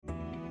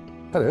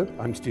Hello,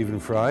 I'm Stephen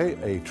Fry,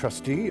 a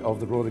trustee of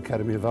the Royal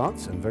Academy of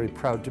Arts and very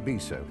proud to be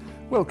so.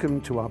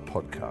 Welcome to our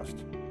podcast.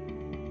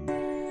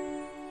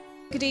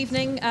 Good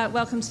evening,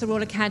 welcome to the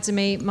Royal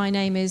Academy. My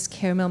name is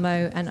Kira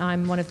Milmo and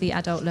I'm one of the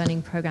Adult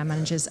Learning Programme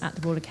Managers at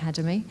the Royal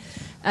Academy.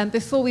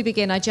 Before we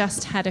begin, I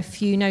just had a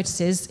few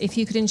notices. If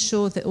you could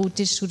ensure that all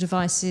digital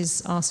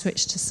devices are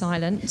switched to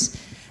silent.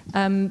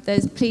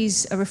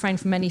 Please refrain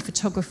from any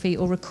photography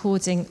or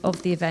recording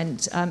of the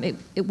event.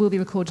 It will be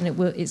recorded and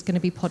it's going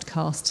to be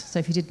podcast, so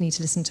if you did need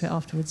to listen to it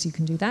afterwards, you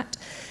can do that.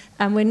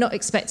 And we're not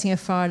expecting a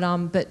fire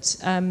alarm, but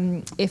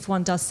if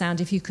one does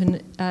sound, if you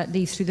can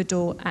leave through the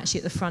door actually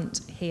at the front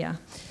here.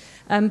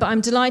 But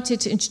I'm delighted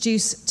to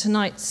introduce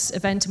tonight's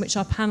event in which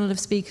our panel of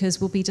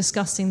speakers will be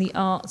discussing the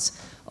art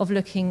of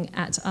looking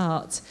at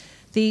art.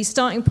 The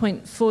starting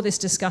point for this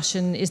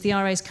discussion is the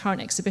RA's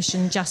current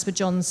exhibition, Jasper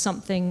Johns'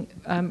 Something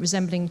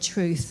Resembling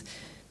Truth.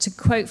 To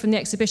quote from the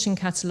exhibition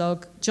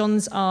catalogue,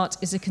 Johns' art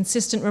is a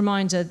consistent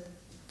reminder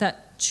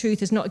that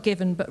truth is not a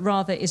given, but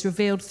rather is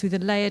revealed through the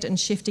layered and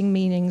shifting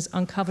meanings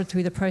uncovered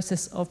through the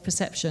process of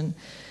perception.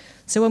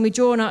 So when we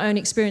draw on our own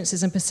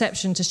experiences and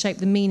perception to shape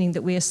the meaning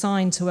that we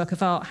assign to a work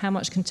of art, how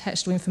much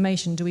contextual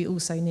information do we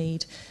also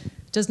need?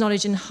 Does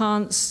knowledge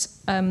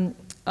enhance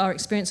our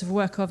experience of a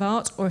work of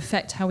art or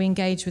affect how we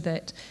engage with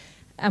it?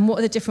 And what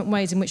are the different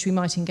ways in which we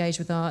might engage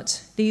with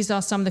art? These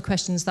are some of the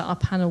questions that our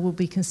panel will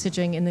be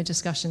considering in the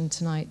discussion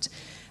tonight.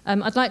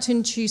 I'd like to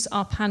introduce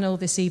our panel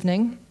this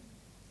evening.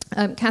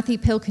 Cathy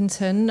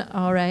Pilkington,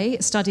 RA,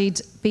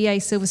 studied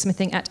BA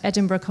silversmithing at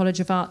Edinburgh College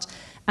of Art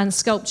and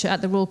sculpture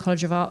at the Royal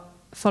College of Art,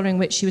 following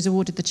which she was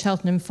awarded the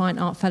Cheltenham Fine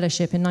Art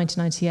Fellowship in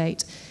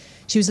 1998.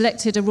 She was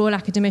elected a Royal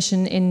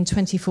Academician in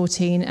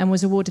 2014 and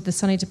was awarded the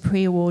Sonny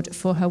Dupree Award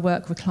for her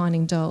work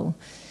Reclining Doll.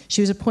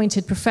 She was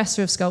appointed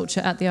Professor of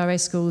Sculpture at the RA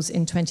Schools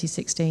in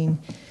 2016.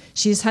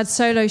 She has had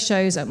solo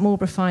shows at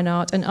Marlborough Fine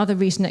Art and other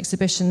recent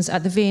exhibitions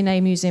at the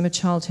V&A Museum of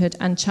Childhood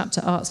and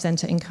Chapter Art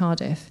Centre in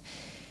Cardiff.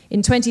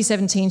 In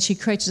 2017, she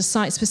created a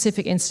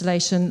site-specific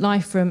installation,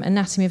 Life Room,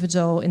 Anatomy of a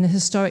Doll, in the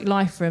historic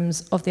life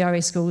rooms of the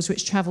RA Schools,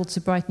 which travelled to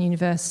Brighton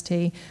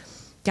University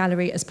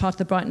Gallery as part of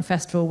the Brighton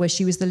Festival, where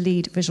she was the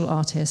lead visual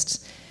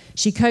artist.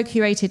 She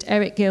co-curated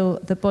Eric Gill,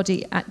 The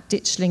Body at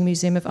Ditchling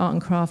Museum of Art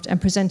and Craft, and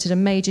presented a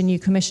major new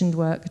commissioned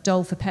work,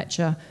 Doll for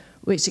Petra,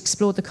 which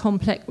explored the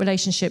complex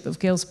relationship of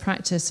Gill's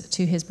practice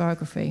to his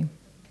biography.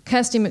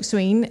 Kirsty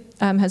McSween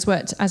has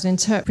worked as an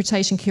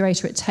interpretation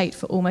curator at Tate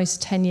for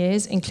almost 10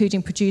 years,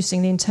 including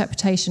producing the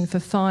interpretation for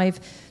 5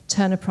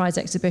 Turner Prize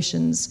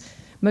exhibitions.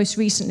 Most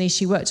recently,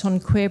 she worked on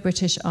queer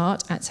British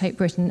art at Tate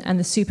Britain and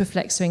the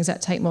Superflex swings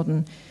at Tate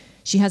Modern.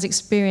 She has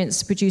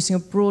experience producing a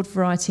broad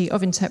variety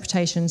of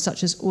interpretations,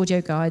 such as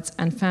audio guides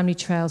and family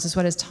trails, as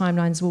well as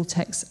timelines, wall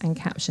texts and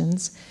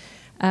captions.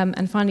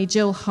 And finally,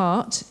 Jill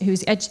Hart, who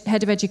is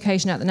Head of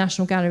Education at the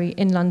National Gallery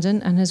in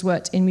London and has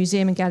worked in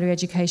museum and gallery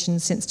education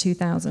since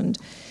 2000.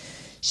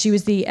 She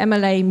was the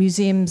MLA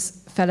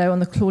Museums Fellow on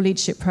the Claw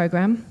Leadership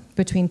Programme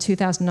between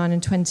 2009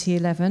 and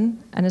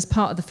 2011, and as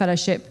part of the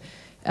fellowship,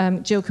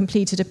 Jill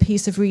completed a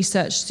piece of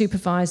research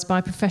supervised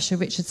by Professor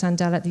Richard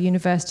Sandell at the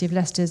University of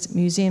Leicester's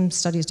Museum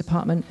Studies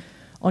Department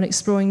on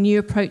exploring new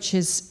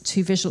approaches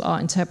to visual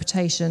art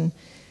interpretation.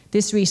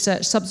 This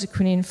research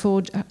subsequently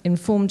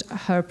informed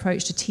her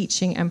approach to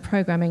teaching and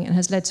programming and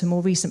has led to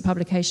more recent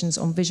publications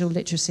on visual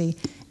literacy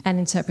and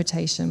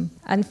interpretation.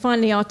 And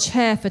finally, our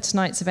chair for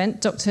tonight's event,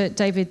 Dr.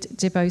 David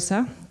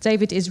Debosa.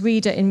 David is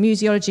reader in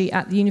museology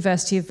at the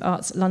University of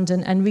Arts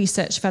London and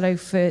research fellow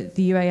for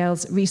the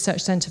UAL's Research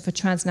Centre for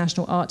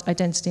Transnational Art,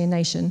 Identity and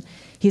Nation.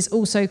 He is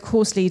also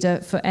course leader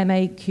for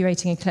MA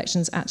Curating and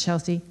Collections at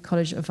Chelsea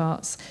College of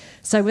Arts.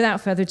 So without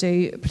further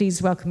ado,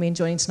 please welcome me in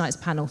joining tonight's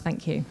panel.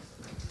 Thank you.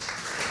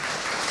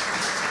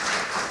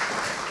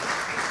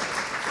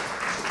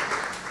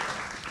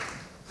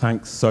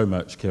 Thanks so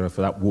much, Kira,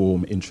 for that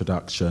warm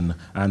introduction,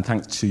 and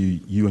thanks to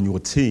you and your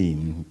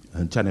team,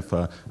 and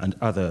Jennifer and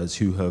others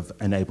who have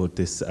enabled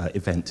this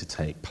event to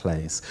take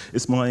place.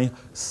 It's my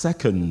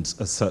second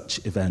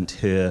such event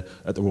here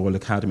at the Royal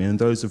Academy, and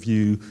those of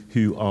you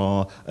who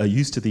are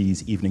used to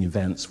these evening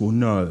events will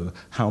know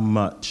how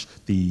much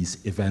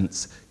these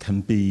events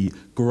can be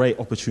great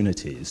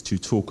opportunities to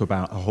talk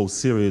about a whole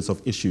series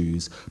of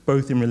issues,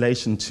 both in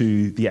relation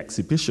to the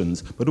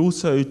exhibitions, but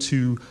also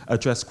to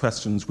address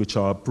questions which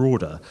are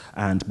broader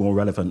and more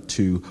relevant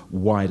to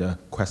wider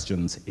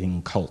questions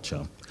in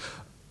culture.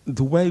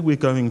 The way we're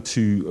going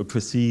to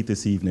proceed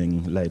this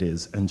evening,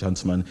 ladies and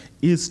gentlemen,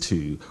 is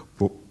to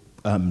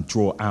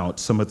draw out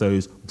some of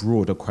those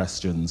broader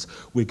questions.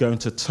 We're going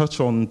to touch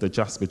on the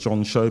Jasper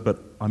Johns show,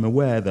 but I'm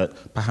aware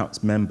that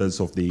perhaps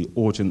members of the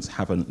audience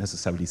haven't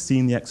necessarily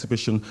seen the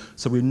exhibition,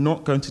 so we're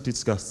not going to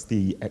discuss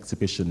the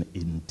exhibition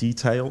in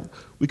detail.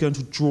 We're going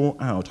to draw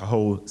out a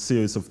whole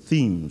series of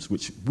themes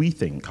which we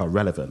think are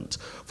relevant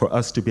for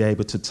us to be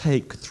able to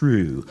take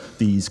through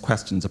these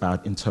questions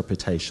about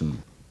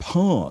interpretation.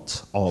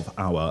 Part of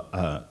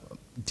our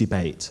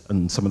debate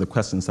and some of the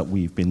questions that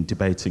we've been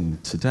debating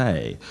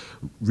today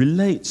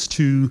relates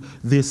to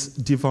this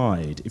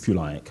divide, if you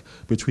like,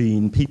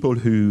 between people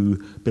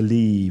who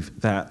believe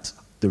that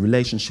the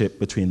relationship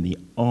between the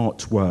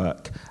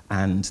artwork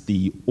and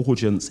the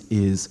audience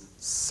is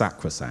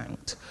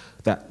sacrosanct,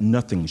 that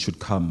nothing should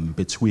come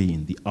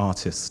between the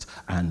artist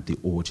and the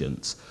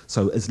audience.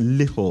 So as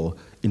little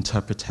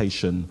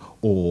interpretation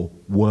or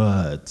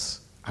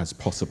words as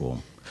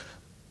possible.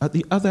 At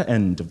the other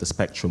end of the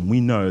spectrum, we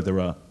know there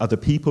are other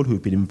people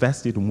who've been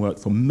invested and worked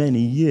for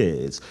many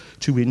years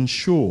to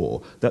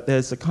ensure that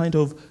there's a kind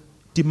of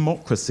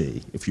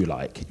democracy, if you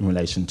like, in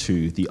relation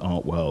to the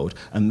art world.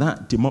 And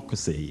that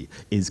democracy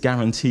is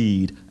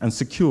guaranteed and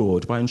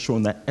secured by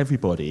ensuring that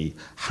everybody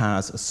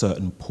has a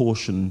certain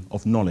portion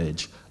of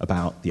knowledge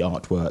about the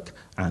artwork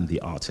and the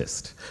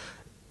artist.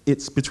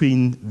 It's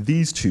between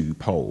these two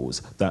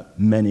poles that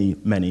many,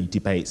 many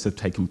debates have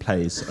taken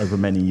place over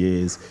many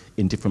years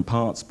in different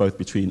parts, both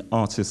between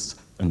artists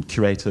and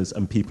curators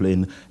and people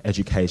in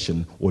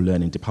education or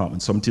learning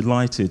departments. So I'm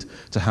delighted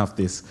to have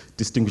this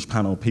distinguished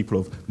panel, people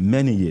of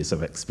many years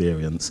of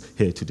experience,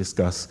 here to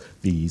discuss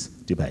these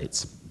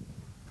debates.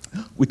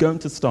 We're going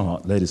to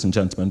start, ladies and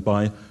gentlemen,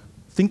 by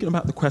thinking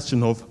about the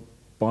question of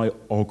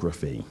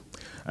biography.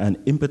 And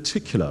in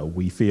particular,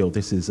 we feel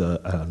this is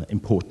an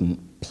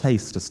important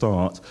place to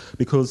start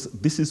because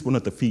this is one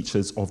of the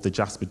features of the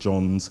Jasper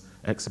Johns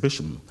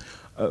exhibition.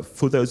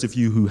 For those of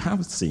you who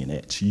have seen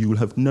it, you will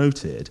have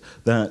noted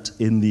that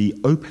in the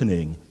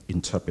opening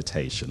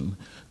interpretation,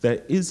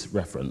 there is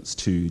reference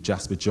to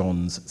Jasper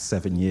Johns'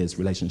 7 years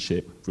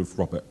relationship with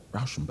Robert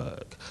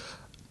Rauschenberg.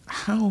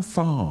 How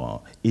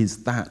far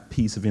is that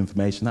piece of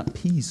information, that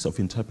piece of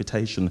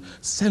interpretation,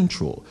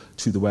 central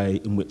to the way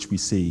in which we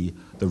see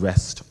the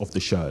rest of the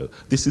show?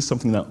 This is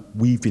something that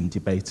we've been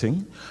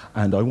debating,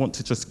 and I want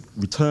to just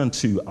return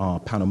to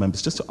our panel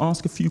members just to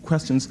ask a few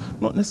questions,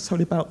 not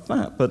necessarily about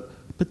that, but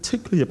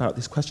particularly about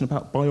this question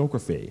about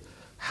biography.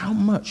 How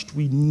much do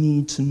we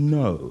need to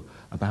know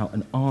about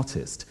an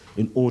artist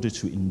in order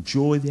to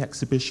enjoy the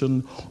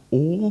exhibition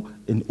or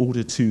in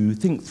order to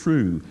think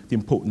through the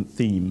important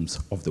themes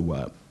of the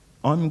work?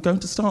 I'm going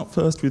to start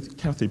first with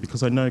Cathy,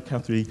 because I know,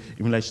 Cathy,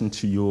 in relation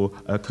to your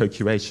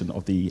co-curation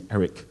of the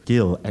Eric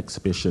Gill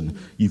exhibition,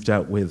 you've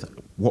dealt with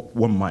what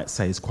one might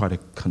say is quite a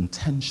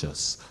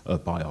contentious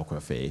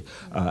biography,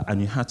 and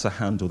you had to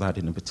handle that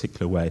in a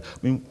particular way.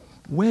 I mean,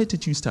 where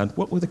did you stand?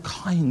 What were the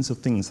kinds of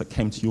things that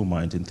came to your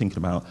mind in thinking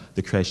about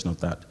the creation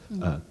of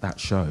that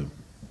show?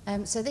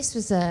 So this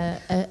was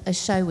a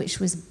show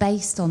which was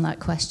based on that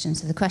question.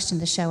 So the question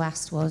the show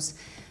asked was,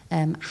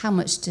 how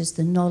much does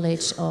the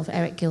knowledge of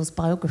Eric Gill's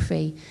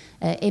biography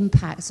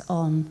impact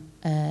on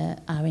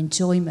our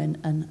enjoyment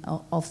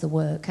of the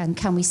work, and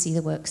can we see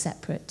the work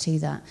separate to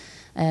that?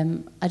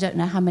 I don't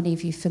know how many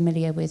of you are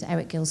familiar with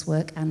Eric Gill's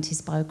work and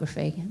his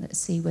biography. Let's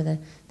see whether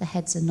the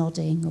heads are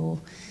nodding or...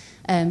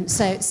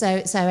 So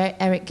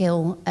Eric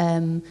Gill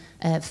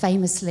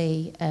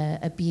famously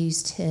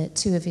abused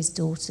two of his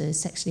daughters,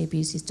 sexually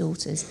abused his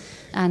daughters,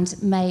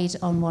 and made,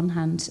 on one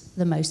hand,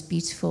 the most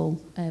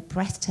beautiful,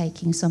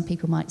 breathtaking, some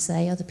people might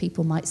say, other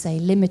people might say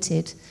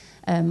limited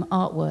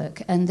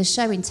artwork. And the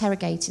show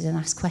interrogated and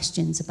asked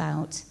questions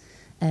about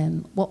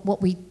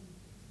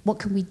what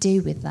can we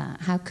do with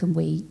that? How can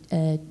we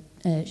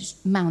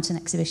mount an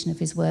exhibition of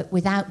his work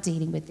without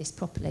dealing with this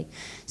properly?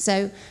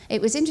 So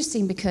it was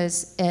interesting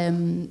because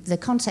the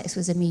context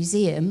was a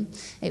museum.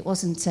 It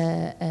wasn't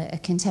a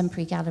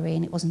contemporary gallery,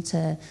 and it wasn't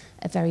a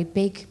very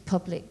big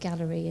public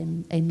gallery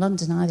in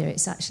London either.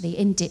 It's actually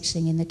in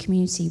Ditchling, in the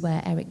community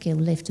where Eric Gill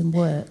lived and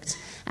worked,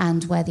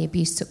 and where the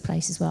abuse took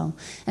place as well.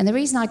 And the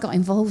reason I got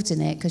involved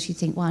in it, because you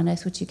think, why on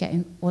earth would you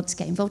want to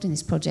get involved in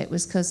this project,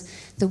 was because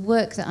the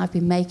work that I've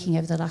been making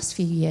over the last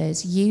few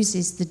years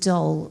uses the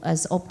doll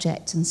as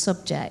object and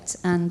subject.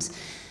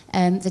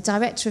 And the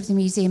director of the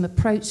museum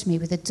approached me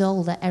with a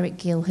doll that Eric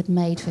Gill had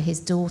made for his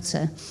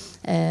daughter,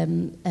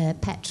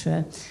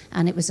 Petra,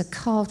 and it was a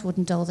carved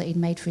wooden doll that he'd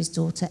made for his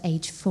daughter,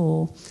 age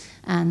 4.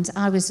 And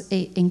I was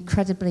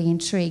incredibly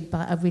intrigued,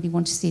 but I really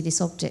wanted to see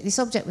this object. This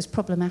object was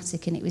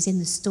problematic, and it was in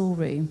the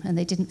storeroom, and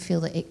they didn't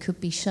feel that it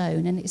could be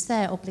shown, and it's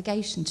their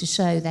obligation to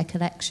show their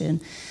collection.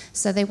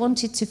 So they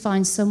wanted to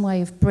find some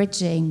way of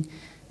bridging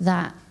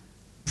that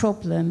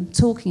problem,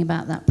 talking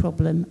about that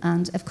problem,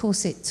 and of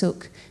course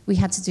we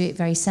had to do it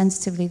very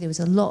sensitively. There was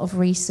a lot of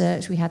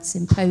research, we had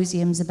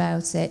symposiums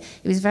about it.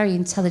 It was very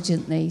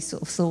intelligently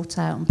sort of thought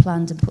out and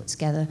planned and put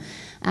together,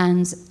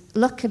 and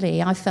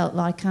luckily I felt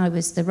like I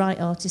was the right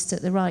artist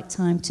at the right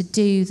time to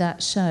do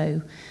that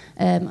show,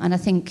 and I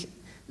think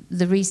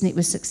the reason it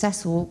was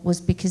successful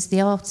was because the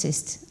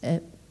artist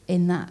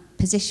in that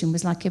position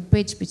was like a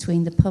bridge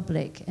between the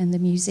public and the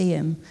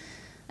museum.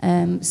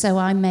 So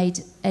I made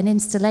an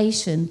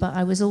installation, but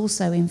I was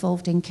also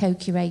involved in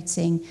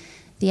co-curating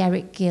the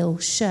Eric Gill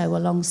show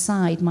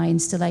alongside my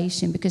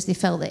installation, because they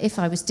felt that if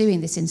I was doing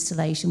this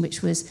installation,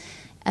 which was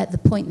at the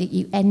point that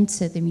you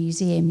enter the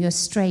museum, you're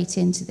straight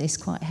into this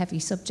quite heavy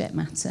subject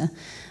matter,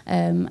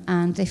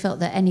 and they felt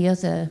that any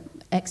other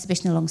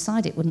exhibition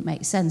alongside it wouldn't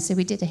make sense. So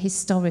we did a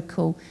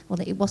historical, well,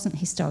 it wasn't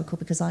historical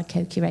because I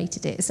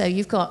co-curated it. So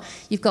you've got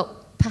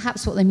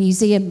perhaps what the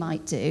museum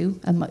might do,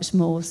 a much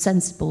more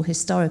sensible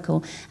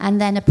historical,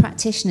 and then a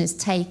practitioner's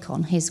take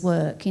on his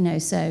work, you know.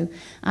 So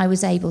I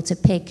was able to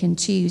pick and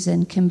choose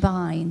and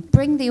combine,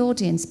 bring the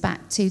audience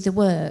back to the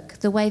work,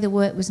 the way the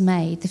work was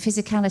made, the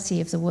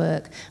physicality of the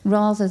work,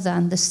 rather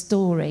than the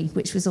story,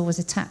 which was always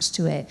attached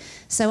to it.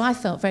 So I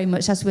felt very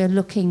much, as we were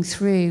looking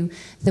through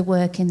the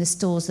work in the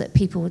stores, that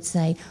people would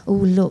say, oh,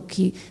 look,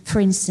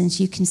 for instance,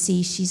 you can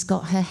see she's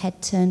got her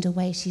head turned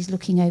away, she's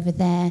looking over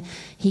there,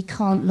 he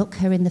can't look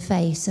her in the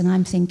face. And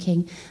I'm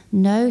thinking,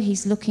 no,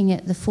 he's looking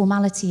at the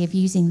formality of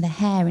using the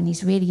hair, and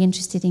he's really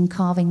interested in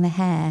carving the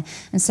hair.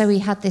 And so we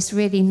had this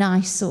really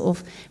nice sort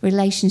of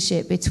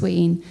relationship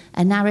between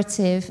a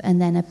narrative and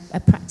then a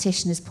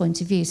practitioner's point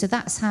of view. So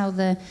that's how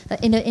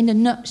in a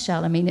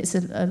nutshell, I mean, it's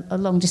a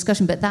long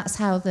discussion, but that's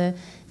how the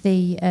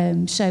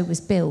show was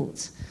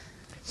built.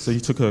 So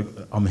you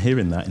I'm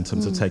hearing that in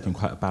terms of taking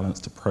quite a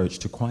balanced approach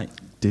to quite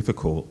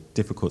difficult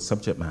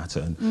subject matter,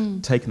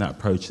 and taking that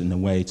approach in a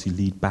way to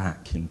lead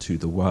back into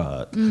the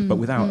work, but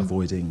without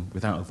avoiding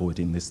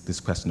this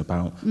question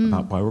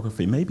about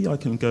biography. Maybe I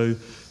can go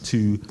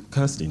to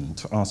Kirsten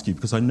to ask you,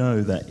 because I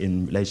know that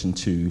in relation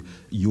to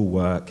your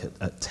work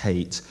at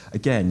Tate,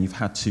 again, you've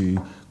had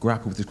to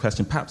grapple with this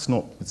question, perhaps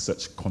not with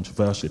such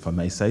controversial, if I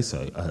may say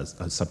so,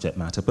 as subject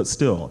matter, but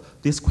still,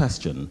 this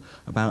question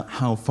about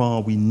how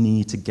far we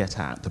need to get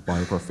at the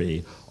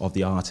biography of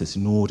the artist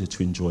in order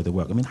to enjoy the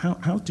work. I mean,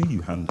 how do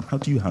you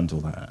handle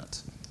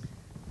that?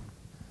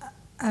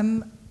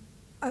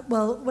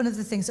 Well, one of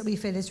the things that we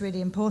feel is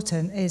really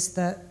important is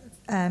that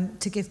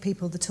to give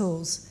people the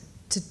tools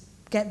to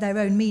get their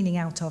own meaning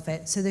out of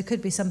it. So there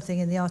could be something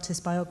in the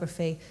artist's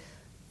biography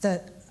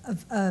that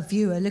a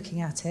viewer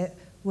looking at it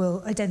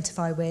will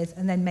identify with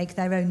and then make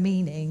their own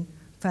meaning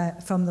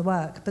from the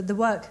work. But the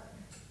work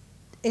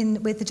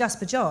with the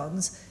Jasper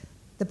Johns,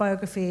 the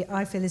biography,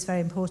 I feel, is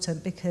very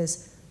important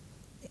because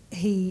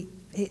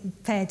it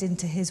fed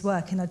into his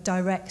work in a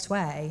direct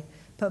way.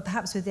 But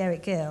perhaps with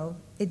Eric Gill,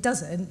 it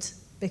doesn't,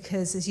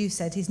 because, as you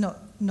said, he's not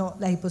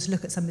able to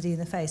look at somebody in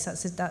the face.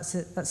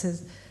 That's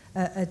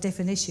a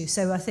different issue.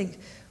 So I think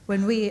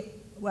when we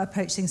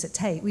approach things at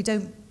Tate, we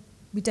don't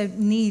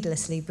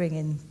needlessly bring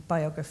in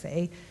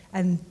biography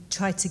and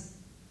try to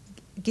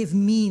give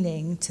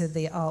meaning to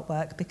the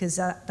artwork, because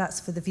that's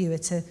for the viewer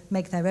to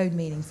make their own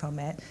meaning from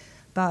it.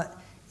 But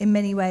in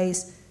many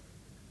ways,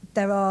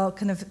 there are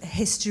kind of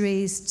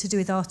histories to do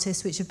with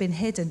artists which have been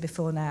hidden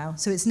before now.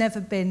 So it's never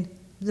been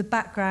the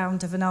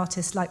background of an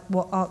artist, like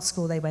what art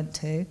school they went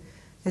to,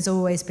 has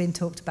always been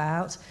talked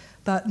about,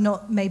 but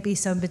not maybe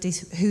somebody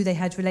who they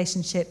had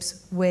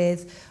relationships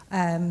with,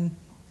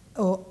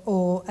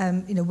 or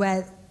you know,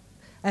 where.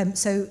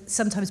 So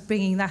sometimes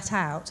bringing that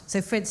out.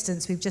 So for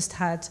instance, we've just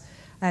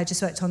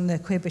worked on the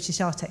Queer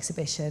British Art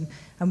exhibition,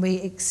 and we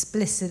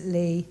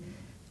explicitly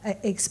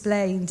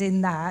explained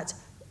in that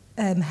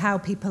how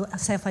people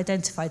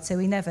self-identified. So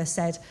we never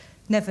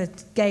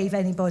gave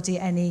anybody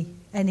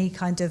any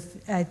kind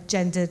of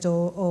gendered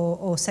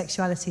or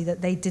sexuality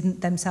that they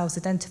didn't themselves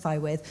identify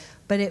with,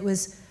 but it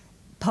was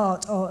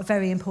a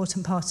very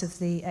important part of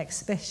the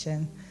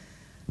exhibition.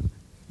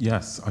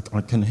 Yes,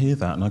 I can hear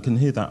that, and I can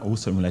hear that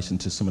also in relation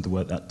to some of the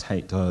work that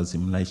Tate does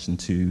in relation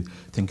to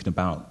thinking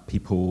about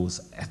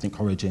people's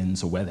ethnic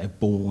origins or where they're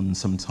born.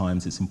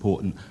 Sometimes it's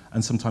important,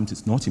 and sometimes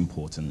it's not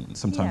important.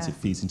 Sometimes it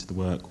feeds into the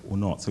work or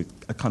not. So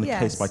a kind of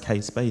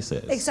case-by-case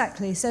basis.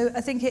 Exactly. So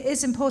I think it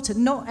is important.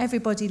 Not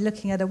everybody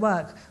looking at a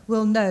work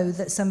will know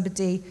that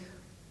somebody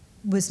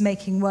was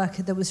making work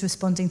that was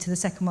responding to the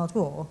Second World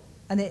War,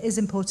 and it is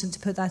important to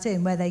put that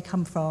in, where they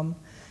come from,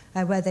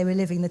 where they were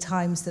living, the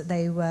times that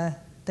they were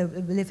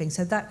living.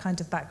 So that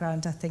kind of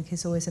background, I think,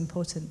 is always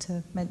important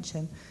to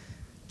mention.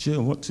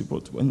 Jill, what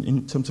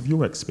in terms of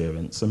your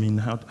experience, I mean,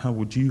 how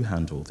would you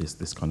handle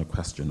this kind of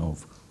question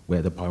of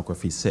where the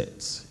biography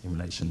sits in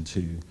relation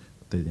to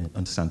the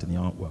understanding the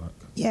artwork?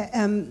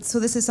 Yeah, so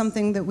this is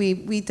something that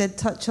we did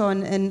touch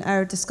on in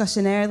our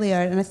discussion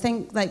earlier, and I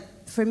think, like,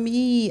 for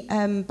me,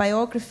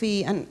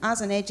 biography, and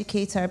as an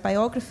educator,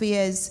 biography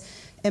is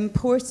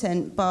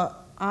important, but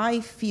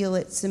I feel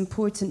it's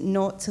important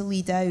not to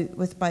lead out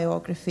with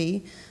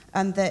biography,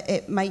 and that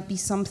it might be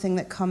something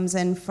that comes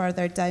in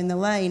further down the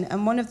line.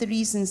 And one of the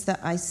reasons that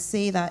I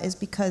say that is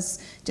because,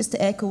 just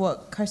to echo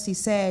what Kirsty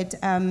said,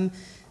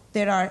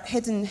 there are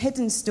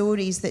hidden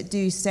stories that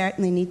do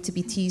certainly need to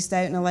be teased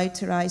out and allowed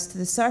to rise to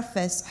the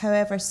surface.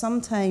 However,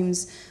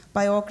 sometimes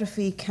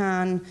biography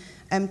can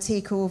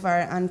take over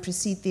and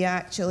precede the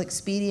actual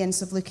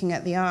experience of looking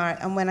at the art.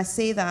 And when I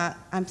say that,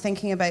 I'm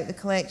thinking about the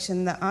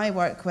collection that I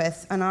work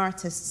with and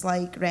artists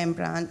like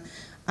Rembrandt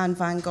and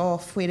Van Gogh,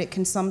 where it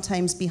can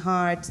sometimes be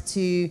hard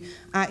to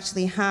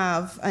actually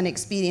have an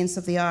experience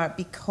of the art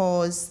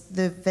because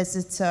the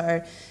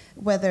visitor,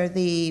 whether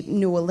they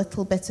know a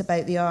little bit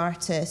about the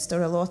artist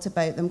or a lot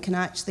about them, can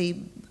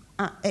actually,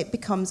 it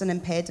becomes an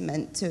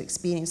impediment to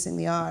experiencing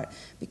the art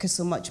because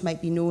so much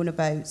might be known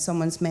about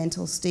someone's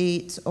mental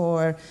state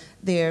or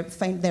their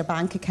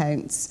bank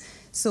accounts.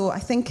 So I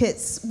think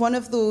it's one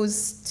of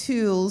those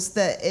tools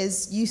that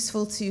is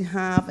useful to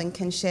have and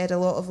can shed a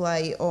lot of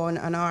light on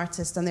an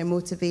artist and their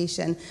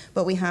motivation,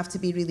 but we have to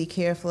be really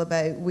careful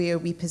about where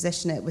we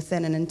position it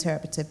within an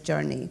interpretive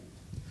journey.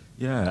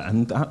 Yeah,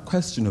 and that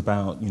question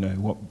about,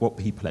 what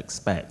people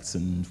expect,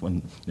 and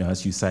when,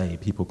 as you say,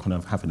 people kind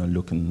of having a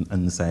look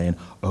and saying,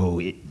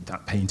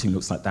 that painting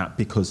looks like that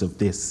because of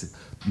this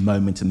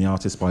moment in the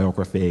artist's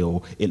biography,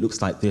 or it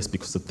looks like this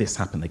because of this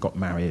happened, they got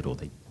married, or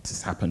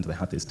this happened, they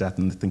had this death,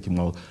 and they're thinking,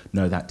 well,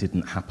 no, that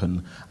didn't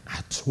happen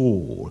at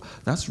all.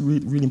 That's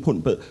really, really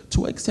important. But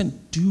to what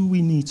extent do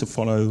we need to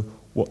follow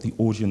what the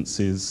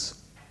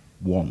audiences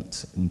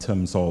want in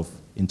terms of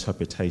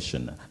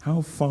interpretation?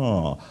 How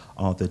far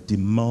are the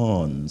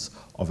demands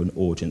of an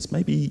audience,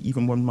 maybe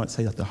even one might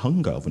say that the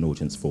hunger of an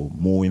audience for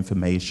more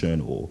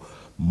information or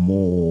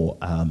more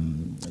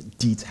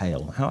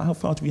detail, how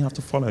far do we have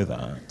to follow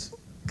that?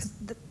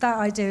 That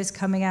idea is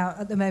coming out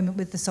at the moment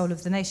with the Soul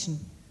of the Nation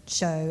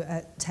show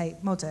at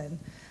Tate Modern.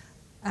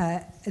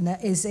 And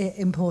is it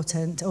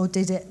important, or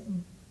did it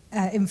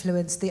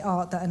influence the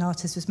art that an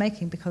artist was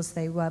making because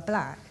they were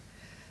black?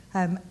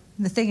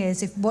 The thing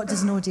is, what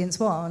does an audience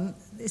want?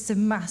 It's a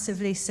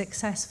massively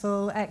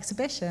successful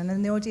exhibition,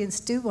 and the audience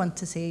do want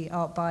to see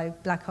art by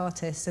black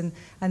artists, and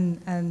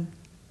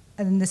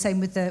the same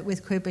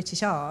with Queer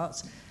British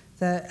Art.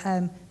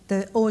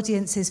 The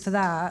audiences for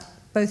that,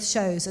 both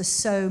shows, are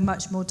so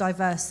much more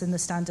diverse than the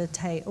standard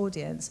Tate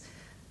audience,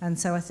 and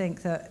so I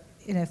think that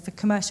for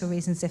commercial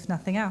reasons, if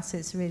nothing else,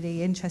 it's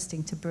really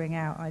interesting to bring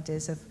out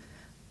ideas of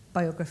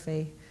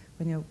biography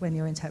when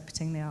you're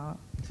interpreting the art.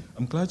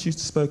 I'm glad you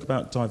spoke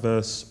about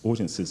diverse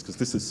audiences, because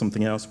this is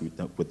something else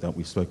that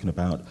we've spoken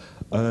about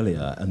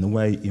earlier, and the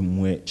way in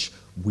which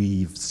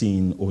we've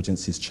seen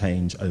audiences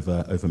change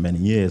over many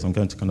years. I'm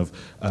going to kind of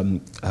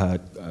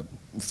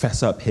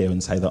fess up here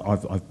and say that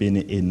I've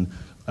been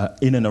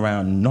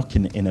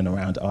knocking in and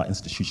around art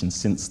institutions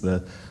since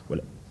the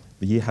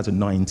year has a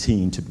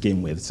 19 to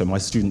begin with, so my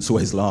students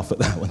always laugh at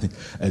that one.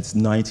 It's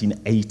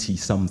 1980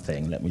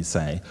 something, let me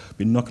say.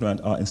 Been knocking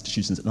around art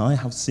institutions, and I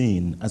have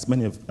seen, as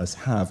many of us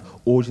have,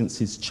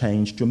 audiences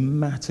change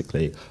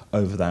dramatically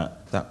over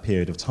that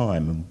period of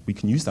time, and we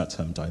can use that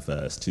term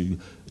diverse to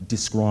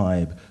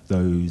describe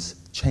those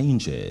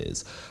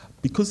changes.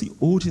 Because the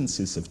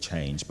audiences have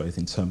changed, both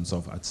in terms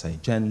of, I'd say,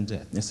 gender,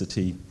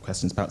 ethnicity,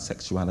 questions about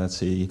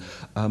sexuality,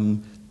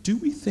 do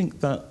we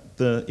think that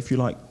if you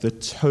like, the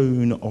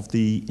tone of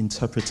the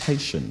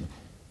interpretation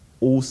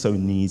also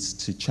needs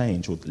to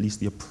change, or at least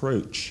the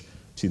approach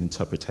to the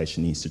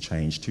interpretation needs to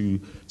change to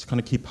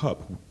kind of keep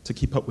up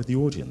with the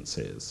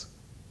audiences?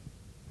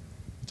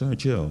 I don't know,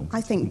 Jill.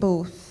 I think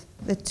both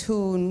the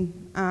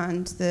tone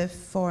and the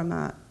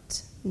format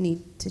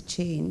need to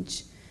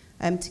change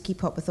to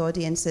keep up with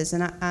audiences,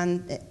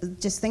 and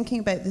just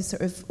thinking about the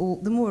sort of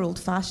the more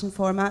old-fashioned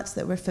formats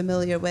that we're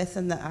familiar with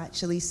and that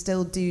actually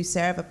still do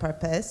serve a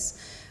purpose.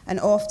 And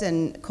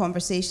often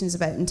conversations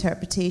about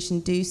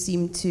interpretation do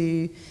seem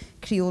to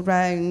creel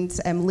round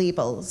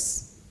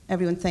labels.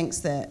 Everyone thinks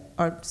that,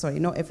 or sorry,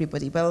 not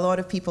everybody, but a lot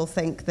of people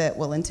think that,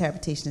 well,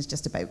 interpretation is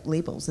just about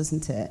labels,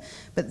 isn't it?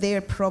 But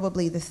they're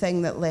probably the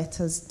thing that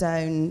let us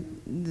down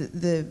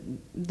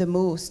the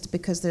most,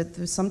 because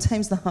they're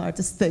sometimes the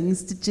hardest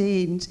things to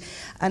change.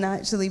 And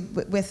actually,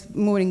 with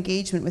more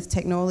engagement with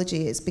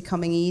technology, it's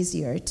becoming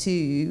easier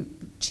to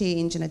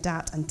change and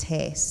adapt and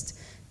test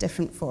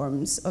different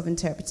forms of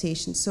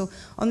interpretation. So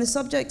on the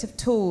subject of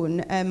tone,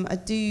 I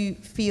do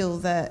feel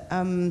that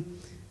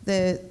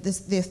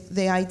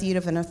the idea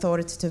of an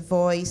authoritative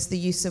voice, the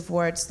use of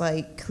words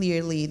like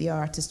clearly the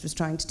artist was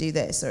trying to do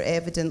this, or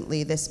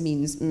evidently this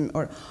means,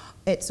 or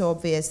it's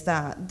obvious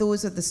that,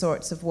 those are the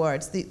sorts of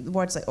words, the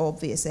words like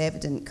obvious,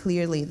 evident,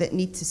 clearly, that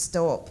need to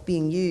stop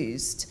being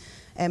used,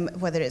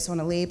 whether it's on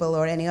a label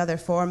or any other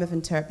form of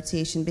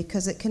interpretation,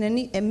 because it can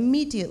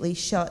immediately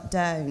shut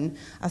down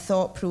a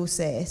thought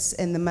process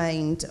in the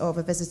mind of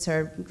a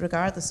visitor,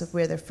 regardless of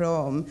where they're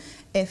from,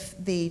 if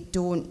they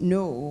don't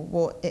know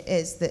what it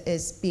is that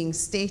is being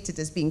stated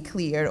as being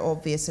clear,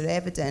 obvious, or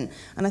evident.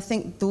 And I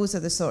think those are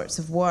the sorts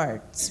of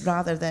words,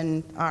 rather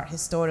than art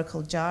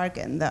historical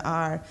jargon, that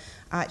are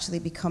actually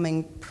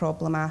becoming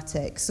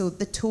problematic. So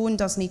the tone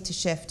does need to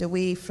shift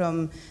away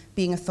from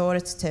being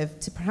authoritative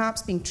to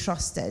perhaps being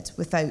trusted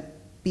without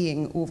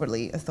being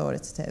overly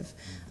authoritative.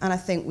 And I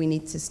think we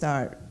need to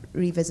start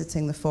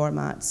revisiting the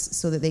formats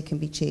so that they can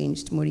be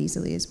changed more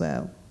easily as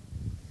well.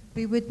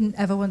 We wouldn't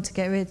ever want to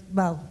get rid,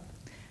 well,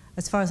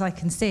 as far as I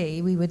can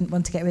see, we wouldn't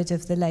want to get rid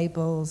of the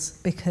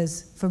labels,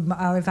 because from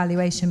our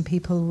evaluation,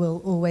 people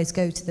will always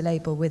go to the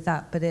label with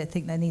that, but I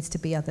think there needs to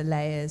be other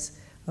layers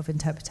of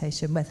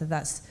interpretation, whether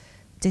that's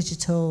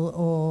digital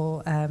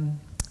or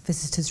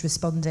visitors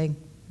responding,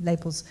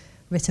 labels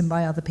written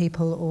by other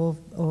people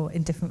or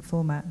in different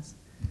formats.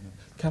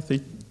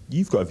 Kathy,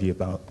 you've got a view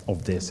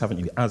of this, haven't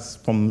you? As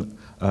from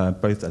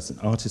both as an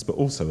artist, but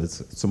also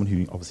as someone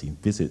who obviously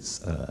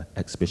visits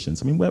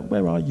exhibitions. I mean,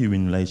 where are you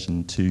in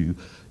relation to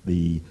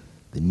the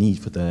need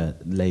for the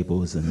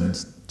labels and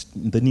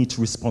the need to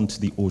respond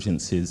to the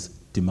audience's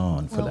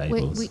demand for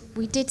labels?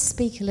 We did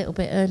speak a little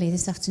bit earlier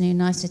this afternoon,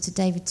 and I said to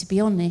David, to be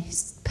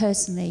honest,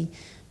 personally,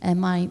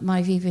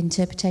 my view of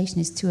interpretation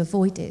is to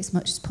avoid it as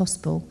much as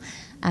possible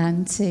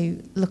and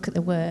to look at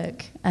the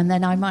work, and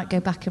then I might go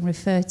back and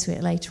refer to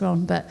it later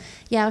on. But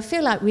yeah, I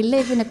feel like we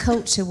live in a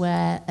culture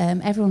where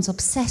everyone's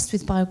obsessed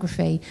with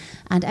biography,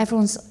 and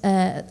everyone's,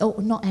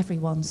 not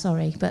everyone,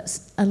 sorry, but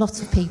a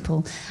lot of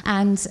people.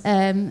 And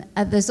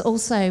there's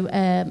also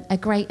a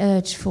great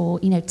urge for,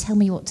 tell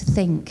me what to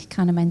think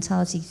kind of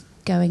mentality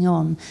going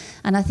on.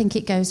 And I think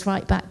it goes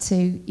right back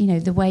to,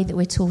 the way that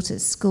we're taught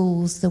at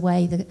schools, the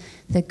way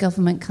the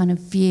government kind of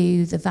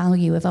view the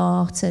value of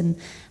art and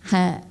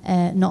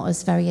not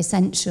as very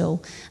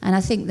essential. And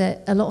I think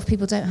that a lot of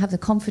people don't have the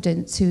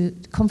confidence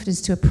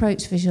to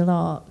approach visual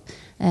art,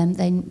 and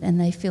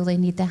they feel they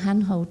need their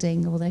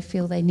hand-holding, or they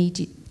feel they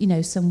need,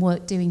 some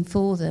work doing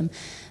for them.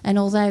 And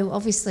although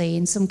obviously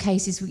in some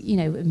cases,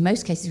 in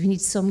most cases we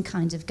need some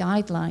kind of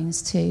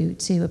guidelines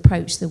to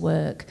approach the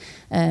work,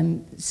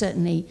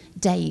 certainly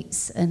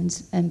dates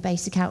and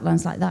basic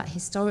outlines like that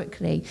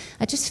historically,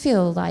 I just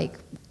feel like,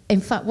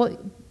 in fact,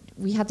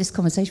 we had this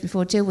conversation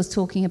before, Jill was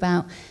talking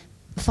about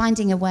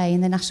finding a way in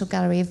the National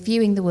Gallery of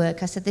viewing the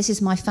work. I said, this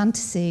is my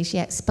fantasy. She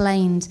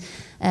explained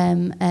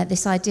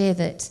this idea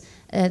that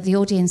the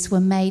audience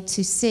were made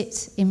to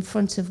sit in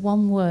front of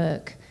one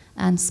work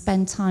and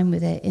spend time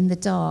with it in the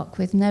dark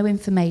with no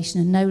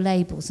information and no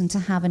labels, and to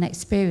have an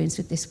experience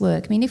with this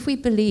work. I mean, if we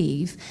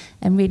believe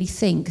and really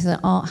think that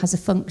art has a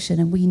function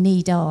and we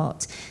need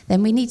art,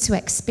 then we need to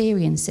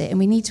experience it, and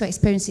we need to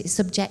experience it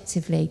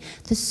subjectively.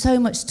 There's so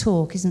much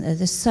talk, isn't there?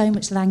 There's so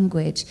much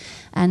language,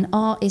 and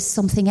art is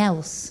something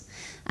else.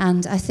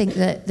 And I think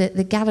that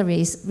the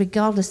galleries,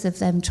 regardless of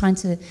them trying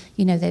to,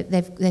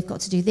 they've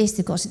got to do this,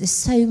 there's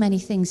so many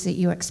things that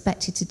you're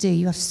expected to do.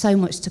 You have so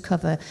much to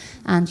cover,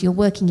 and you're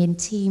working in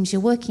teams,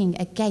 you're working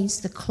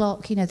against the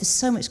clock, there's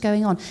so much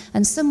going on.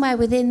 And somewhere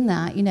within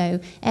that,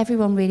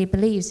 everyone really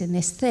believes in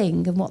this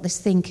thing and what this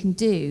thing can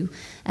do.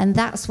 And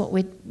that's what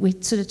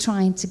we're sort of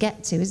trying to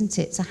get to, isn't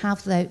it? To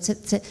have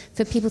those,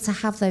 for people to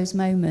have those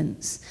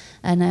moments.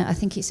 And I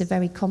think it's a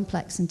very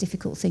complex and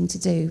difficult thing to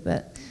do,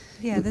 but...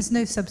 Yeah, there's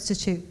no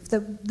substitute.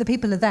 The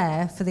people are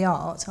there for the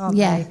art, aren't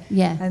they?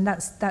 Yeah. And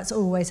that's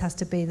always has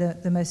to be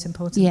the most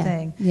important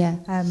thing. Yeah.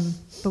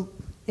 But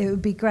it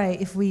would be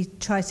great if we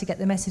try to get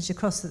the message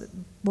across that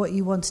what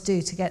you want to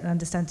do to get an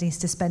understanding is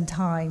to spend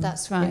time.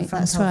 That's right.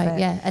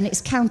 Yeah, and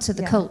it's counter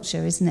the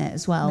culture, isn't it,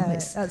 as well? No,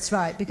 that's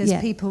right, because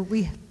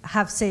we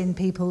have seen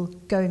people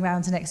going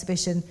around an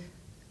exhibition,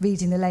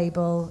 reading the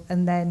label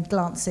and then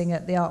glancing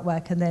at the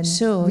artwork and then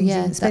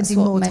spending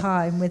more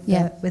time with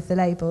the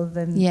label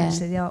than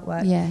actually the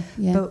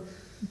artwork.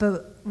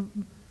 But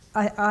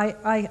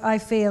I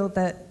feel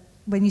that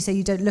when you say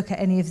you don't look at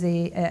any of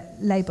the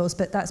labels,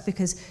 but that's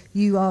because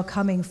you are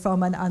coming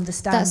from an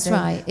understanding. That's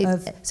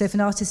right. So if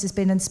an artist has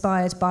been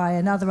inspired by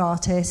another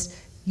artist,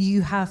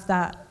 you have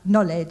that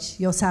knowledge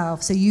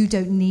yourself, so you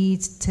don't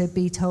need to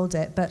be told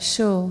it. But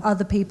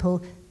other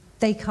people,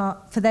 they can't,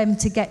 for them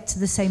to get to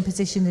the same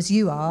position as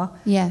you are,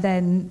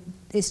 then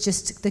it's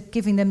just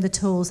giving them the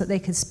tools that they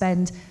can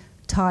spend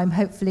time.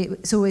 Hopefully,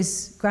 it's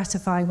always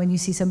gratifying when you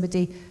see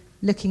somebody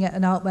looking at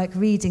an artwork,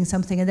 reading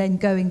something, and then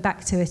going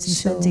back to it and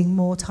spending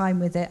more time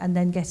with it, and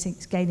then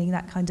gaining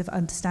that kind of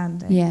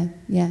understanding.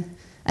 Yeah.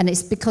 And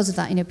it's because of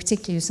that,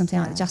 particularly with something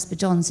like the Jasper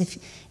Johns.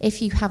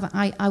 If you haven't,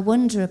 I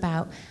wonder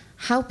about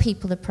how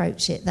people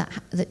approach it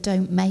that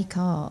don't make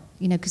art,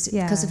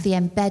 because of the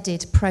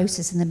embedded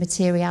process and the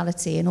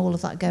materiality and all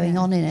of that going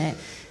on in it.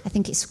 I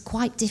think it's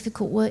quite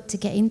difficult work to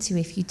get into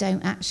if you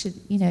don't actually,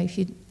 if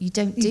you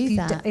don't do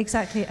that.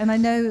 Exactly. And I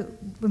know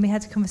when we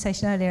had a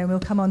conversation earlier, and we'll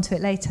come on to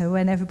it later,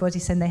 when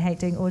everybody's saying they hate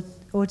doing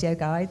audio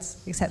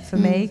guides, except for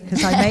me,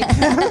 because I make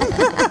them.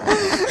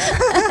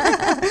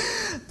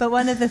 But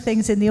one of the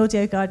things in the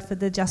audio guide for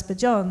the Jasper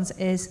Johns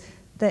is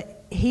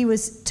that he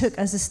took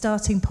as a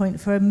starting point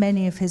for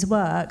many of his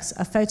works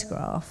a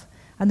photograph,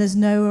 and there's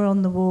nowhere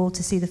on the wall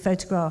to see the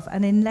photograph,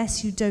 and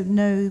unless you don't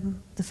know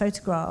the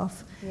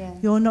photograph,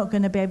 you're not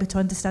going to be able to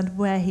understand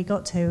where he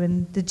got to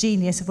and the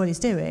genius of what he's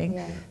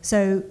doing.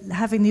 So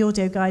having the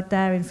audio guide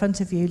there in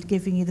front of you,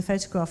 giving you the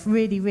photograph,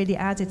 really, really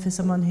added for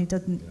someone who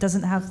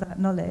doesn't have that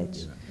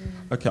knowledge.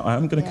 Okay,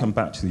 I'm going to come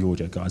back to the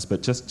audio guys,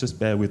 but just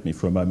bear with me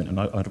for a moment, and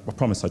I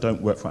promise I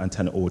don't work for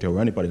Antenna Audio or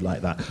anybody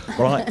like that,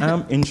 but I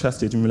am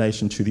interested in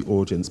relation to the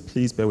audience.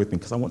 Please bear with me,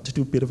 because I want to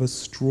do a bit of a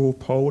straw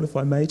poll, if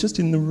I may, just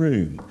in the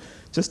room,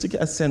 just to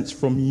get a sense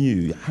from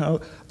you,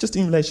 just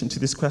in relation to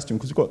this question,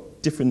 because we've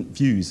got different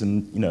views,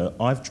 and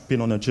I've been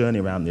on a journey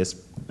around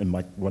this in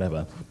my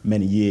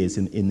many years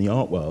in the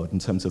art world, in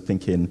terms of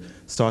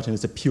starting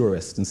as a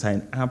purist and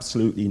saying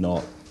absolutely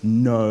not,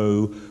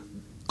 no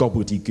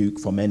gobbledygook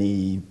from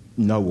any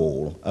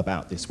know-all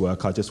about this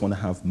work. I just want to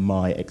have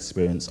my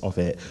experience of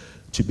it,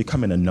 to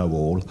becoming a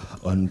know-all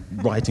and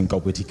writing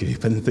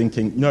gobbledygook and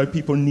thinking, no,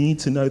 people need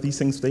to know these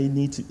things.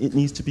 It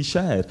needs to be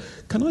shared.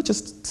 Can I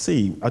just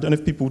see? I don't know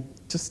if people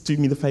just do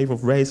me the favour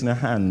of raising a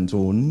hand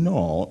or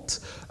not,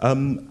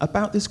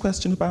 about this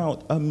question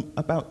about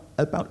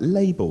about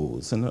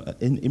labels and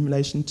in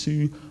relation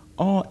to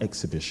our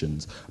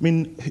exhibitions. I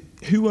mean,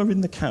 who are in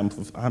the camp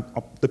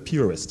of the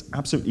purist,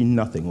 absolutely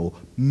nothing or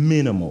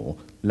minimal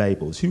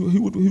labels?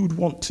 Who would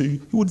want to?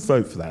 Who would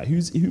vote for that? Who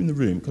in the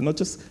room? Can I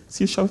just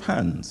see a show of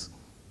hands?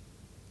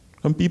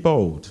 And be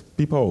bold.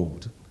 Be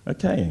bold.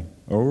 Okay.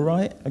 All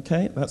right.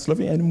 Okay. That's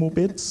lovely. Any more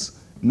bids?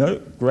 No.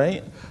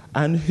 Great.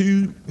 And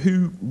who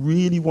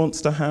really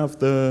wants to have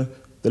the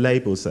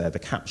labels there, the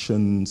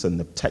captions and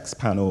the text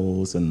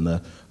panels and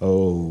the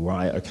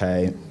right.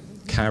 Okay.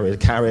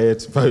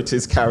 Carried. Vote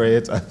is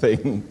carried. I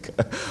think.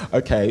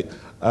 Okay.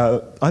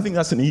 I think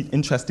that's an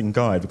interesting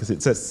guide because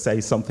it does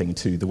say something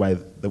to the way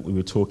that we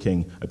were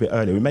talking a bit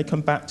earlier. We may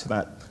come back to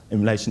that in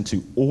relation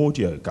to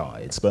audio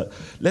guides, but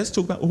let's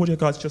talk about audio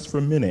guides just for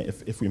a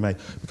minute, if we may,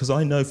 because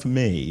I know for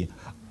me,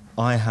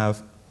 I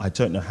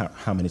don't know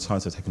how many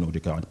times I've taken an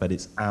audio guide, but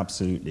it's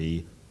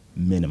absolutely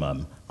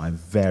minimum. I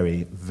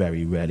very,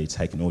 very rarely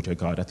take an audio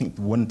guide. I think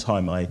the one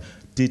time I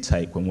did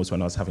take one was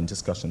when I was having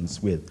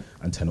discussions with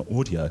Antenna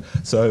Audio.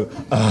 So,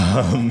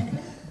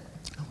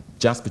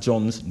 Jasper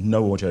Johns,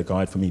 no audio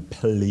guide for me,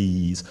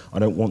 please. I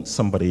don't want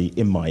somebody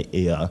in my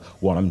ear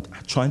while I'm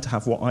trying to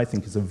have what I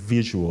think is a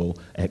visual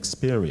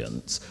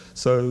experience.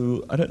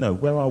 So, I don't know,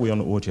 where are we on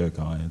audio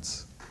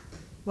guides?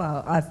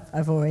 Well,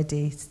 I've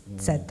already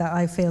said that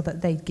I feel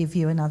that they give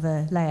you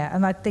another layer.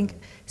 And I think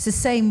it's the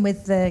same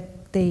with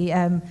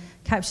the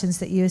captions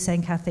that you were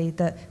saying, Kathy,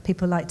 that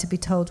people like to be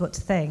told what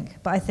to think.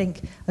 But I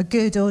think a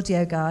good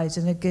audio guide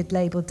and a good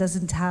label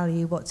doesn't tell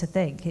you what to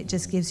think. It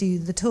just gives you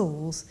the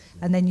tools,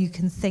 and then you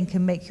can think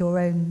and make your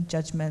own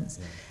judgments.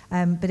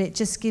 But it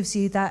just gives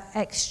you that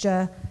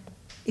extra,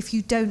 if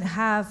you don't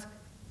have,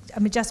 I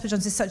mean, Jasper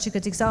Johns is such a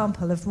good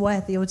example of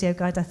where the audio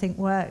guide, I think,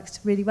 worked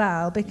really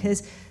well,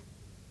 because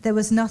there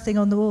was nothing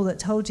on the wall that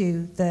told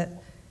you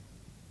that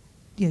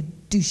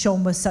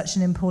Duchamp was such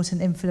an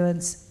important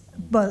influence.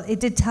 Well, it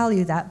did tell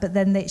you that, but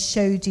then it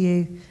showed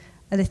you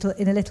in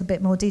a little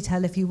bit more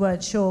detail if you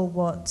weren't sure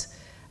what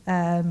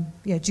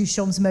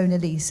Duchamp's Mona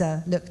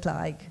Lisa looked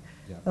like,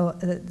 or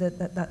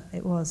that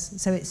it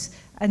was. So it's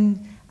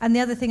and the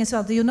other thing as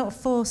well, that you're not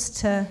forced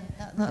to.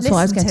 That's what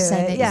I was going to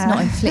say. It's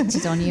not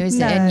inflicted on you, is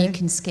it? And you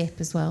can skip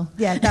as well.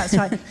 Yeah, that's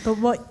right. But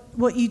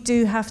what you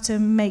do have to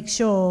make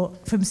sure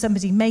from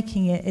somebody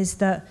making it is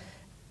that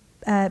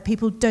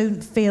people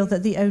don't feel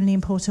that the only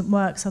important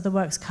works are the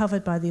works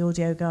covered by the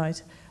audio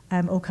guide.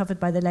 Or covered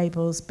by the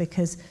labels,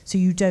 so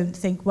you don't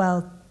think,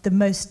 well,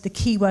 the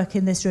key work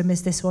in this room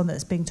is this one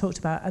that's being talked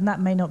about, and that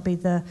may not be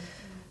the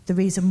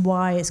reason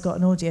why it's got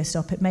an audio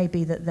stop. It may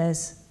be that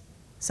there's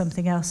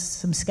something else,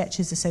 some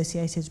sketches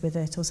associated with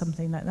it, or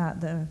something like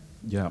that.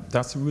 Yeah,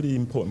 that's a really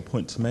important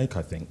point to make,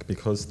 I think,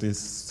 because there's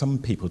some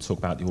people talk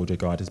about the audio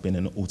guide as being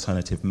an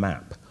alternative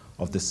map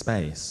of the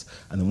space,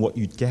 and then what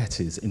you'd get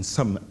is in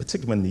some,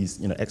 particularly when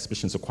these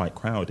exhibitions are quite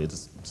crowded,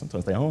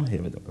 sometimes they are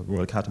here at the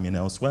Royal Academy and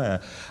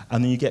elsewhere,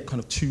 and then you get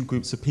kind of two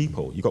groups of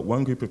people. You've got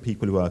one group of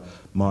people who are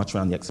marching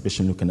around the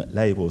exhibition looking at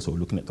labels or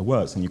looking at the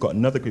works, and you've got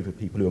another group of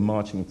people who are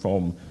marching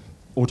from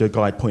audio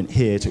guide point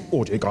here to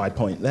audio guide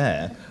point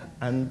there,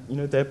 and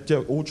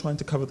they're all trying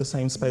to cover the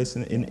same space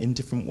in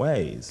different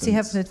ways. So you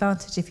have an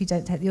advantage if you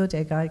don't take the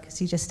audio guide,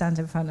 because you just stand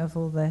in front of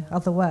all the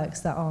other works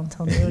that aren't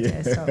on the audio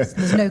stops.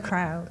 There's no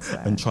crowd. So.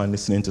 And try and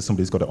listen in to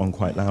somebody who's got it on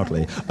quite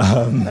loudly.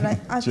 But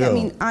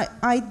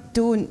I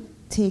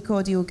don't take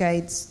audio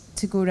guides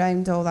to go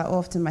around all that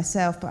often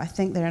myself, but I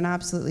think they're an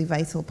absolutely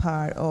vital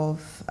part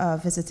of a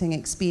visiting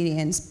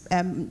experience,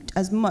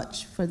 as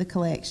much for the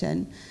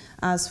collection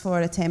as for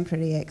a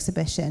temporary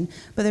exhibition.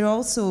 But they're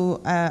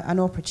also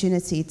an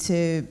opportunity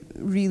to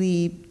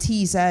really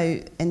tease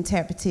out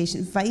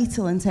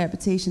vital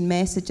interpretation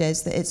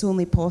messages that it's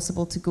only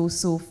possible to go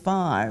so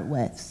far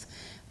with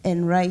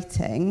in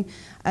writing.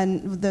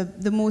 And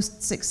the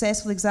most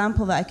successful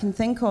example that I can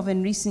think of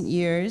in recent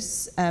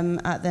years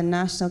at the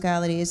National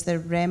Gallery is the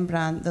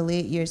Rembrandt, the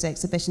Late Years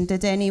exhibition.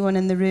 Did anyone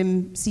in the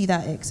room see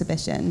that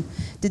exhibition?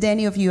 Did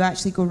any of you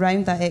actually go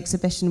round that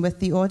exhibition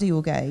with the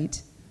audio guide?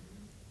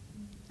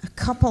 A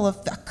couple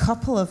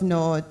of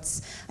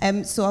nods.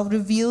 So I'll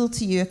reveal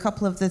to you a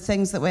couple of the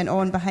things that went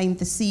on behind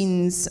the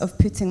scenes of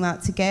putting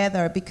that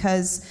together,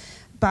 because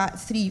back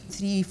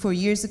 4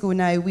 years ago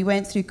now, we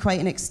went through quite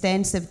an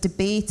extensive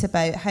debate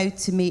about how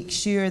to make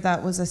sure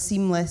that was a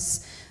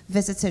seamless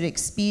visitor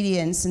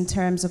experience in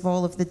terms of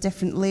all of the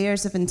different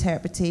layers of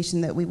interpretation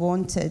that we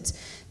wanted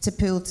to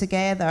pull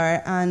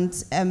together.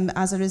 And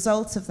as a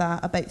result of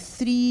that, about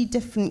 3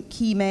 different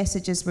key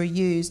messages were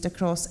used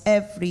across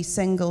every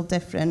single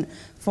different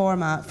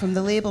format, from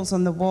the labels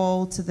on the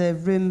wall to the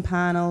room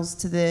panels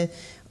to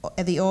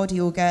the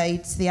audio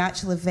guides, the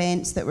actual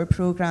events that were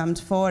programmed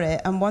for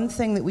it. And one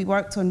thing that we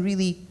worked on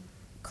really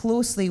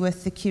closely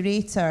with the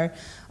curator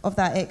of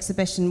that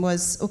exhibition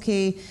was,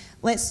 okay,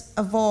 let's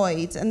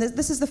avoid, and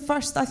this is the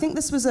first, I think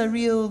this was a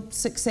real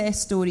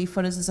success story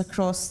for us as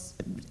across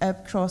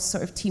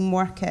sort of team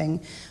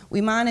working.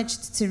 We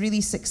managed to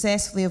really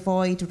successfully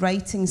avoid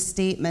writing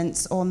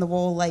statements on the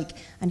wall like,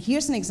 and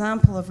here's an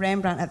example of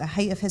Rembrandt at the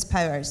height of his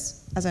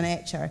powers as an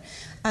etcher.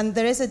 And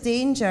there is a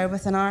danger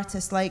with an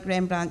artist like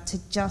Rembrandt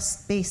to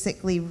just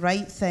basically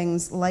write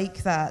things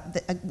like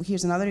that.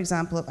 Here's another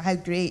example of how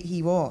great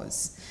he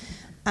was.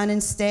 And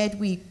instead,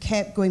 we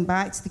kept going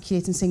back to the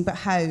curator and saying, but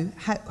how?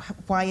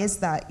 Why is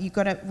that?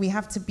 We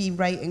have to be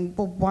writing,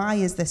 well, why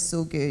is this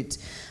so good?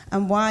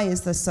 And why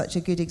is this such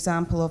a good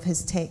example of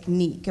his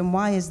technique? And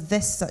why is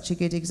this such a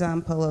good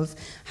example of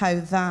how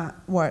that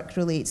work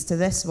relates to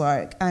this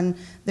work? And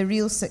the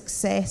real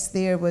success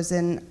there was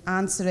in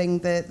answering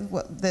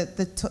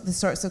the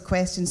sorts of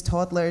questions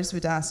toddlers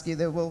would ask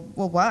you.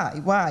 Well,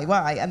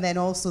 why? And then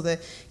also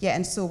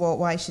and so what,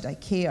 why should I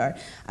care?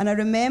 And I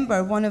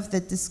remember one of the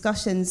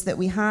discussions that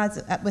we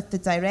had with the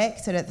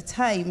director at the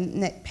time,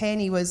 Nick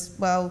Penny, was,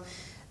 well,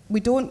 we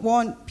don't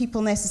want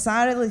people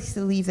necessarily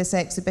to leave this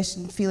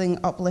exhibition feeling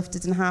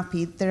uplifted and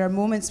happy. There are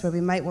moments where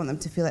we might want them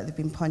to feel like they've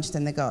been punched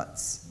in the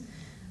guts.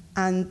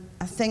 And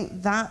I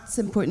think that's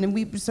important. And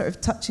we were sort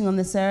of touching on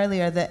this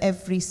earlier, that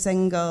every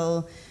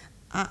single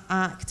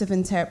act of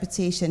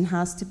interpretation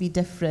has to be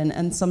different,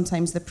 and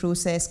sometimes the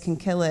process can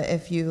kill it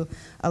if you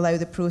allow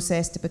the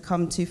process to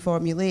become too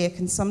formulaic.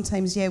 And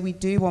sometimes, we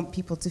do want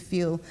people to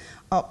feel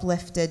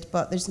uplifted,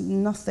 but there's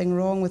nothing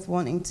wrong with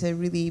wanting to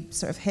really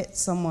sort of hit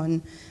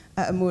someone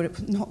at a more,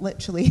 not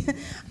literally,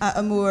 at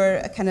a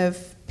more kind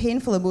of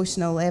painful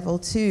emotional level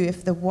too,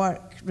 if the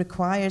work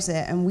requires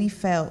it, and we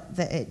felt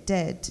that it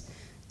did.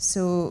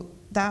 So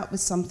that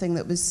was something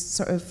that was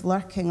sort of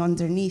lurking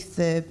underneath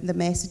the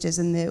messages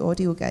in the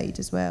audio guide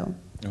as well.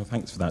 Oh,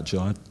 thanks for that, Jill.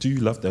 I do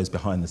love those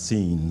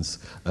behind-the-scenes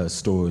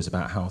stories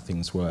about how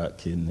things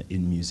work in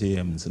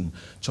museums, and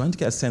trying to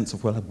get a sense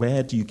of, well,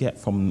 where do you get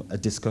from a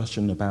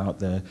discussion about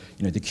the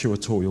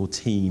curatorial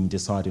team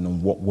deciding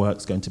on what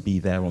work's going to be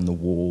there on the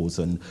walls,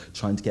 and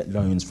trying to get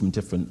loans from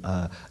different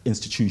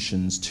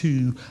institutions,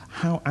 to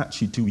how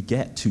actually do we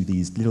get to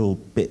these little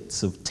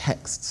bits of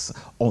texts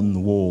on the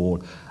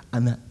wall,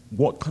 and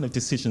what kind of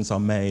decisions are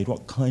made,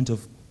 what kind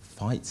of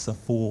fights are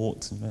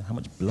fought, how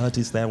much blood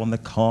is there on the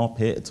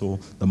carpet or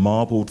the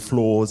marbled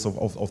floors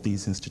of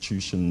these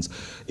institutions.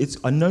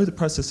 I know the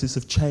processes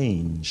have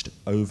changed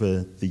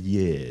over the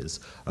years,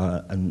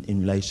 and in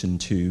relation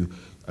to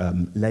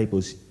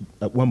labels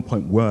at one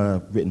point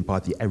were written by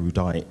the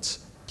erudite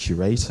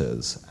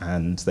curators,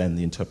 and then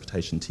the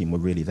interpretation team were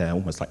really there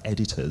almost like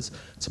editors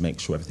to make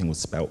sure everything was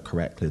spelt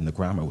correctly and the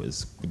grammar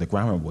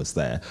was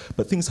there.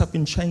 But things have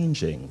been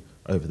changing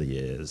over the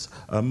years,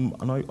 and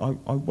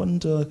I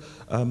wonder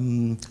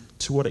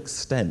to what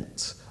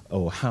extent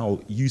or how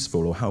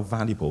useful or how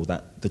valuable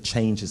that the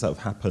changes that have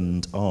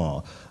happened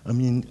are. I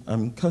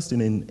mean,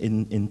 Kirsten,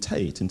 in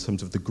Tate, in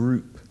terms of the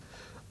group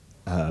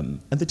and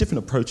the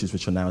different approaches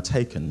which are now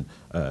taken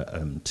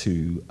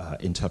to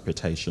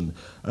interpretation,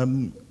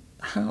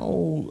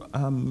 how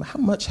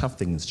much have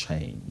things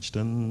changed,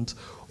 and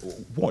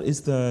what is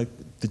the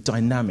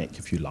dynamic,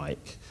 if you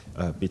like,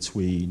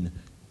 between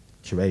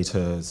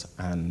curators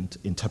and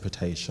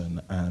interpretation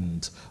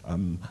and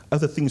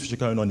other things which are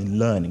going on in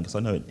learning? Because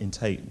I know in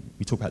Tate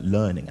we talk about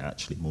learning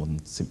actually more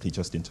than simply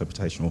just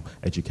interpretational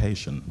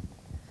education.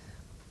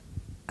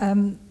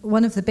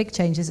 One of the big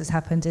changes that's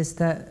happened is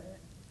that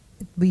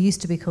we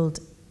used to be called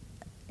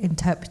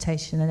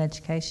interpretation and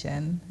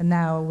education, and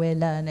now we're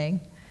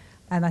learning.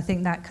 And I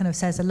think that kind of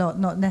says a lot,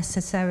 not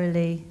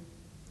necessarily,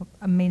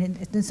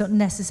 it's not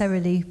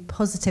necessarily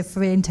positive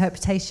for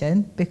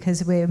interpretation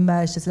because we're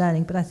merged as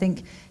learning, but I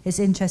think it's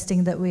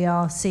interesting that we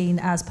are seen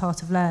as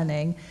part of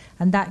learning,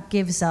 and that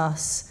gives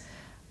us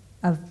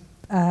a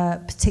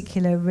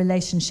particular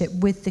relationship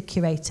with the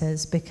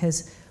curators,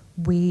 because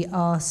we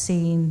are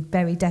seen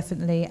very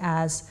definitely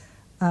as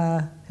a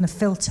kind of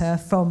filter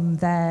from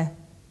the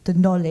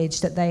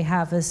knowledge that they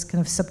have as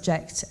kind of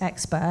subject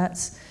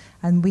experts.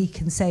 And we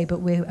can say,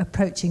 but we're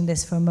approaching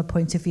this from a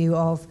point of view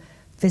of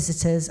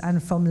visitors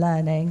and from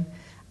learning.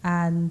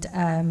 And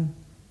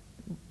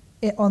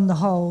on the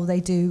whole, they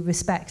do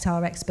respect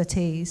our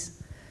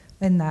expertise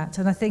in that.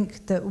 And I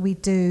think that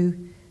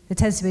there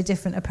tends to be a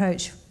different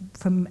approach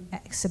from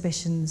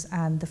exhibitions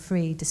and the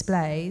free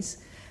displays,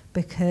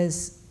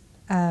 because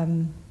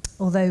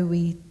although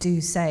we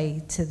do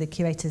say to the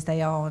curators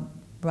they aren't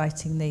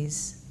writing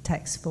these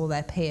texts for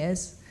their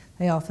peers,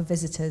 they are for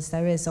visitors.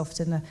 There is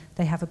often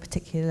they have a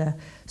particular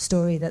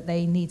story that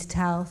they need to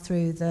tell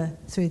through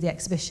the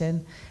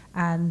exhibition,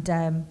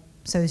 and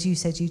so as you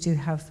said, you do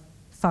have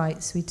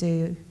fights. We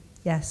do,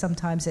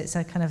 sometimes it's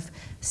a kind of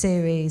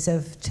series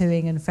of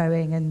toing and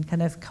froing and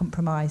kind of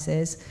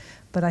compromises,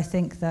 but I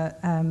think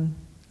that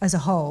as a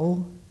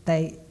whole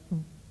they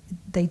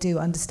do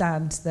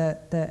understand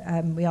that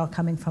we are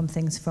coming from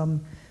things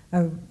from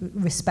a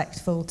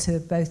respectful to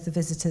both the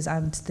visitors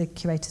and the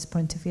curator's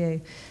point of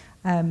view.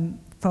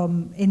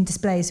 In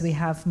displays we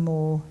have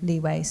more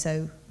leeway,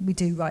 so we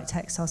do write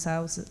text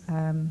ourselves,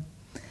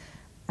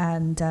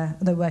 and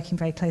they're working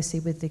very closely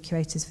with the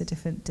curators for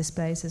different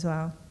displays as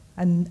well,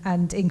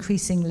 and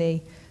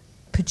increasingly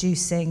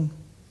producing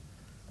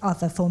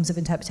other forms of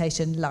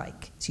interpretation,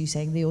 like, as you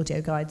saying, the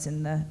audio guides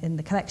in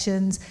the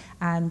collections,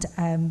 and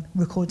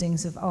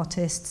recordings of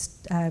artists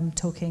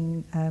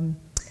talking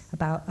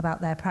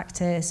about their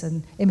practice,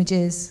 and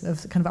images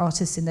of kind of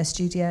artists in their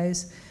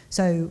studios.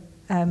 So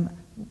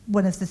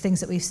one of the things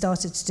that we've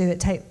started to do at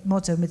Tate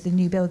Modern with the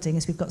new building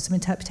is we've got some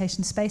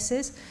interpretation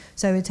spaces.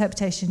 So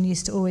interpretation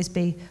used to always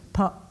be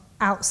put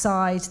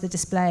outside the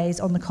displays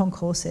on the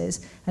concourses,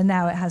 and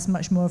now it has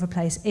much more of a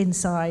place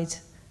inside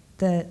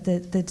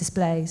the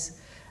displays.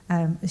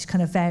 Which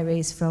kind of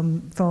varies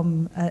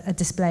from a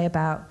display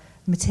about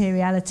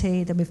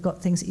materiality. Then we've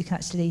got things that you can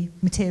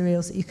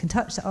materials that you can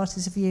touch that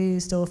artists have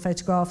used, or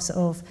photographs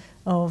of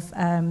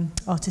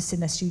artists in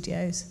their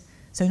studios.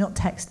 So not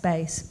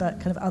text-based, but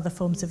kind of other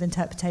forms of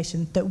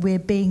interpretation that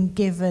we're being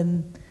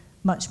given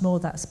much more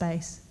that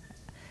space.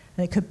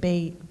 And it could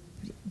be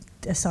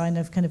a sign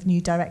of kind of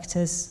new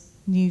directors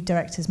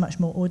much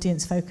more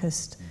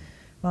audience-focused,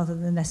 rather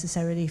than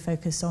necessarily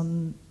focused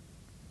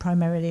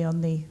primarily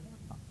on the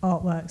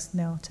artworks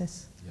and the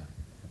artists.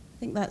 I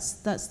think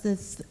that's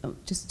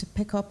just to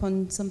pick up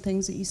on some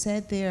things that you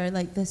said there,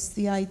 like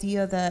the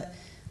idea that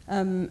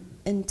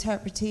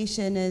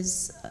interpretation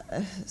is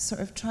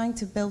sort of trying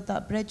to build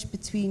that bridge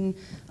between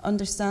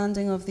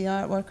understanding of the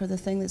artwork or the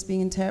thing that's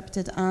being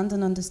interpreted and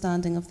an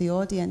understanding of the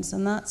audience,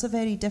 and that's a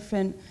very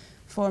different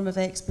form of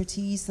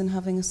expertise than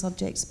having a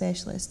subject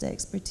specialist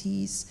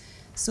expertise.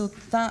 So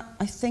that,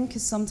 I think,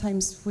 is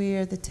sometimes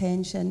where the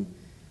tension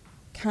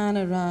can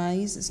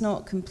arise. It's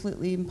not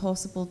completely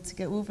impossible to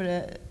get over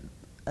it,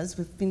 as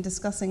we've been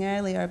discussing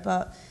earlier,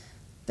 but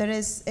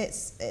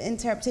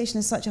interpretation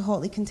is such a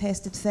hotly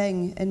contested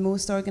thing in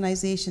most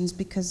organisations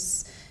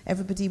because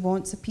everybody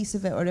wants a piece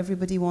of it or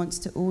everybody wants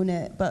to own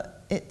it,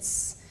 but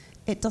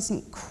it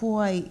doesn't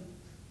quite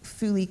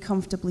fully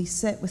comfortably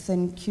sit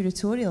within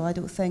curatorial, I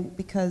don't think,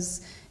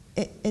 because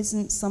it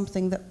isn't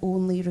something that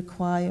only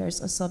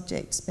requires a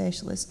subject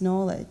specialist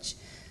knowledge.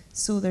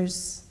 So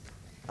there's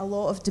a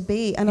lot of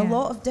debate and a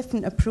lot of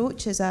different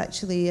approaches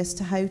actually as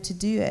to how to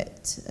do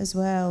it as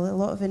well. A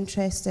lot of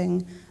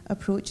interesting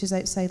approaches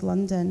outside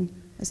London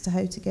as to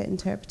how to get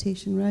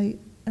interpretation right.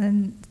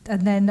 And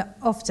then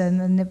often,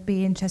 and it'd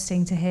be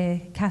interesting to hear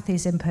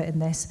Kathy's input in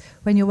this,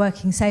 when you're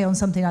working, say, on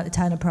something like the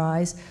Turner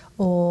Prize,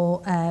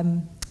 or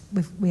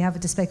we have a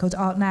display called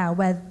Art Now,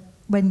 where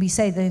when we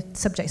say the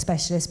subject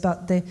specialist,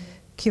 but the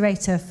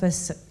curator for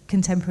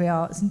contemporary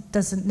art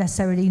doesn't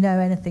necessarily know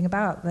anything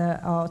about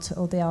the art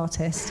or the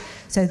artist,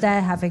 so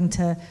they're having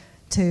to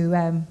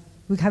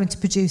we're having to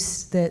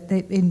produce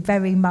in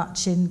very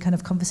much in kind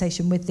of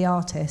conversation with the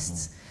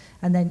artists,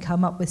 and then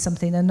come up with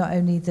something that not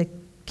only the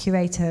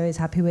curator is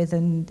happy with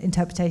and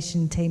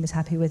interpretation team is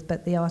happy with,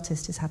 but the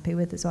artist is happy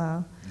with as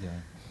well. Yeah.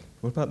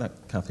 What about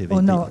that, Kathy?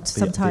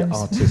 Sometimes. The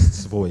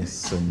artist's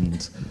voice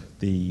and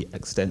the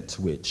extent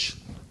to which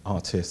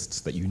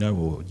artists that you know,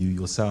 or you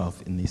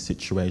yourself in these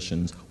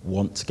situations,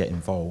 want to get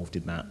involved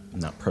in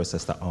that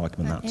process, that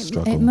argument, that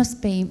struggle. It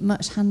must be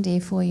much handier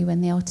for you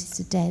when the artists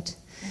are dead.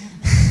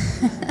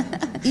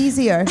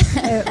 Easier.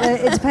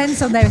 It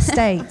depends on their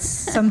estates.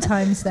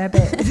 Sometimes they're a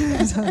bit...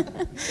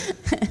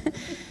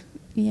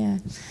 Yeah,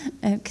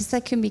 because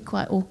they can be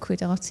quite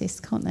awkward artists,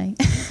 can't they?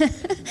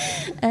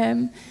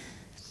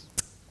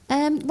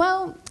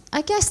 Well,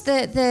 I guess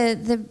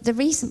the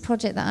recent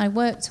project that I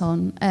worked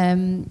on,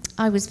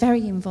 I was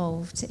very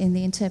involved in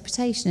the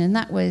interpretation, and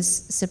that was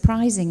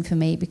surprising for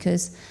me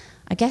because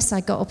I guess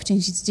I got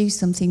opportunity to do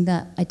something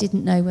that I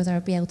didn't know whether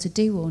I'd be able to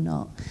do or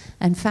not,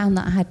 and found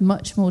that I had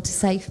much more to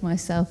say for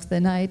myself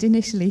than I had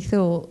initially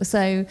thought.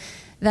 So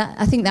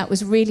I think that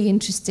was really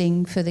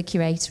interesting for the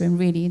curator and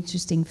really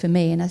interesting for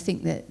me, and I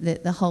think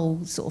that the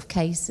whole sort of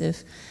case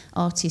of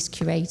artists,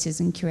 curators,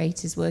 and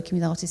curators working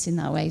with artists in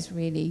that way is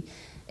really...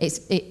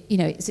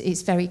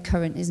 It's very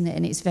current, isn't it?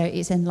 And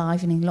it's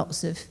enlivening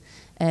lots of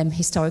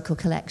historical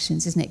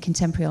collections, isn't it?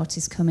 Contemporary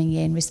artists coming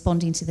in,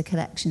 responding to the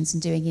collections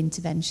and doing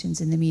interventions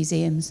in the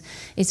museums.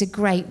 It's a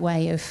great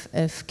way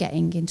of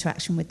getting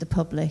interaction with the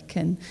public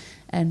and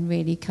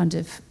really kind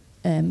of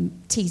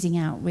teasing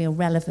out real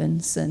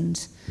relevance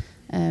and...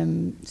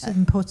 it's an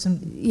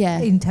important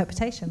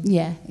interpretation.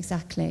 Yeah,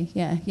 exactly.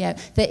 Yeah.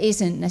 That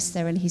isn't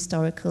necessarily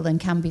historical and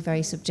can be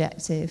very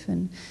subjective,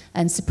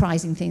 and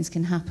surprising things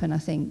can happen, I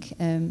think.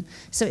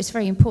 So it's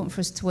very important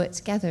for us to work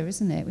together,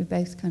 isn't it? We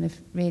both kind of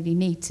really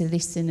need to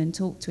listen and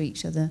talk to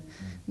each other.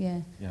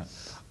 Yeah.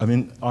 I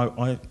mean,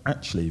 I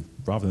actually,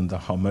 rather than the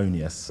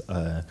harmonious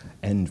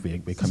end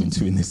we're coming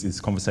to in this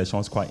conversation, I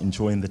was quite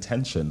enjoying the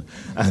tension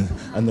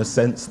and the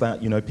sense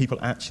that, people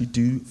actually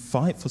do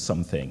fight for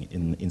something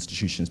in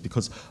institutions,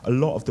 because a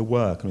lot of the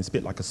work, it's a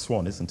bit like a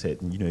swan, isn't it?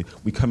 And,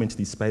 we come into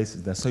these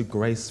spaces, they're so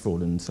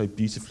graceful and so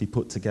beautifully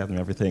put together and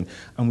everything,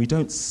 and we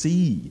don't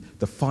see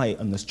the fight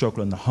and the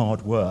struggle and the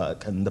hard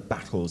work and the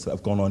battles that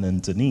have gone on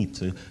underneath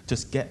to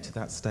just get to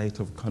that state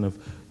of kind of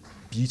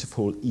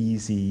beautiful,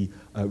 easy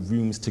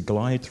rooms to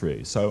glide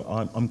through. So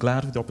I'm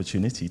glad with the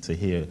opportunity to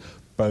hear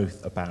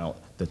both about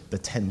the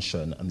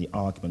tension and the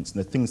arguments and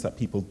the things that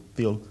people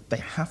feel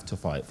they have to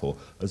fight for,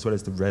 as well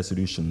as the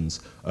resolutions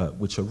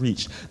which are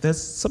reached.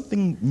 There's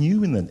something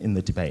new in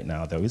the debate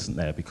now, though, isn't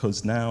there?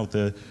 Because now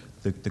the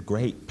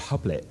great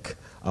public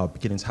are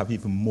beginning to have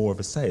even more of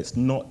a say. It's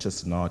not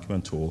just an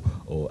argument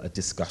or a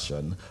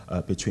discussion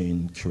between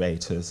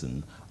curators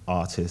and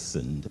artists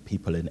and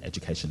people in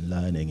education,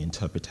 learning,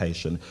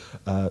 interpretation.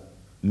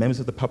 Members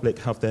of the public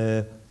have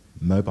their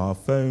mobile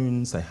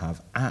phones, they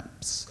have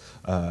apps,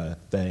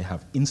 they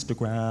have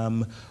Instagram.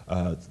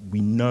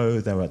 We know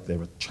there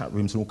are chat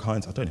rooms and all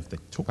kinds. I don't know if they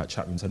talk about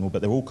chat rooms anymore,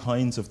 but there are all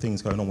kinds of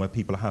things going on where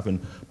people are having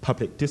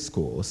public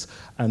discourse.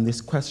 And this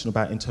question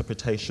about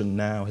interpretation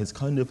now has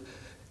kind of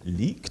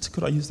leaked,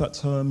 could I use that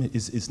term,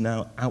 is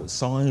now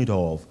outside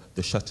of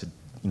the shuttered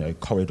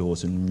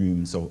corridors and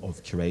rooms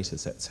of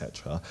curators,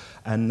 etc.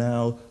 And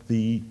now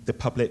the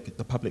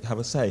public have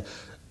a say.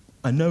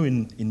 I know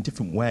in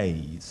different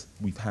ways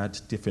we've had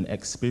different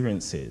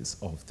experiences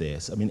of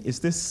this. I mean, is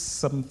this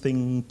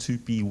something to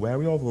be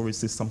wary of, or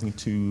is this something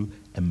to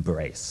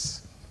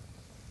embrace?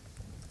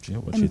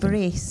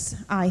 Embrace,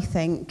 I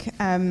think.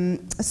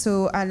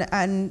 So,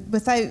 and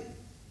without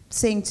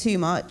saying too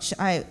much,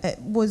 it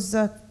was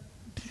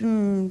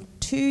 2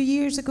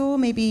 years ago,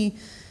 maybe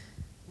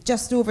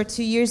just over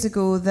 2 years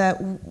ago, that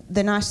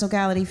the National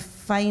Gallery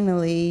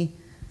finally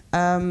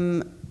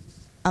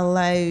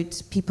allowed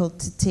people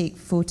to take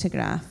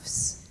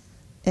photographs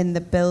in the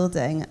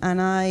building,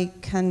 and I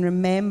can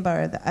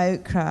remember the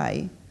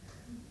outcry.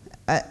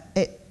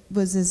 It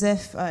was as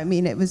if,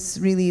 it was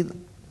really,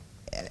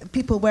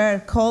 people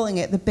were calling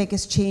it the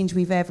biggest change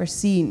we've ever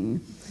seen.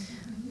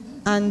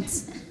 And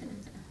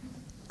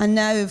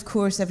now, of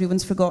course,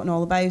 everyone's forgotten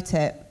all about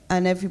it,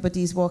 and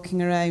everybody's walking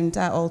around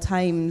at all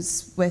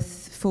times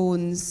with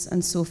phones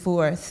and so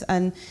forth.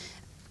 And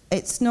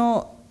it's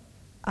not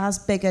as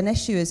big an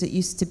issue as it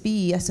used to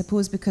be, I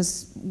suppose,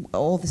 because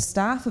all the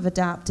staff have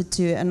adapted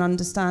to it and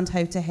understand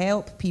how to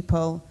help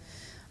people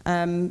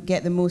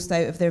get the most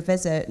out of their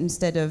visit,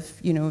 instead of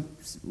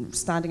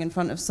standing in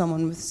front of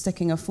someone with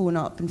sticking a phone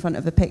up in front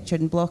of a picture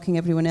and blocking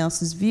everyone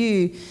else's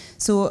view.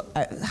 So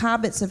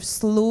habits have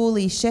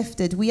slowly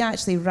shifted. We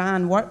actually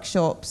ran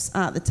workshops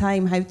at the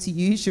time how to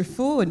use your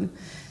phone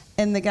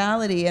in the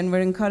gallery, and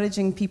we're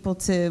encouraging people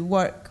to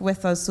work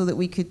with us so that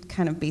we could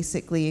kind of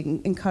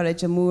basically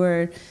encourage a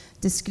more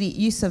discreet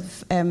use of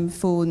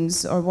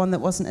phones, or one that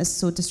wasn't as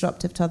so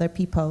disruptive to other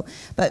people.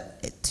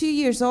 But 2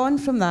 years on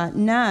from that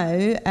now,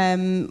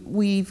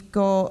 we've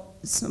got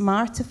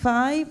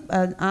Smartify,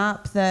 an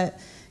app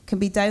that can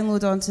be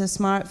downloaded onto a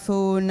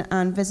smartphone,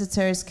 and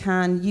visitors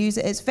can use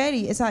it.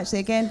 It's actually,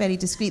 again, very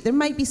discreet. There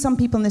might be some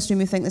people in this room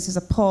who think this is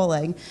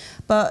appalling,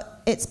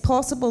 but it's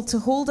possible to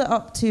hold it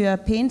up to a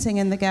painting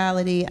in the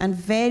gallery and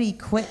very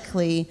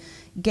quickly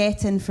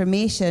get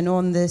information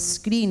on the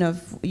screen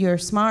of your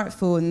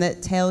smartphone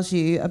that tells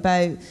you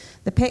about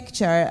the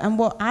picture. And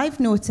what I've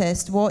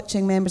noticed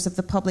watching members of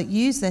the public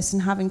use this,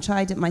 and having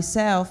tried it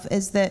myself,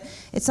 is that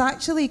it's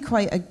actually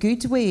quite a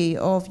good way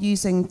of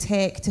using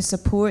tech to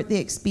support the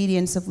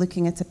experience of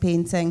looking at a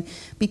painting,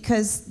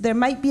 because there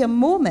might be a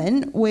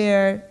moment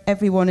where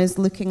everyone is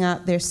looking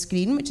at their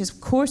screen, which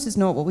of course is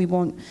not what we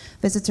want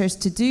visitors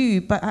to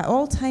do, but at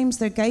all times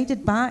they're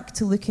guided back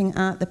to looking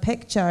at the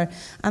picture.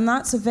 And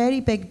that's a very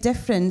big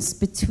difference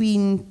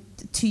between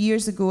 2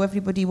 years ago,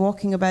 everybody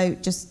walking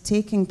about just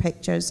taking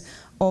pictures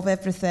of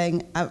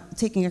everything,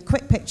 taking a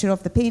quick picture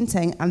of the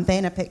painting and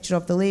then a picture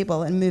of the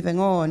label and moving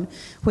on.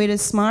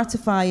 Whereas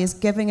Smartify is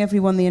giving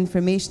everyone the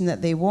information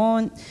that they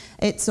want.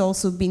 It's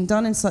also been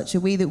done in such a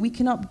way that we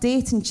can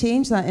update and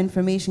change that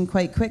information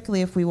quite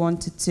quickly if we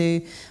wanted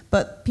to,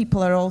 but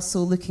people are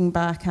also looking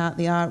back at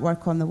the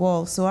artwork on the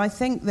wall. So I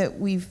think that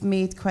we've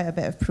made quite a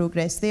bit of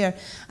progress there.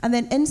 And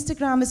then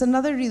Instagram is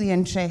another really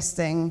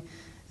interesting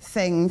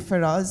thing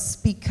for us,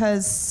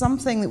 because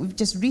something that we've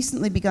just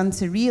recently begun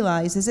to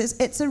realise is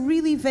it's a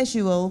really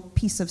visual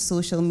piece of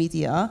social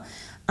media.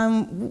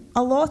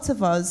 A lot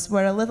of us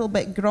were a little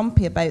bit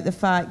grumpy about the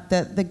fact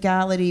that the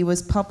gallery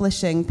was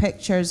publishing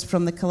pictures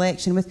from the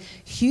collection with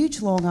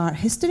huge long art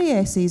history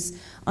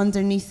essays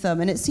underneath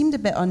them, and it seemed a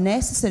bit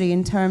unnecessary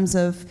in terms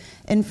of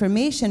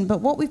information. But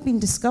what we've been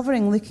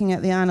discovering looking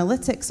at the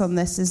analytics on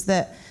this is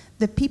that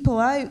the people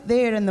out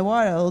there in the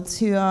world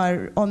who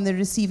are on the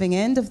receiving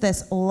end of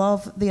this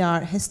love the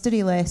art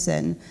history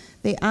lesson.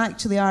 They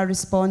actually are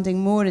responding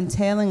more and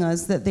telling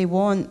us that they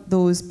want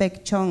those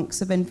big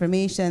chunks of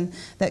information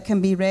that can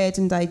be read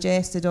and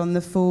digested on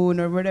the phone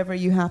or wherever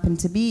you happen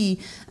to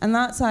be. And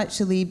that's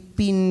actually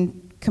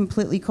been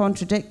completely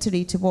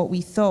contradictory to what we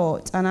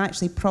thought, and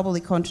actually probably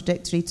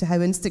contradictory to how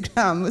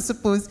Instagram was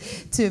supposed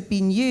to have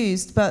been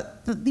used.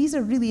 But these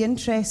are really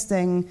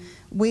interesting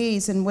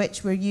ways in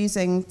which we're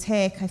using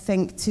tech, I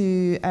think,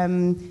 to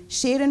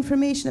share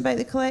information about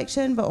the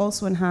collection, but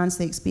also enhance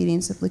the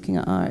experience of looking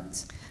at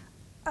art.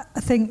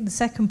 I think the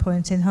second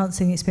point,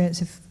 enhancing the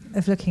experience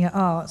of looking at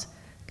art,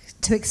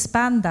 to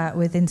expand that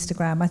with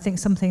Instagram, I think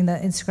something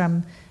that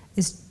Instagram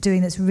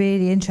doing that's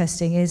really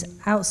interesting is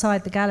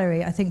outside the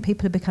gallery. I think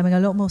people are becoming a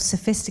lot more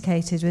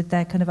sophisticated with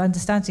their kind of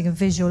understanding of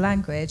visual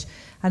language,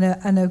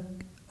 and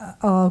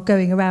are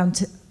going around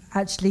to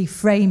actually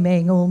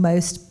framing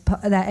almost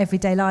their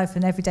everyday life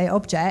and everyday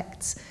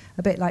objects,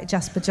 a bit like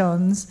Jasper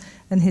Johns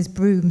and his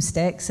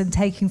broomsticks, and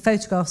taking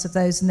photographs of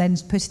those and then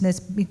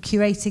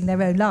curating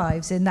their own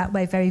lives in that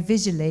way, very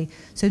visually.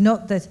 So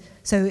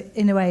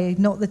in a way,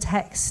 not the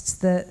texts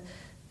that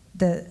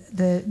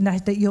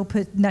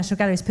National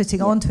Gallery is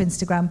putting onto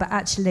Instagram, but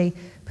actually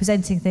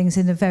presenting things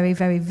in a very,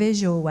 very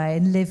visual way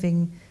and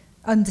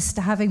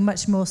having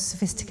much more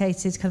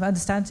sophisticated kind of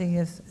understanding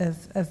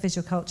of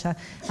visual culture.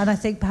 And I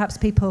think perhaps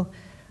people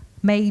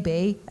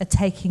maybe are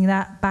taking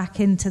that back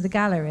into the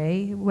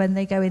gallery when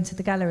they go into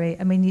the gallery.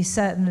 I mean,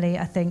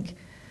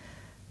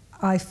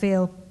 I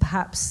feel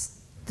perhaps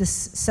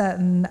this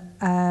certain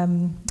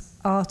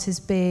art is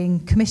being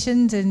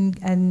commissioned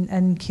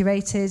and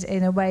curated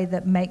in a way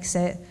that makes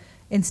it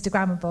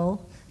Instagrammable,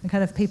 and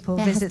kind of people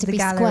visit the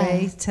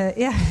gallery to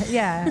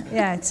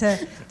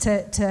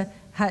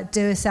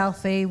do a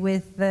selfie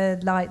with the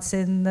lights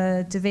in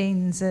the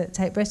Devines at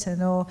Tate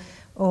Britain, or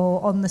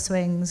on the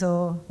swings,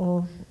 or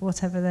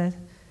whatever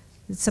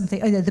something.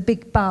 The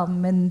big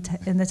bum in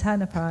the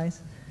Turner Prize.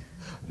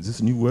 Is this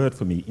a new word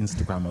for me,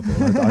 Instagrammable?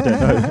 I don't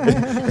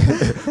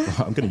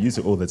know. I'm going to use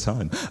it all the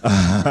time.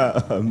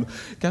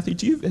 Kathy,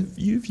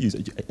 you've used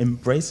it,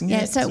 embracing it?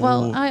 Yeah, so,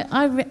 well,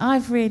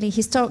 I've really,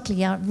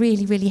 historically, I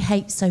really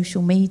hate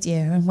social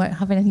media and won't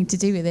have anything to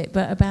do with it.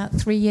 But about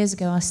 3 years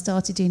ago, I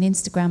started doing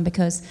Instagram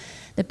because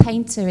the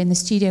painter in the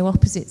studio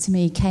opposite to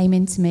me came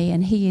into me,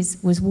 and he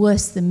was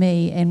worse than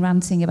me in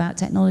ranting about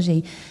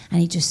technology.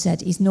 And he just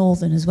said, he's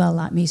northern as well,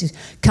 like me. He says,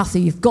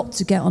 Kathy, you've got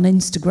to get on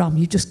Instagram.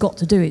 You've just got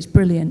to do it. It's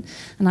brilliant.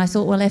 And I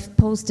thought, well, if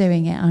Paul's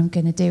doing it, I'm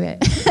going to do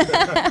it.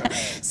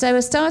 So I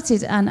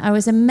started, and I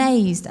was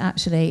amazed,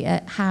 actually,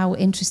 at how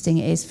interesting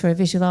it is for a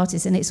visual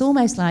artist. And it's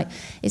almost like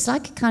a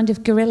kind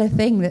of guerrilla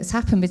thing that's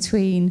happened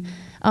between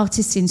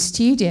artists in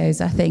studios,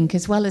 I think,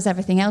 as well as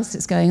everything else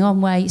that's going on,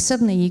 where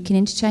suddenly you can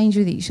interchange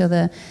with each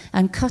other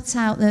and cut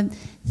out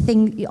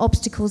the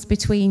obstacles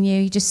between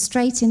you. You're just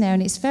straight in there,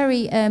 and it's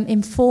very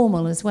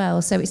informal as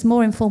well. So it's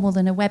more informal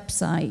than a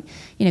website,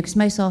 because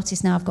most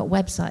artists now have got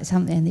websites,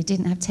 haven't they? And they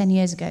didn't have 10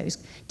 years ago. It was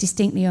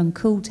distinctly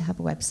uncool to have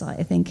a website,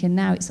 I think, and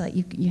now it's like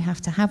you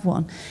have to have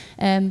one.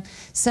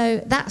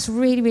 So that's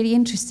really, really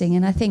interesting,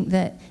 and I think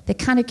that the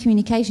kind of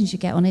communications you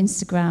get on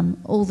Instagram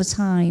all the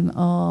time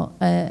are,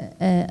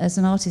 as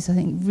an artist, I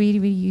think really,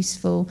 really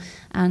useful,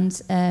 and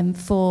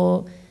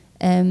for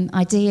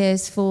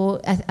ideas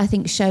I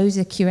think shows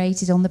are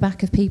curated on the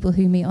back of people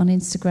who meet on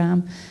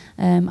Instagram.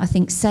 I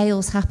think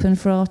sales happen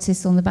for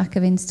artists on the back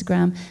of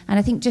Instagram, and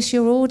I think just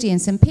your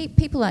audience and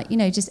people like,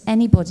 just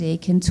anybody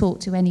can talk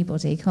to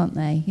anybody, can't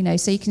they?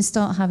 So you can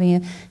start having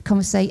a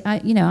conversation.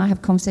 I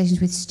have conversations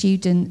with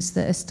students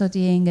that are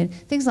studying, and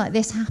things like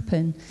this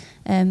happen.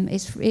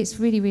 It's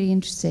really, really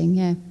interesting.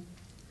 Yeah.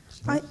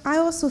 I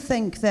also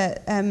think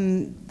that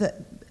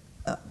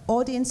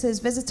audiences,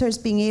 visitors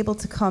being able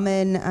to come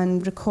in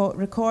and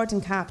record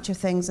and capture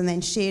things and then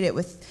share it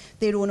with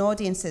their own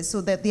audiences,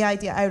 so that the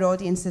idea our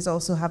audiences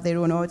also have their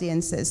own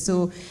audiences.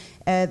 So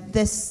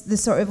this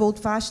sort of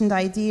old-fashioned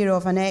idea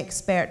of an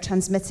expert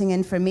transmitting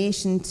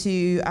information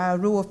to a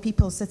row of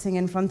people sitting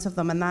in front of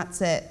them, and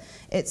that's it.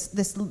 It's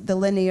the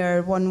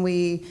linear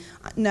one-way,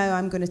 now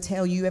I'm going to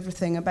tell you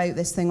everything about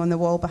this thing on the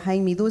wall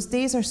behind me. Those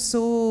days are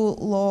so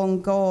long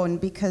gone,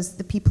 because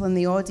the people in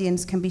the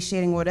audience can be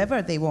sharing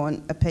whatever they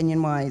want,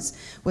 opinion-wise,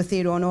 with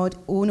their own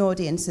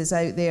audiences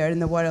out there in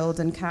the world,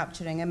 and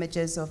capturing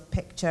images of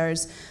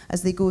pictures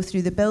as they go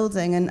through the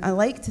building. And I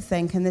like to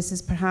think, and this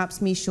is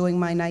perhaps me showing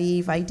my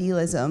naive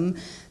idealism,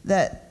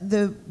 that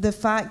the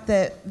fact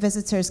that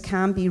visitors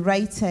can be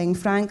writing,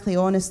 frankly,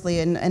 honestly,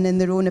 and in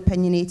their own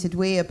opinionated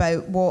way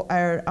about what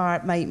our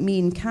art might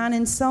mean, can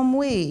in some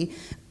way,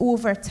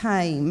 over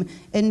time,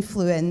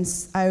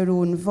 influence our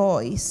own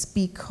voice,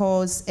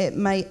 because it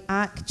might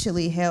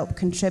actually help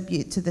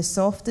contribute to the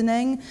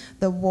softening,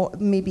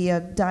 maybe a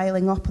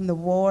dialing up on the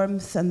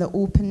warmth and the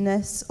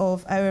openness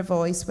of our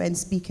voice when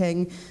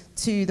speaking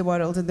to the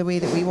world in the way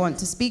that we want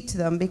to speak to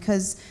them.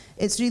 Because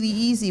it's really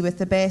easy, with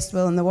the best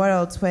will in the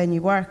world, when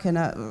you work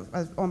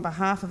on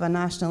behalf of a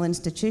national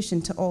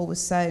institution, to always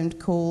sound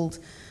cold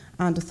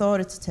and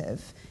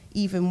authoritative,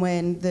 even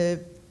when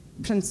the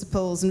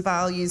principles and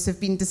values have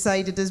been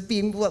decided as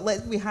being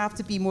we have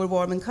to be more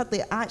warm and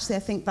cuddly. Actually, I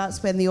think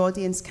that's when the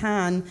audience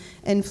can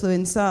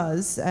influence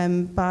us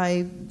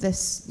by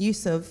this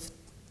use of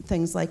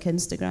things like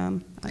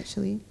Instagram,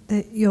 actually.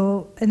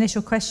 Your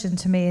initial question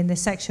to me in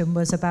this section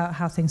was about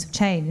how things have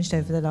changed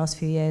over the last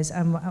few years,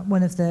 and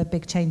one of the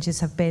big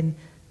changes have been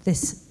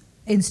this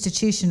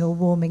institutional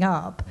warming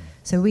up.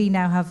 So we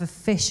now have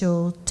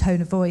official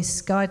tone of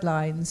voice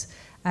guidelines,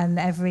 and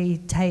every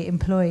Tate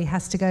employee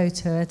has to go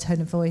to a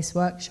tone of voice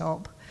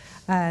workshop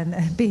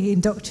and be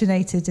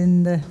indoctrinated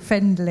in the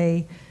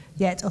friendly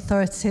yet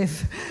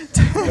authoritative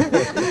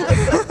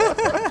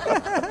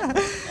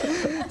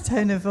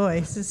tone of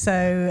voice. So,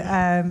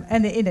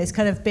 and it's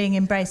kind of being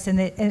embraced, and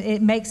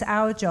it makes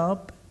our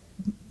job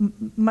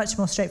much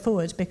more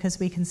straightforward because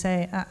we can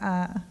say,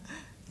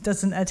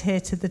 doesn't adhere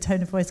to the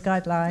tone of voice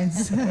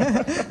guidelines.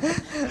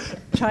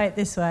 Try it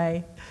this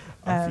way.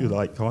 I feel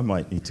like I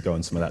might need to go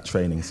on some of that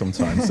training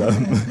sometimes.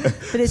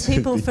 But it's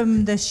people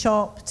from the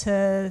shop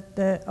to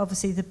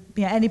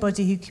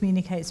anybody who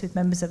communicates with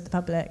members of the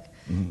public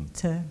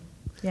to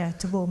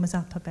warm us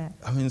up a bit.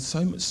 I mean,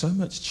 so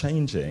much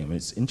changing. I mean,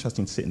 it's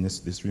interesting to sit in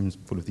this room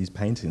full of these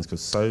paintings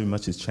because so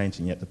much is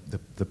changing, yet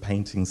the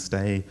paintings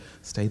stay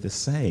the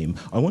same.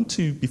 I want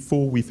to,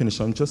 before we finish,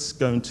 I'm just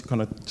going to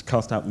kind of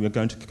cast out. We're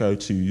going to go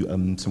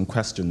to some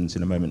questions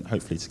in a moment,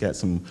 hopefully to get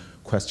some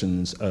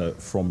questions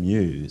from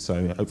you.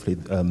 So hopefully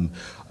I'm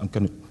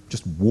going to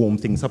just warm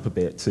things up a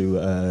bit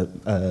to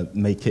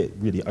make it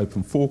really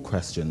open for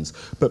questions.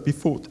 But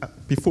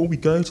before we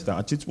go to that,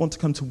 I just want to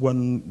come to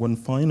one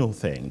final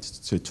thing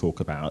to talk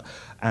about,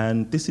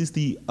 and this is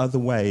the other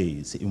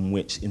ways in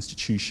which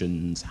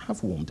institutions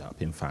have warmed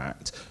up, in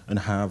fact, and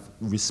have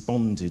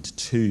responded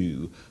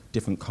to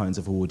different kinds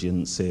of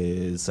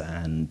audiences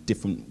and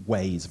different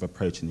ways of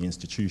approaching the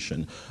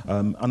institution.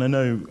 And I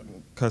know,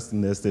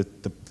 Kirsten, there's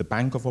the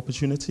bank of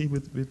opportunity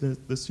with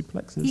the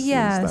suplexes.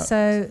 Yeah,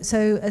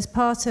 so as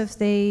part of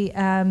the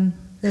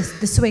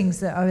swings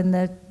that are in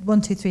the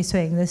 1, 2, 3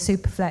 swing, the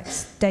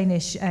Superflex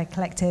Danish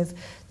collective,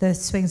 the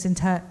swings in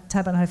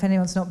Turbine. If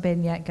anyone's not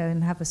been yet, go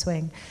and have a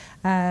swing.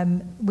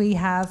 We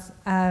have,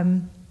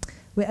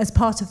 as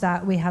part of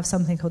that, we have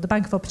something called the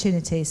Bank of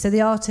Opportunity. So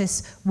the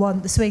artists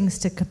want the swings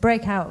to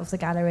break out of the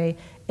gallery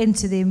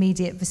into the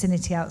immediate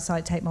vicinity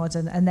outside Tate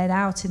Modern, and then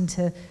out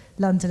into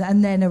London,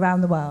 and then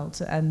around the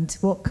world. And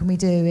what can we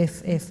do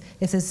if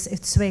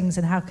swings,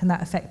 and how can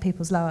that affect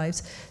people's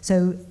lives?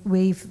 So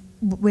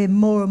we're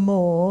more and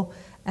more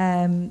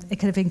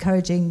kind of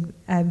encouraging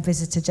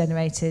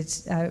visitor-generated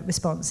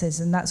responses,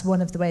 and that's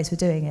one of the ways we're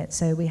doing it.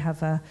 So we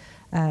have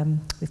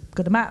we've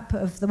got a map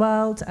of the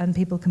world, and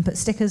people can put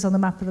stickers on the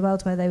map of the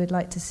world where they would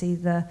like to see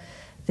the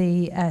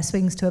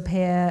swings to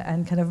appear,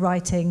 and kind of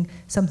writing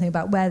something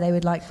about where they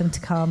would like them to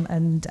come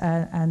and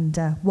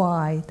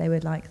why they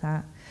would like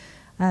that.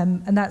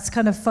 And that's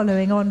kind of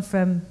following on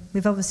from,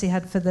 we've obviously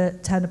had for the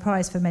Turner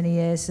Prize for many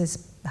years,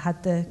 has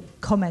had the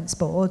comments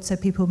board, so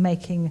people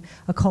making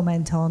a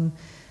comment on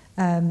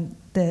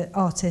the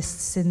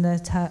artists in the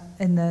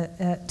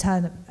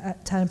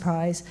Turner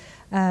Prize,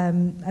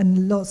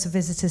 and lots of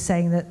visitors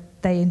saying that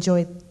they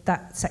enjoyed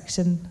that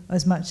section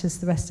as much as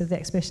the rest of the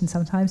exhibition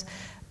sometimes.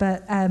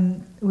 But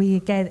we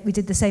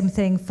did the same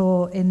thing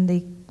in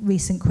the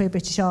recent Queer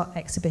British Art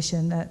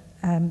exhibition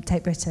at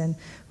Tate Britain,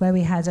 where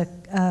we had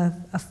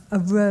a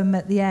room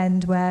at the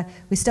end where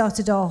we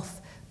started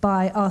off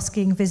by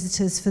asking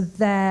visitors for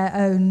their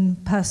own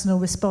personal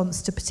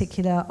response to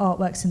particular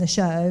artworks in the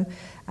show,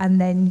 and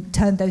then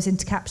turned those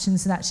into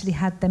captions and actually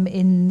had them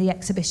in the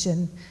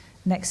exhibition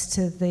next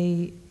to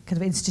the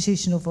kind of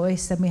institutional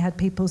voice. Then we had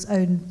people's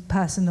own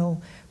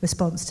personal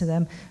response to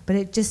them. But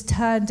it just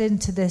turned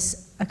into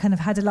this, kind of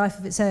had a life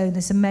of its own,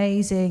 this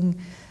amazing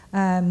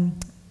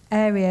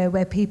area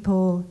where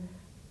people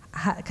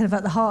kind of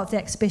at the heart of the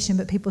exhibition,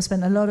 but people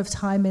spent a lot of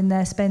time in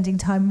there, spending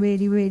time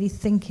really, really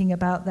thinking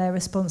about their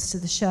response to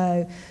the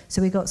show.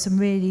 So we got some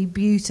really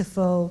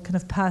beautiful, kind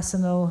of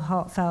personal,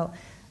 heartfelt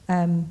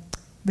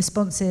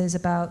responses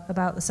about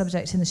the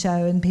subject in the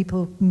show, and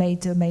people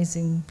made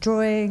amazing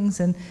drawings,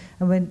 and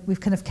we've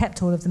kind of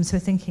kept all of them, so we're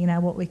thinking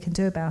now what we can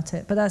do about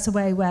it. But that's a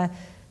way where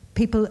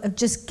people have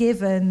just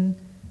given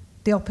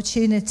the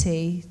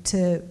opportunity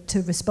to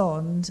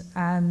respond,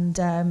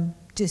 and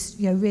just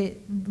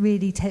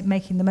really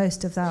making the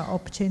most of that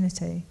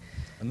opportunity.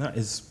 And that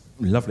is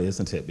lovely,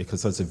 isn't it?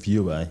 Because as a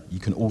viewer, you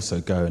can also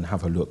go and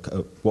have a look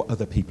at what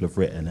other people have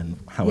written and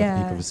how other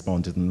people have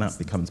responded, and that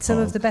becomes some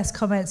of the best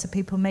comments are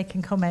people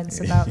making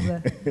comments about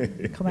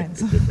the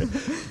comments.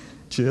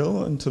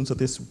 Jill, in terms of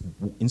this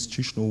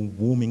institutional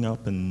warming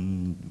up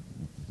and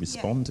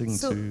responding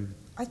to...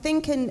 I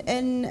think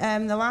in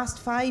the last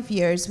 5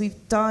 years,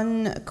 we've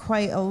done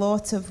quite a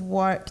lot of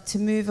work to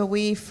move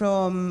away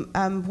from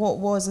what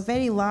was a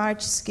very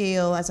large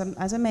scale, as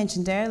I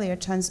mentioned earlier,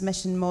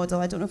 transmission model.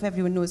 I don't know if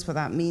everyone knows what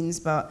that means,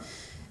 but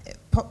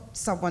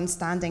someone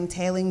standing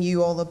telling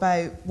you all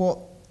about what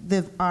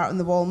the art on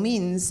the wall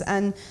means.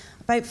 And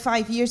about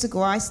 5 years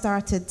ago, I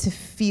started to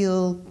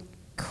feel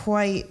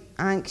quite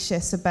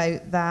anxious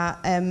about that.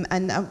 And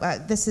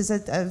this is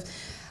a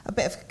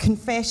bit of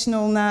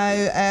confessional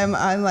now.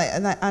 I'm like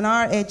an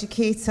art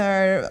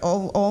educator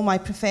all my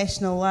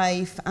professional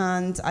life,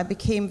 and I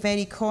became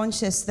very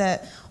conscious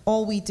that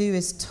all we do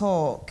is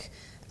talk.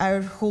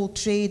 Our whole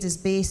trade is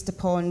based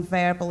upon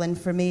verbal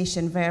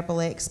information, verbal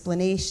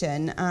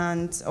explanation,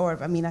 I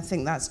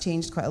think that's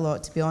changed quite a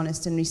lot, to be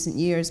honest, in recent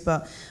years,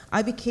 but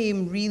I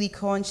became really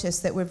conscious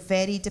that we're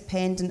very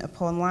dependent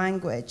upon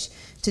language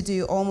to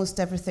do almost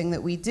everything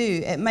that we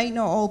do. It might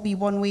not all be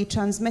one-way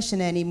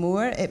transmission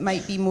anymore. It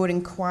might be more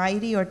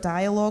inquiry or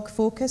dialogue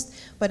focused,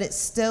 but it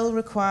still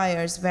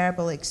requires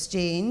verbal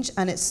exchange,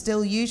 and it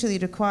still usually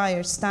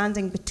requires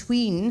standing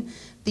between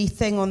the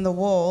thing on the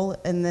wall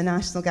in the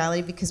National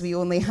Gallery, because we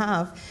only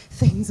have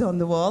things on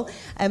the wall,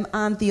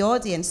 and the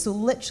audience. So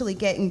literally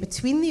getting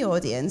between the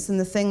audience and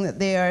the thing that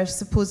they are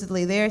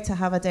supposedly there to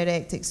have a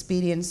direct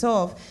experience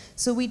of.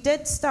 So we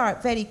did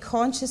start very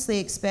consciously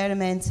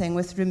experimenting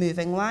with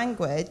removing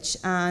language,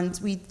 and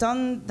we'd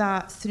done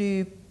that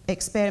through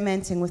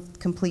experimenting with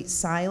complete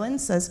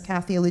silence, as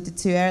Kathy alluded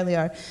to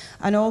earlier,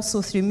 and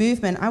also through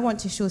movement. I want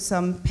to show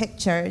some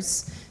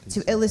pictures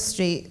to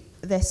illustrate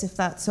this, if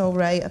that's all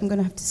right. I'm going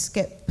to have to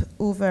skip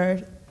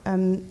over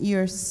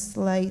your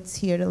slides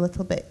here a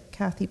little bit,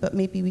 Kathy, but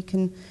maybe we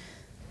can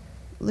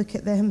look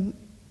at them.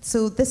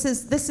 So this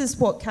is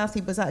what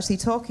Kathy was actually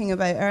talking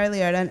about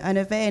earlier, an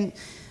event.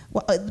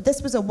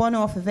 This was a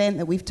one-off event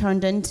that we've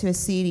turned into a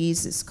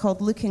series. It's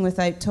called Looking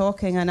Without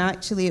Talking, and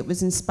actually it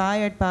was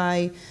inspired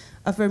by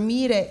a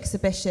Vermeer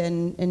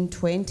exhibition in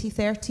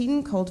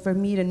 2013 called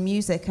Vermeer and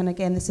Music. And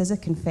again, this is a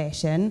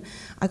confession.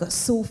 I got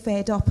so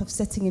fed up of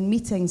sitting in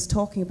meetings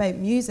talking about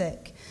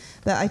music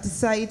that I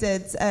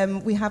decided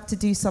we have to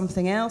do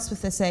something else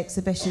with this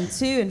exhibition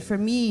too. And for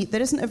me,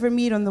 there isn't a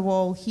Vermeer on the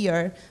wall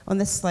here, on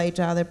this slide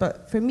rather,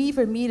 but for me,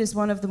 Vermeer is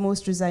one of the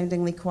most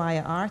resoundingly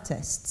quiet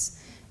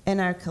artists in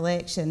our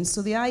collection.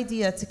 So the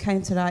idea to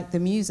counteract the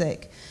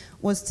music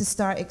was to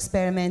start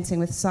experimenting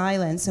with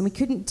silence. And we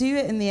couldn't do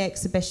it in the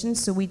exhibition,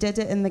 so we did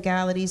it in the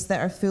galleries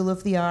that are full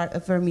of the art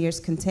of Vermeer's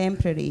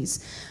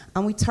contemporaries.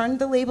 And we turned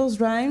the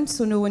labels round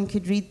so no one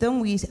could read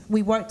them.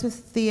 We worked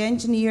with the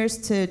engineers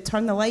to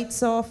turn the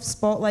lights off,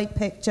 spotlight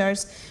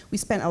pictures. We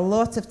spent a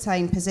lot of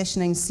time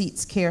positioning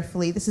seats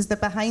carefully. This is the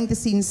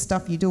behind-the-scenes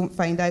stuff you don't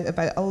find out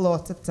about a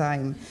lot of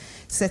time.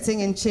 Sitting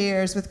in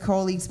chairs with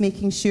colleagues,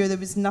 making sure there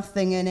was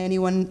nothing in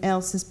anyone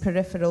else's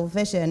peripheral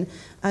vision.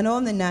 And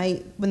on the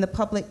night, when the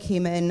public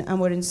came in and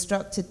were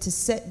instructed to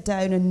sit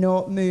down and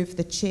not move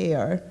the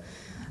chair,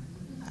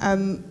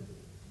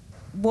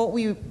 what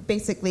we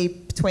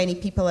basically, 20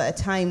 people at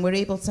a time, were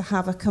able to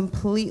have a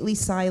completely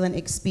silent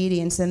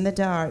experience in the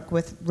dark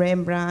with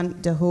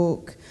Rembrandt, De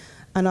Hoek,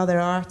 and other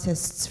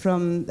artists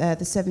from the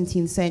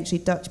 17th century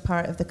Dutch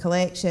part of the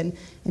collection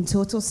in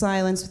total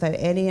silence, without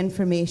any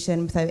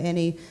information, without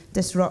any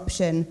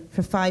disruption,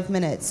 for 5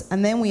 minutes.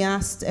 And then we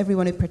asked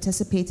everyone who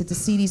participated a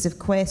series of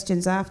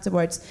questions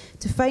afterwards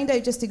to find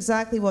out just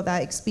exactly what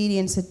that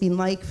experience had been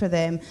like for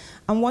them.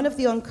 And one of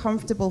the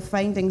uncomfortable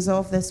findings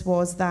of this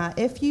was that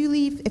if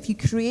you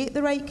create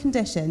the right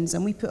conditions,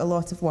 and we put a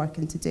lot of work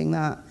into doing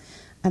that,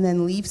 and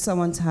then leave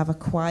someone to have a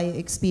quiet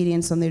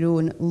experience on their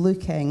own,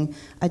 looking,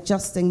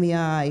 adjusting the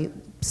eye,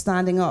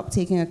 standing up,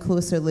 taking a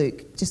closer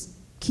look, just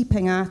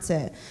keeping at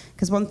it.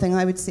 Because one thing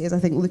I would say is I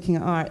think looking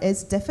at art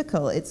is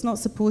difficult. It's not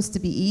supposed to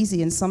be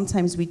easy, and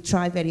sometimes we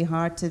try very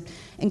hard to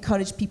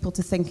encourage people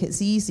to think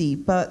it's easy,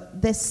 but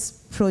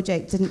this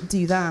project didn't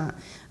do that.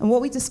 And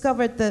what we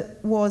discovered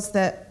was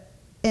that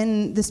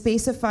in the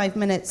space of 5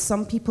 minutes,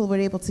 some people were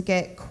able to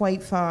get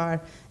quite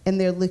far in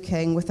their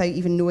looking without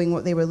even knowing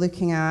what they were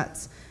looking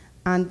at,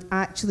 and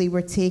actually were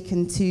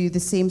taken to the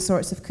same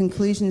sorts of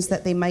conclusions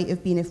that they might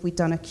have been if we'd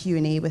done a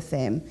Q&A with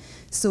them.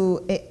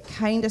 So it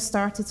kind of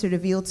started to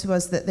reveal to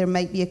us that there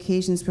might be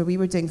occasions where we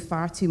were doing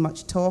far too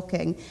much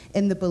talking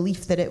in the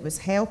belief that it was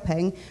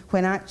helping,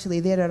 when actually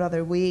there are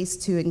other ways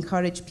to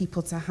encourage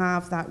people to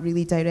have that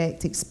really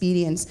direct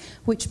experience,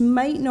 which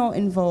might not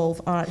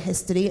involve art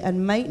history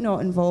and might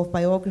not involve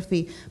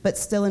biography, but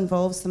still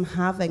involves them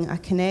having a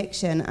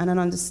connection and an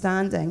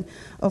understanding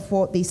of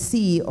what they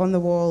see on the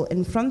wall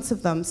in front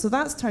of them. So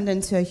that's turned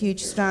into a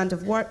huge strand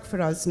of work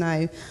for us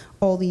now,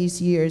 all these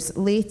years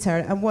later.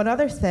 And one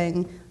other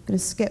thing, I'm going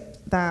to skip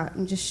that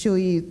and just show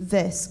you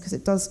this, because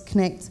it does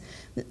connect.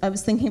 I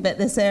was thinking about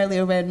this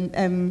earlier when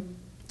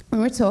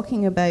we're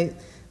talking about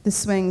the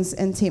swings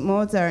in Tate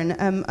Modern.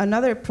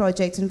 Another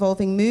project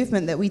involving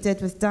movement that we did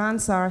with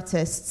dance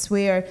artists,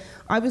 where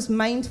I was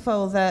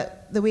mindful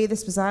that the way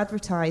this was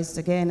advertised,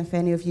 again, if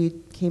any of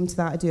you came to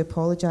that, I do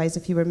apologise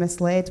if you were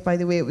misled by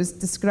the way it was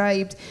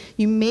described.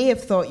 You may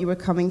have thought you were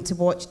coming to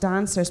watch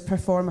dancers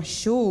perform a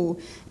show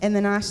in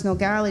the National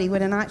Gallery,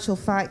 when in actual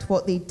fact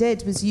what they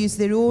did was use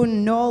their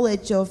own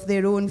knowledge of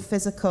their own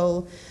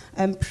physical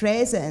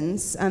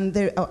presence and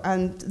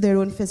their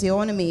own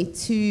physiognomy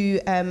to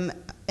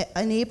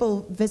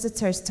enable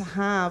visitors to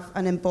have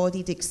an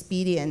embodied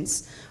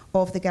experience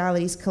of the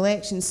gallery's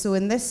collection. So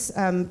in this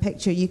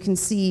picture you can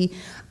see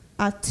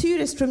a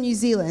tourist from New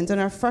Zealand on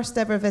our first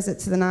ever visit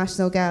to the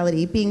National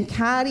Gallery being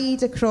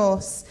carried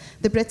across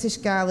the British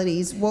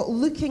galleries,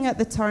 looking at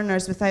the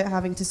Turners without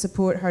having to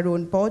support her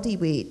own body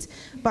weight,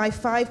 by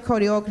 5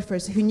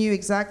 choreographers who knew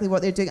exactly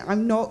what they're doing.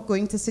 I'm not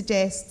going to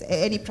suggest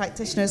any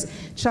practitioners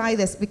try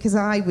this, because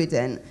I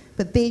wouldn't,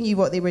 but they knew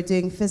what they were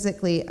doing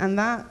physically. And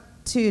that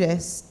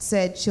tourist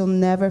said she'll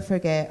never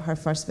forget her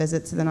first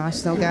visit to the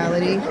National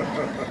Gallery,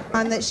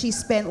 and that she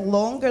spent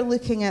longer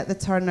looking at the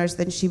Turners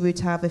than she would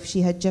have if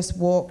she had just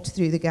walked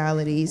through the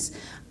galleries,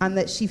 and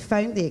that she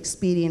found the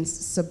experience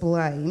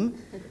sublime.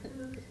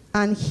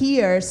 and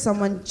here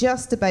someone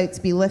just about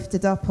to be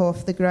lifted up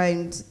off the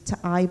ground to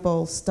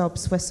eyeball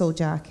Stubbs' whistle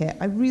jacket.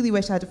 I really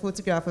wish I had a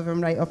photograph of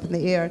him right up in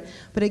the air.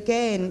 But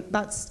again,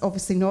 that's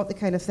obviously not the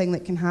kind of thing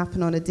that can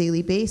happen on a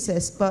daily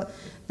basis. But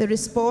the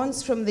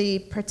response from the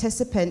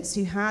participants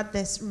who had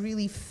this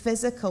really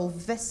physical,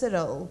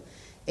 visceral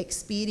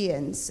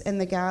experience in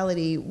the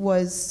gallery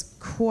was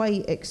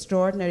quite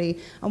extraordinary.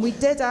 And we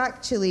did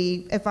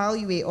actually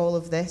evaluate all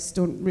of this.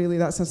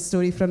 That's a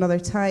story for another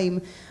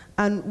time.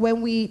 And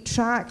when we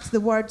tracked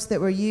the words that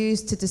were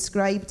used to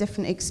describe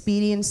different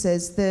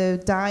experiences,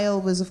 the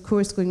dial was, of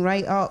course, going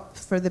right up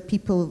for the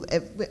people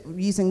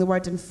using the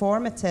word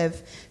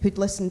informative who'd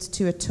listened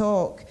to a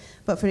talk.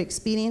 But for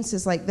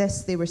experiences like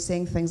this, they were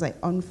saying things like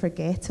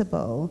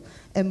unforgettable,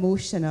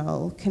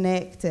 emotional,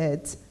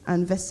 connected,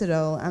 and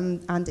visceral,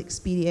 and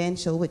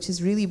experiential, which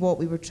is really what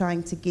we were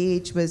trying to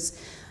gauge was,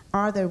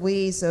 are there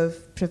ways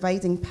of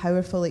providing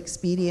powerful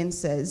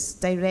experiences,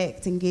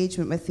 direct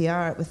engagement with the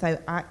art without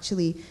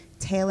actually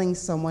telling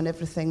someone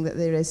everything that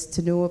there is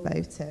to know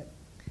about it?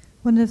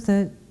 One of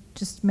the,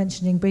 just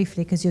mentioning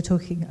briefly, because you're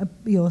talking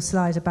your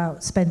slide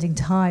about spending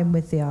time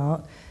with the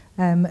art,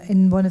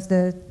 in one of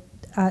the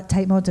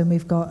Tate Modern,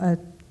 we've got a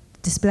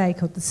display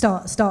called the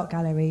Start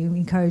Gallery,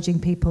 encouraging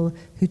people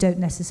who don't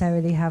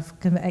necessarily have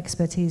kind of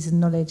expertise and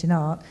knowledge in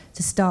art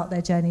to start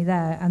their journey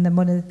there. And then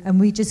and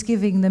we just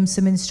giving them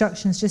some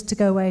instructions just to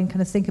go away and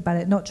kind of think about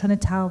it, not trying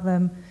to tell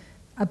them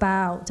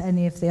about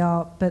any of the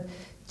art, but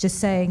just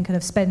saying kind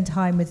of spend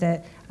time with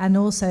it. And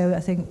also, I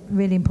think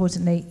really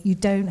importantly, you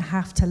don't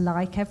have to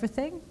like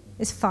everything.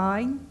 It's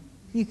fine.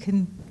 You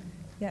can,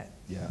 yeah.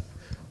 Yeah.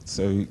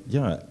 So,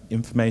 yeah,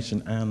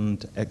 information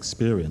and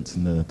experience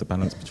and the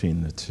balance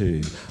between the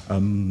two.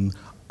 I'm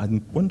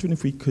wondering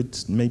if we could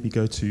maybe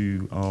go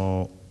to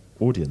our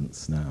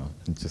audience now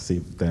and just see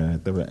if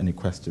there are any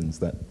questions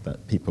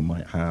that people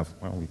might have.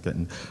 Well,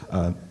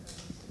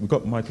 we've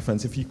got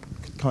microphones. If you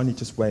could kindly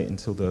just wait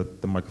until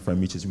the microphone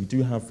reaches. We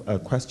do have a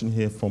question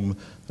here from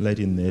the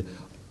lady in the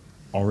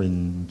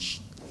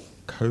orange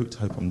coat.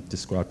 I hope I'm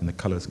describing the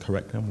colours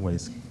correctly. I'm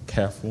always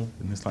careful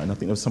in this light. And I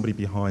think there was somebody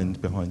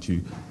behind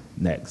you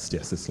next.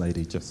 Yes, this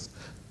lady.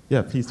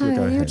 Yeah, please do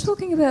go ahead. You were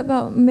talking a bit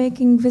about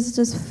making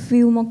visitors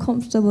feel more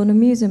comfortable in a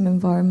museum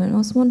environment. I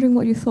was wondering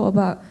what you thought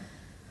about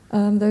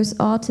those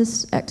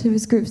artist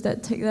activist groups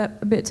that take that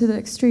a bit to the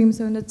extreme.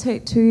 So in the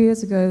Tate 2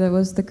 years ago, there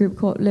was the group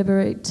called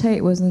Liberate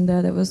Tate was in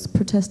there that was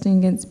protesting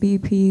against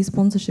BP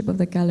sponsorship of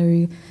the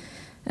gallery.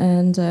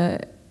 And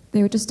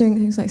they were just doing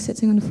things like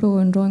sitting on the floor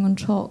and drawing on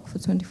chalk for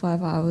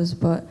 25 hours.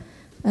 But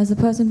as a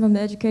person from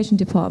the education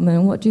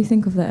department, what do you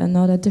think of that? And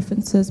are there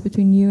differences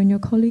between you and your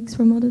colleagues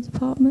from other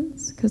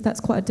departments? Because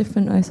that's quite a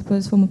different, I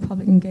suppose, form of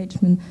public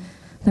engagement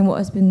than what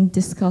has been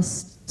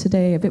discussed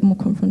today, a bit more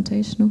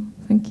confrontational.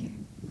 Thank you.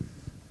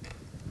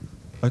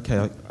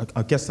 Okay,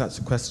 I guess that's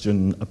a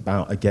question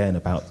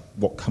about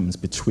what comes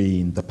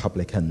between the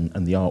public and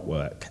the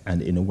artwork,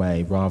 and in a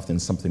way, rather than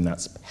something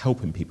that's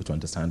helping people to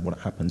understand what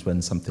happens when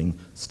something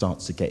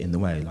starts to get in the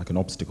way, like an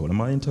obstacle.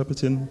 Am I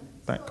interpreting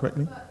that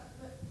correctly? But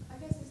I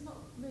guess it's not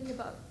really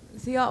about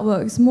the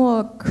artwork, it's more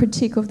a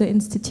critique of the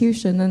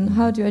institution, and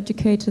how do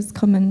educators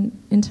come and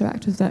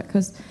interact with that?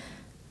 Because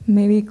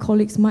maybe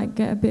colleagues might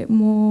get a bit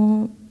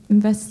more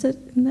invested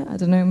in that, I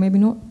don't know, maybe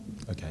not.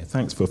 Okay,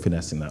 thanks for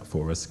finessing that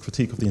for us.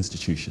 Critique of the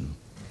institution.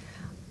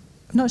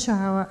 I'm not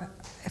sure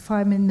if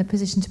I'm in the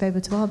position to be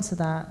able to answer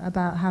that,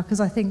 about how,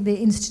 because I think the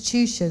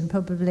institution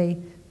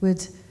probably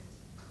would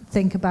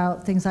think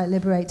about things like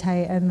Liberate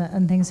Tate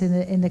and things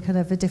in the kind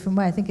of a different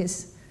way. I think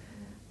it's,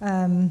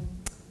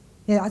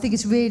 I think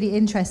it's really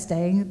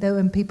interesting that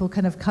when people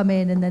kind of come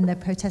in and then they're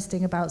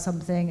protesting about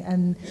something,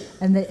 and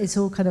it's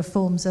all kind of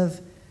forms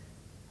of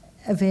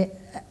it.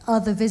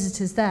 Other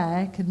visitors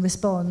there can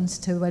respond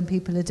to when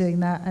people are doing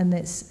that, and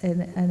it's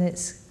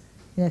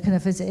kind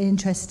of as an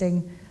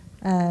interesting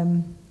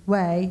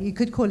way. You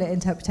could call it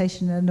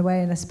interpretation in a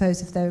way, and I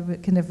suppose if they're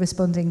kind of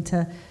responding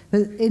to,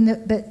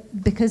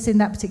 but because in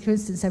that particular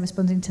instance they're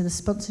responding to the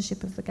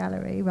sponsorship of the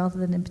gallery rather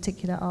than in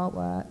particular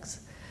artworks,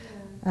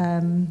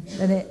 then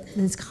it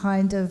is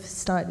kind of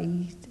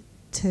slightly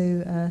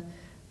to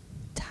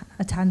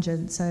a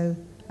tangent. So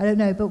I don't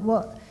know, but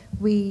what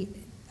we.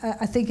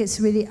 I think it's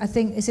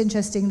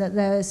interesting that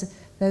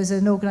there's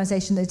an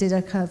organisation that did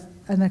a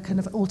kind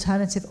of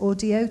alternative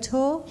audio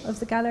tour of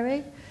the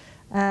gallery,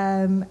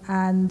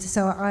 and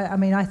so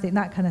I think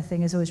that kind of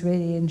thing is always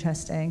really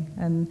interesting,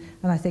 and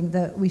I think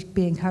that we'd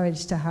be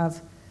encouraged to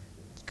have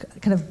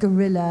kind of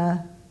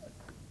guerrilla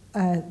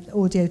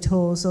audio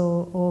tours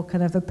or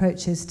kind of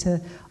approaches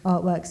to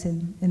artworks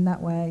in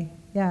that way.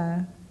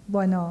 Yeah,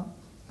 why not?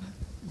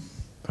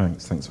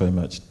 Thanks very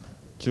much.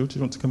 Jill, do you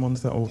want to come on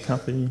to that, or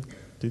Kathy?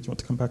 Do you want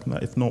to come back on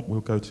that? If not, we'll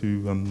go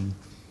to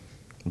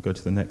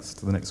the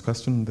next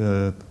question.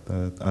 The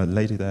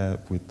lady there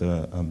with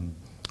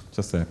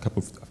just a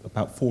couple of,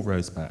 about 4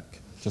 rows back,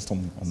 just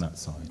on that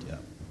side. Yeah,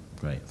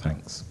 great.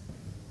 Thanks.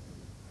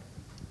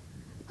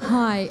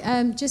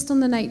 Hi. Just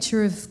on the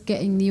nature of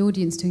getting the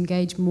audience to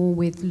engage more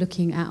with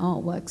looking at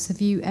artworks,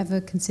 have you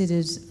ever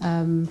considered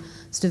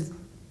sort of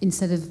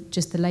instead of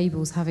just the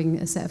labels, having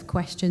a set of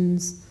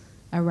questions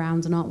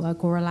around an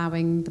artwork, or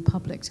allowing the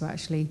public to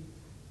actually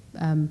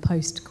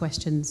post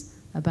questions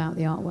about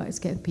the artwork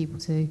to get people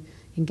to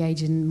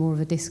engage in more of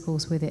a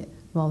discourse with it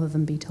rather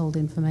than be told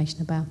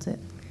information about it.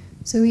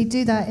 So we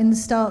do that in the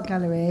Start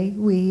Gallery.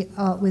 We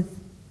art with,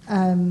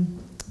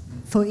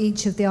 for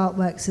each of the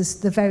artworks, as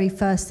the very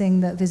first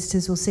thing that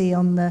visitors will see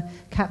on the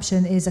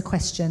caption is a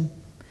question.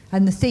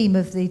 And the theme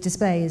of the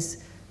display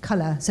is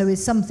colour. So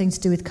it's something to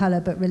do with colour,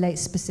 but relates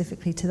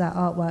specifically to that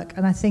artwork.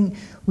 And I think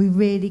we're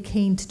really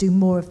keen to do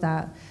more of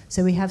that.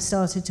 So we have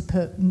started to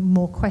put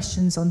more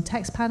questions on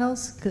text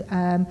panels.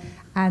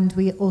 And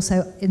we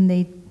also, in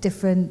the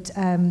different,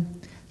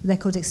 they're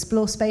called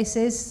explore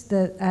spaces,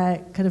 that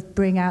kind of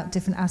bring out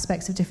different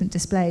aspects of different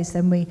displays.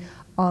 Then we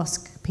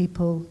ask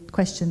people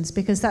questions,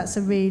 because that's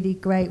a really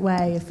great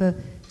way for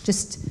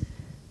just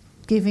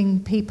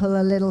giving people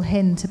a little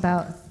hint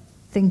about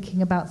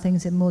thinking about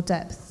things in more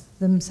depth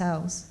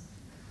themselves.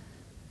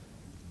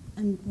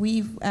 And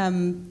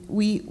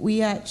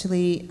we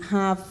actually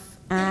have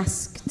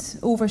asked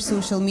over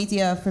social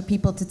media for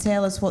people to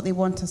tell us what they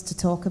want us to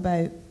talk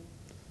about.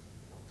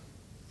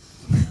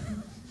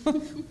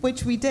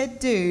 Which we did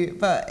do,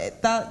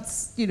 but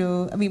that's, you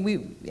know, I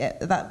mean,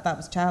 that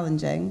was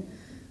challenging.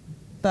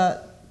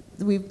 But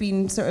we've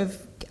been sort of,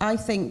 I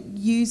think,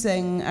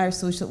 using our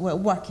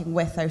working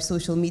with our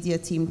social media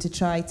team to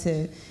try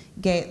to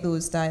get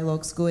those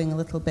dialogues going a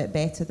little bit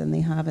better than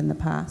they have in the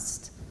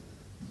past.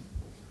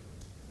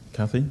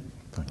 Kathy?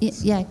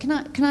 Thanks. Yeah, can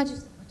I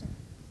just...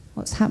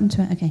 What's happened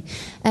to it? Okay.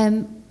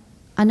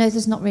 I know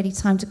there's not really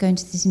time to go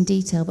into this in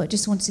detail, but I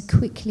just wanted to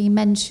quickly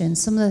mention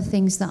some of the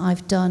things that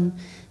I've done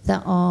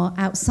that are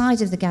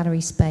outside of the gallery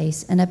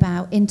space and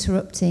about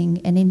interrupting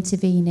and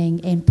intervening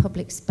in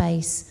public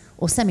space,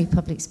 or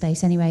semi-public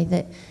space anyway,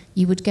 that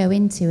you would go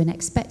into and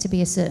expect to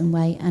be a certain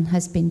way and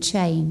has been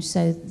changed.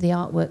 So the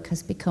artwork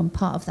has become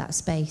part of that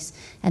space,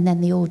 and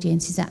then the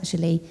audience is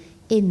actually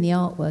in the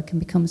artwork and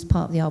becomes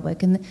part of the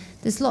artwork. And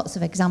there's lots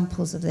of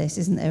examples of this,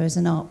 isn't there, as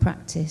an art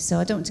practice? So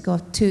I don't want to go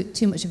off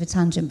too much of a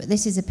tangent, but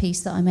this is a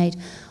piece that I made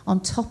on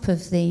top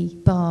of the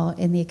bar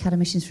in the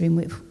academicians' room,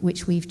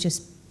 which we've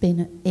just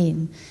been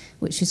in,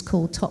 which is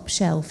called Top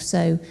Shelf.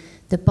 So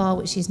the bar,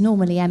 which is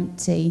normally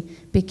empty,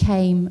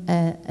 became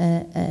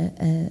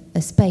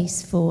a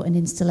space for an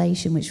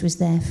installation which was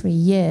there for a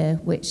year,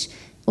 which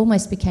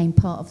almost became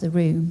part of the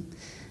room.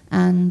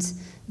 And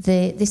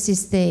this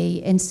is the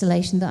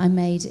installation that I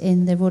made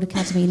in the Royal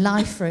Academy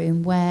Life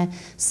Room, where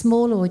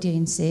small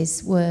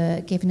audiences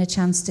were given a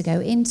chance to go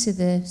into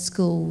the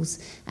schools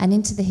and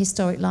into the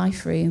historic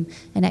Life Room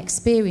and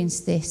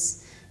experience this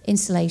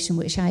installation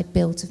which I had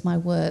built of my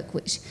work,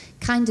 which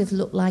kind of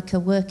looked like a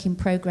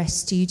work-in-progress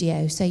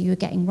studio. So you were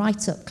getting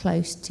right up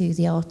close to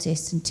the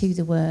artist and to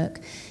the work.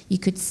 You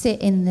could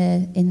sit in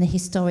the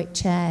historic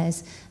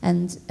chairs,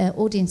 and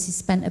audiences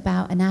spent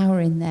about an hour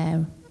in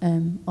there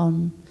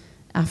on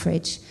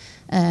average.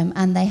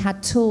 And they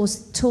had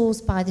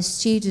tours by the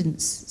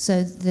students,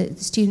 so the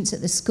students at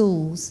the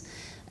schools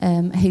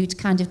who'd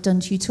kind of done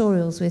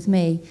tutorials with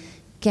me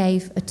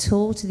gave a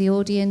tour to the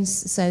audience,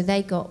 so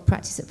they got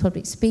practice at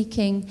public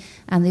speaking,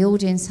 and the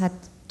audience had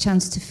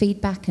chance to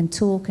feedback and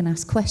talk and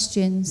ask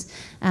questions,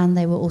 and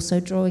they were also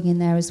drawing in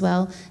there as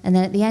well. And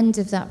then at the end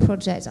of that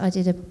project, I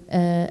did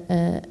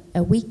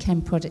a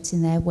weekend project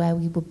in there where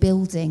we were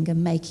building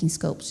and making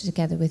sculpture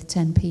together with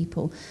 10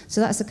 people.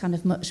 So that's a kind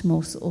of much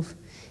more sort of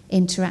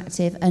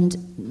interactive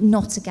and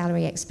not a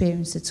gallery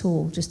experience at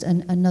all, just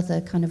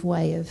another kind of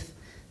way of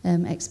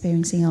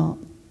experiencing art.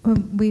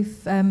 We've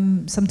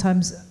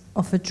sometimes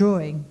offered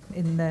drawing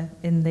in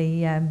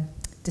the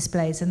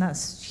displays, and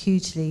that's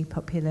hugely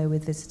popular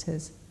with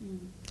visitors.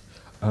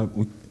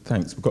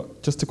 Thanks. We've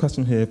got just a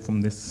question here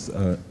from this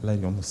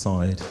lady on the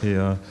side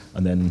here,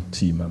 and then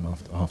to you, ma'am,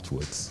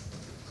 afterwards.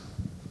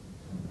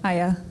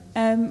 Hiya.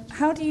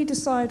 How do you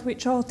decide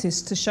which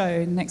artists to show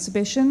in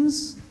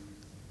exhibitions?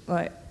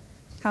 Like,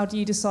 how do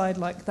you decide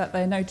that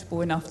they're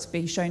notable enough to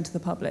be shown to the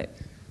public?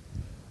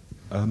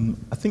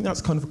 I think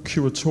that's kind of a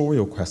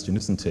curatorial question,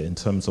 isn't it, in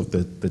terms of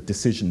the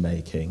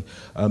decision-making.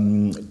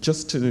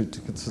 Just to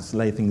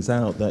lay things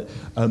out, that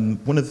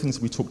one of the things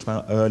we talked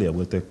about earlier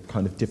were the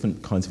kind of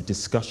different kinds of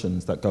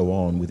discussions that go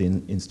on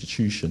within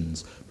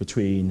institutions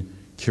between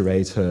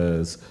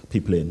curators,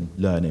 people in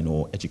learning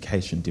or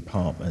education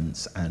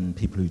departments, and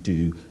people who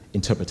do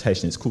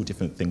interpretation. It's called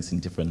different things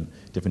in different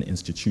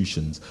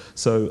institutions.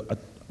 So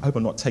I hope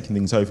I'm not taking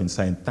things over and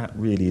saying that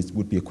really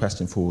would be a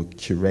question for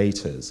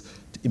curators.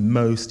 In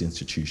most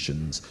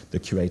institutions, the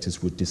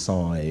curators would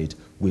decide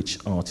which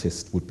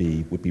artist would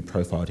be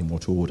profiled in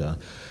what order.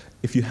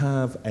 If you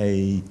have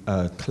a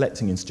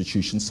collecting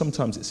institution,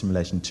 sometimes it's in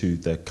relation to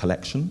the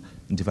collection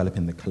and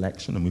developing the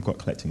collection, and we've got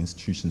collecting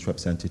institutions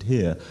represented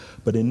here.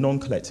 But in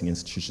non-collecting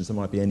institutions, there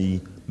might be any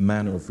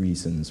manner of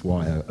reasons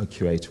why a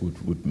curator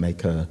would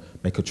make a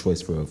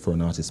choice for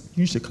an artist.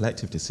 Usually a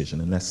collective decision,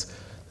 unless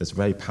there's a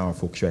very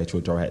powerful curator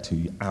or director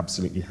who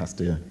absolutely has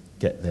to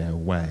get their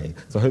way.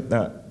 So I hope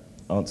that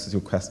answers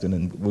your question,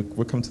 and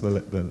we'll come to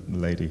the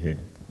lady here.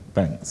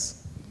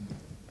 Thanks.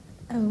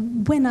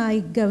 When I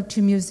go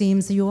to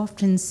museums, you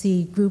often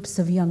see groups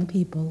of young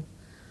people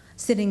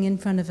sitting in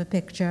front of a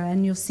picture,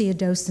 and you'll see a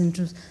docent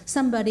or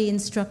somebody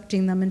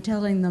instructing them and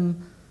telling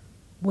them,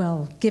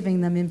 well,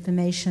 giving them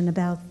information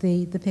about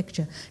the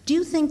picture. Do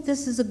you think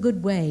this is a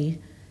good way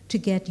to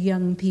get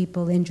young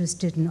people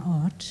interested in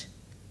art?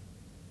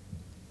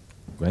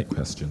 Great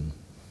question.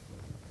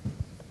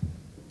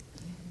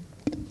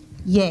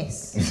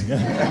 Yes.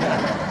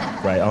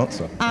 Great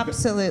answer.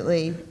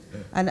 Absolutely.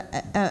 And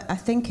I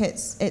think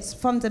it's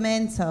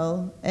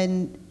fundamental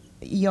in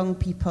young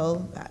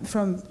people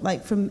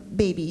from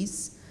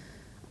babies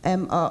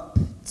up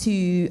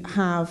to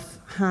have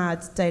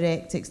had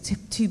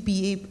to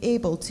be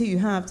able to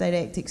have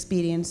direct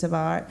experience of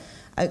art.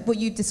 What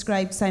you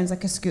described sounds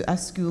like a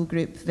school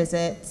group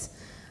visit,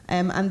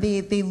 and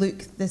they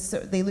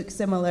look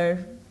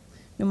similar,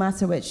 no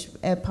matter which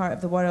part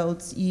of the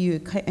world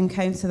you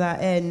encounter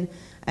that in.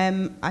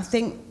 I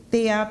think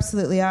they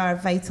absolutely are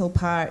vital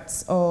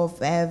parts of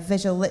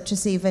visual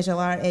literacy, visual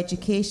art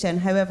education.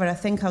 However, I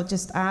think I'll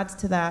just add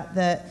to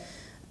that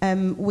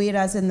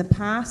whereas in the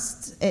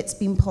past it's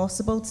been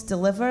possible to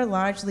deliver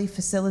largely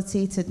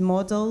facilitated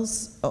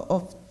models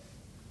of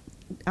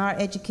art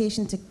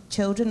education to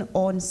children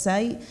on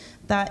site,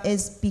 that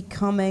is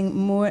becoming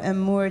more and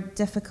more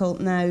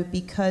difficult now,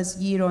 because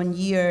year on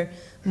year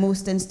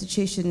most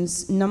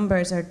institutions'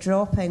 numbers are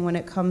dropping when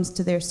it comes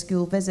to their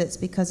school visits,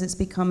 because it's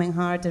becoming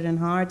harder and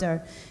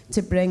harder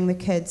to bring the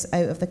kids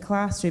out of the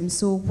classroom.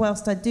 So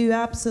whilst I do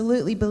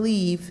absolutely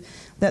believe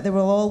that there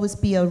will always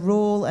be a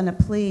role and a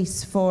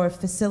place for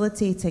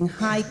facilitating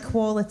high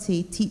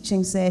quality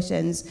teaching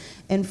sessions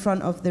in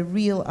front of the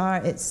real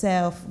art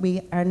itself,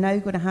 we are now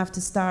going to have to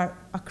start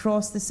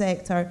across the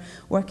sector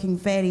working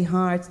very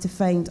hard to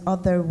find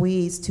other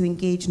ways to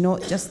engage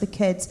not just the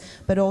kids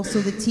but also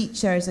the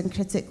teachers and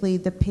critically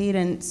the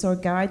parents or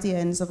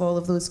guardians of all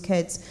of those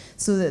kids,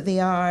 so that they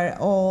are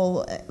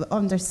all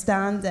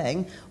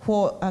understanding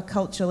what a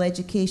cultural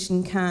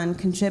education can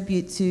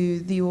contribute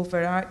to the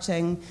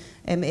overarching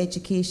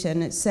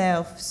education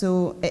itself.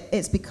 So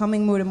it's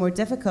becoming more and more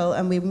difficult,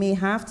 and we may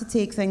have to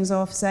take things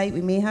off site,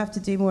 we may have to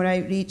do more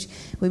outreach,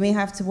 we may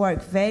have to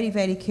work very,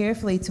 very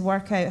carefully to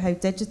work out how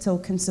digital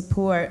can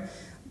support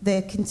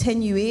the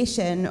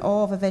continuation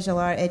of a visual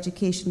art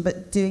education,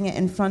 but doing it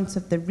in front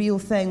of the real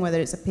thing,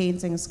 whether it's a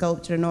painting, a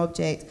sculpture, an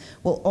object,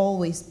 will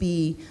always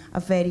be a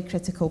very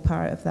critical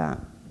part of that.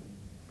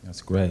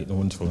 That's great,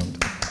 wonderful.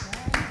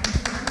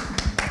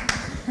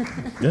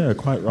 Yeah,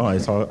 quite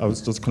right. I was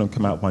just kind of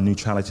come out of my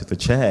neutrality of the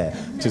chair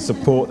to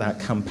support that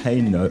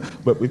campaign, you know.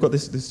 But we've got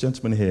this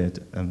gentleman here.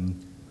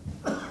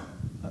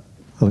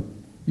 Hello.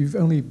 You've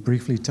only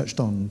briefly touched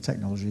on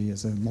technology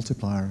as a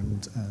multiplier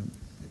and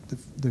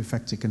the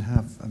effect it can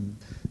have.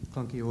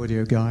 Clunky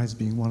audio guides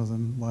being one of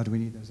them. Why do we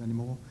need those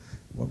anymore?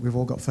 We've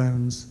all got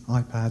phones,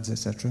 iPads,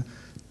 etc.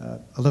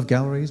 I love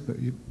galleries, but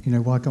you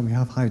know, why can't we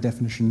have high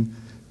definition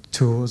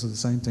tours of the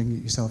same thing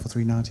that you sell for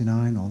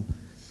 $3.99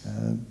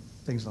 on?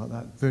 Things like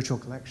that, virtual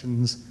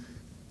collections.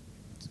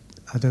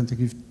 I don't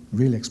think you've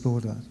really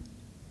explored that.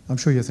 I'm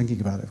sure you're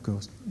thinking about it, of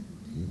course.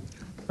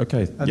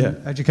 Okay, and yeah.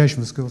 Education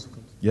for schools, of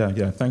course.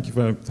 Yeah. Thank you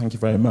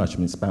very much. I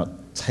mean, it's about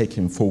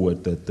taking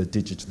forward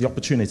the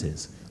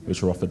opportunities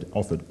which are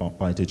offered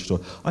by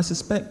digital. I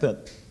suspect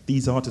that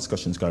these are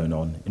discussions going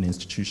on in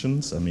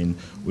institutions. I mean,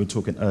 we were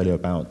talking earlier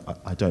about,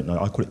 I don't know,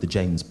 I call it the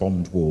James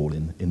Bond wall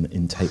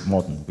in Tate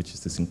Modern, which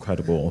is this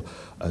incredible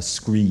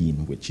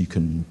screen which you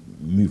can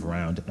move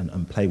around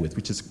and play with,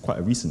 which is quite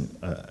a recent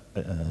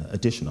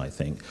addition, I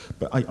think.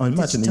 But I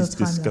imagine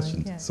Digital these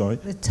discussions... yeah. Sorry?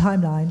 The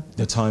timeline.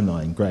 The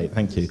timeline, great,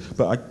 thank you.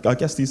 But I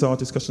guess these are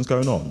discussions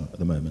going on at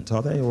the moment,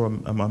 are they? Or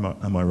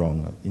am I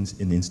wrong in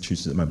the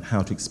institutions at the moment,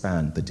 how to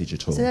expand the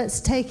digital? So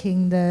that's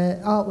taking the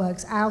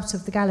artworks out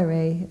of the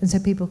gallery, and so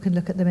people can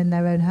look at them in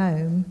their own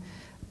home,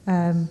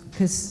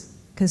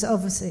 because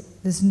obviously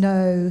there's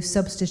no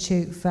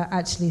substitute for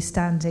actually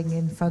standing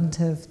in front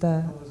of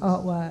the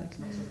artwork.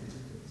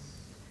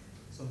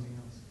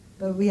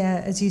 But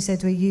yeah, as you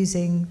said, we're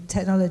using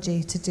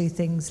technology to do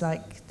things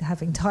like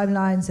having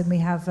timelines, and we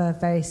have a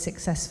very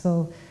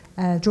successful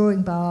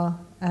drawing bar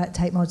at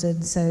Tate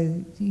Modern,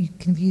 so you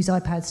can use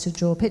iPads to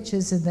draw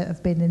pictures and that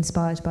have been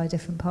inspired by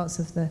different parts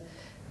of the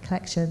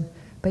collection.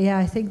 But yeah,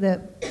 I think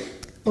that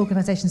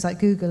organisations like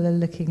Google are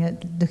looking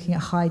at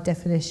high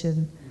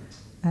definition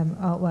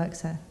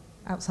artworks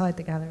outside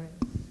the gallery.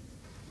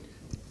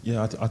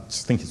 Yeah, I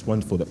just think it's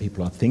wonderful that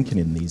people are thinking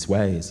in these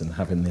ways and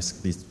having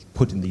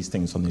putting these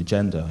things on the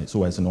agenda. It's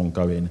always an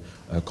ongoing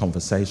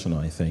conversation,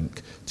 I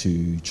think,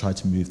 to try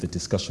to move the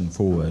discussion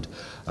forward.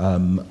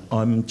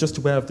 I'm just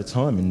aware of the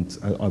time, and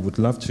I would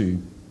love to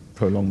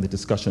prolong the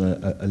discussion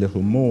a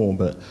little more,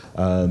 but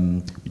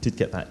we did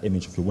get that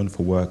image of your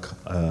wonderful work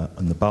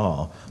on the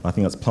bar. I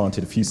think that's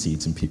planted a few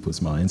seeds in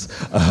people's minds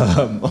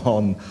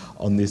on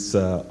this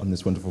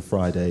wonderful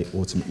Friday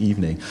autumn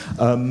evening.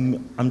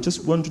 I'm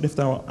just wondering if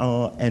there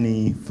are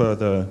any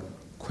further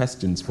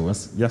questions for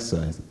us. Yes,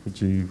 sir.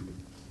 Would you?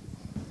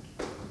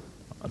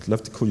 I'd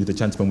love to call you the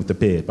gentleman with the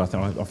beard, but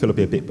I feel a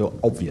bit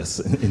obvious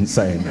in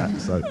saying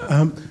that.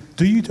 So.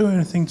 Do you do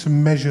anything to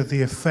measure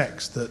the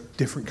effects that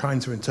different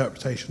kinds of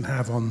interpretation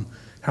have on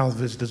how the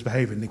visitors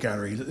behave in the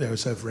gallery?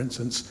 So, for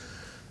instance,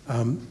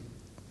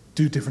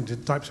 do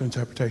different types of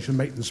interpretation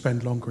make them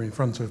spend longer in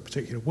front of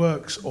particular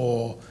works,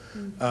 or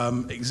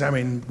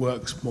examine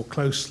works more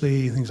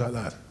closely, things like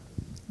that?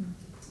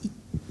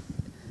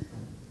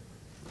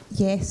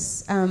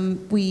 Yes,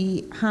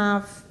 we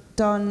have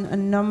done a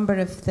number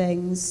of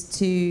things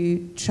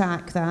to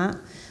track that,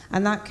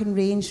 and that can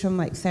range from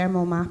like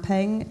thermal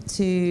mapping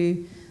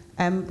to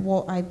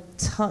what I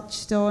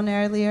touched on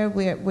earlier,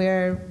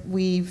 where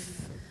we've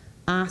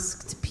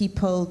asked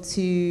people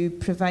to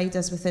provide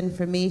us with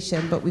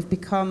information, but we've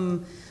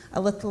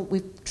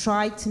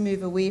tried to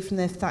move away from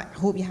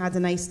hope you had a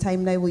nice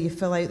time, now will you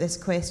fill out this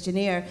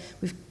questionnaire.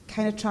 We've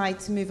kind of tried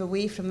to move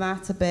away from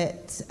that a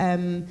bit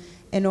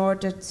in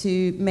order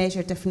to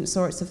measure different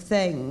sorts of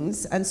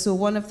things. And so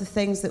one of the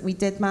things that we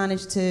did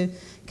manage to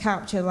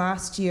capture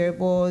last year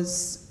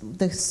was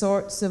the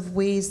sorts of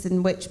ways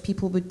in which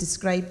people would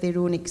describe their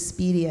own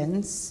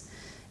experience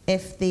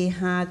if they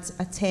had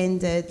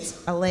attended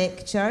a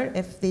lecture,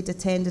 if they'd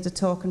attended a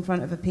talk in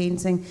front of a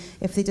painting,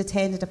 if they'd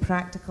attended a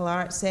practical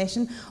art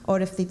session, or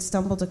if they'd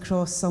stumbled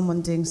across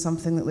someone doing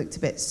something that looked a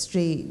bit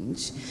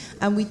strange.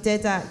 And we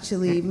did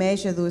actually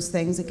measure those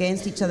things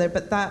against each other,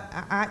 but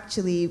that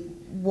actually,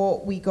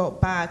 what we got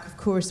back, of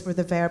course, were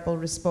the verbal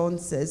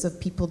responses of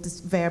people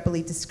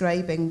verbally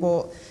describing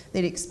what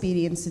their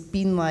experience had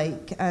been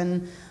like.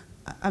 And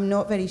I'm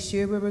not very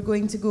sure where we're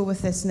going to go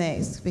with this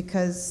next,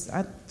 because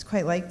I'd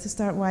quite like to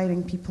start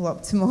wiring people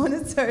up to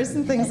monitors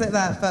and things like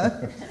that,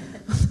 but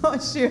I'm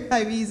not sure how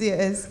easy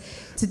it is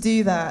to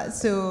do that.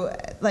 So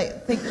I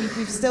think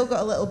we've still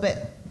got a little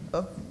bit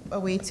of a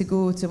way to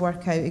go to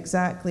work out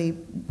exactly,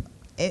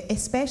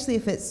 especially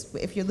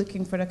if you're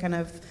looking for a kind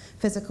of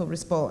physical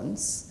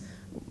response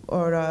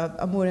or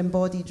a more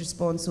embodied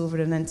response over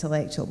an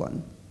intellectual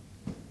one.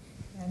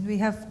 And we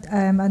have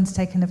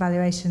undertaken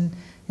evaluation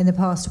in the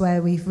past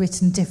where we've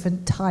written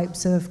different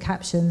types of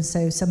captions,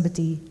 so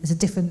somebody has a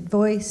different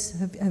voice,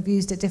 have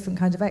used a different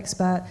kind of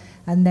expert,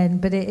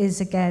 but it is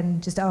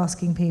again just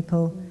asking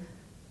people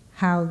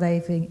how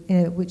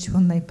which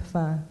one they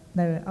prefer.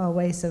 There are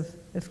ways of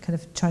kind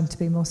of trying to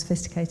be more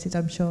sophisticated,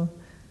 I'm sure.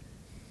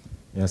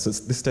 Yeah, so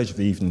at this stage of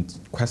the evening,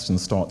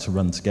 questions start to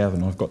run together,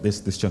 and I've got this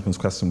gentleman's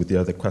question with the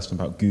other question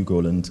about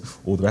Google and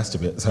all the rest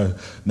of it. So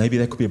maybe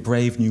there could be a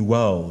brave new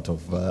world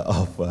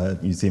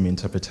of museum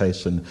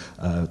interpretation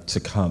to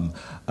come.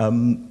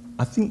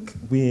 I think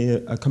we're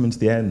coming to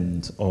the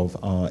end of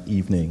our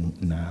evening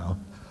now.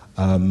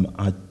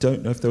 I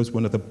don't know if there was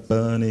one of the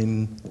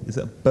burning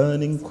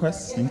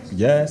question?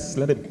 Yes,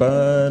 let it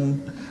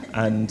burn.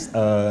 And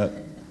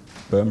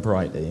burn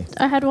brightly.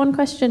 I had one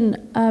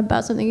question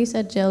about something you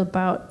said, Jill,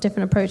 about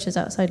different approaches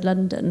outside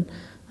London.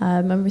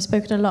 And we've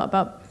spoken a lot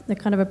about the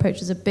kind of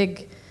approaches of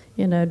big,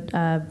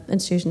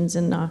 institutions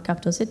in our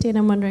capital city. And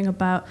I'm wondering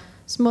about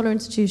smaller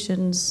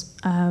institutions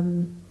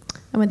and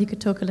whether you could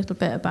talk a little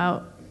bit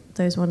about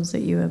those ones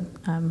that you were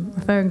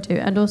referring to.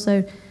 And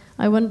also,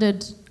 I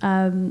wondered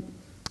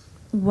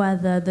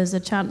whether there's a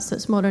chance that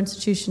smaller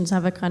institutions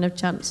have a kind of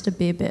chance to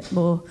be a bit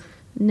more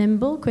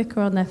nimble,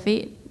 quicker on their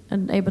feet,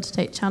 and able to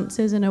take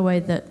chances in a way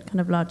that kind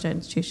of larger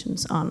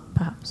institutions aren't,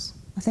 perhaps.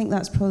 I think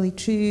that's probably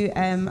true.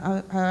 I'm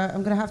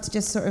going to have to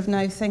just sort of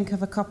now think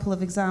of a couple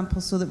of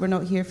examples so that we're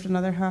not here for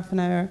another half an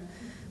hour.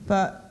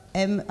 But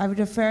I would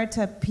refer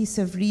to a piece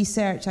of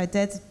research I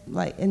did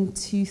in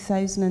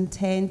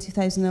 2010,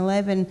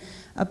 2011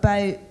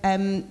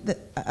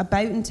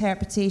 about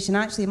interpretation.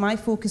 Actually, my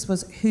focus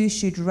was who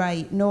should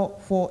write,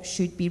 not what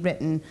should be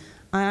written.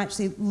 I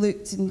actually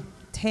looked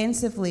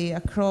intensively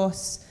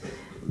across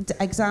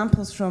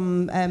examples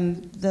from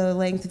the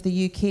length of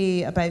the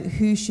UK about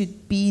who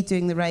should be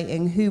doing the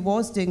writing, who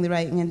was doing the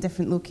writing in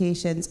different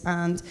locations,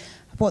 and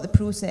what the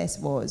process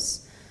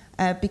was.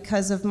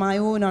 Because of my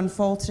own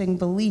unfaltering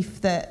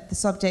belief that the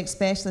subject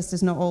specialist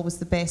is not always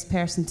the best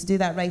person to do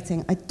that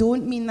writing. I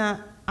don't mean that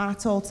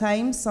at all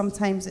times.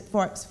 Sometimes it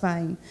works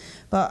fine.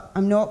 But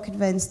I'm not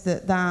convinced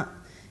that that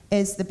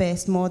is the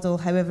best model.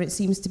 However, it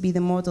seems to be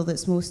the model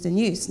that's most in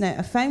use. Now,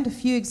 I found a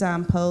few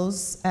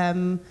examples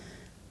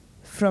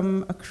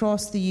from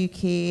across the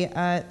UK.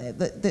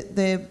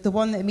 The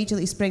one that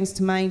immediately springs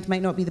to mind,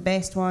 might not be the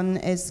best one,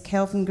 is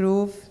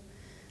Kelvingrove,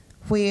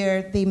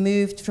 where they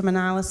moved from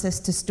analysis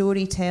to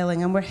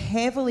storytelling and were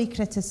heavily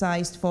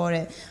criticised for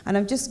it. And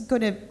I'm just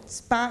going to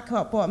back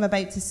up what I'm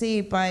about to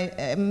say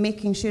by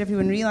making sure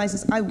everyone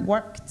realises I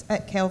worked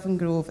at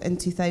Kelvingrove in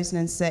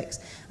 2006,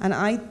 and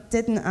I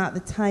didn't at the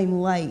time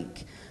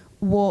like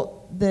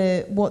what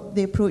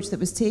the approach that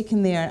was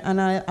taken there. And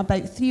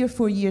about 3 or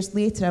 4 years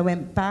later, I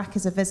went back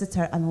as a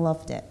visitor and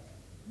loved it.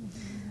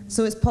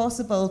 So it's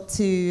possible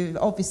to,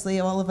 obviously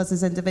all of us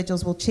as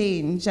individuals will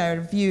change our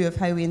view of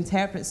how we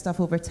interpret stuff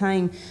over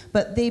time,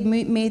 but they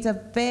made a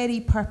very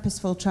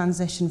purposeful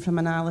transition from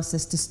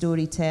analysis to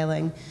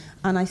storytelling.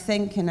 And I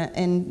think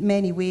in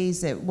many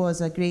ways it was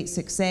a great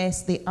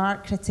success. The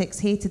art critics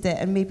hated it,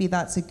 and maybe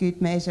that's a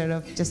good measure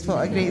of just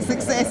what a great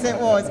success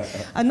it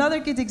was. Another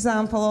good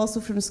example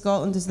also from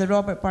Scotland is the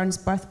Robert Burns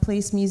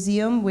Birthplace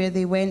Museum, where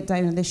they went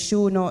down the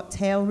show not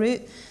tell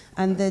route.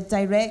 And the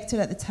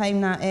director at the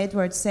time, Nat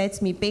Edwards, said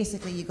to me,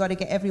 basically, you've got to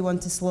get everyone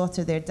to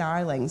slaughter their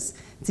darlings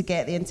to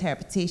get the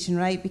interpretation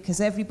right,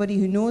 because everybody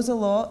who knows a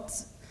lot,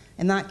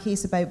 in that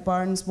case about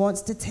Burns,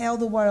 wants to tell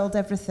the world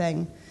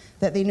everything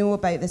that they know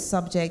about this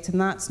subject, and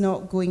that's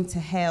not going to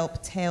help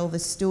tell the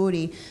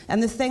story.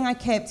 And the thing I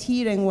kept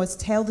hearing was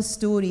tell the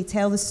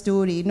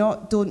story,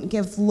 not don't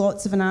give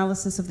lots of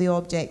analysis of the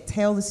object,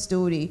 tell the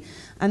story.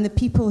 And the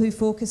people who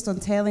focused on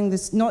telling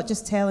this, not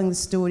just telling the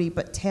story,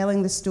 but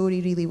telling the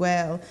story really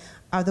well,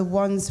 are the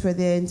ones where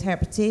the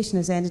interpretation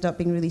has ended up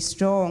being really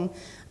strong.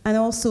 And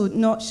also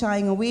not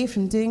shying away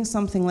from doing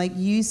something like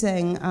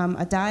using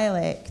a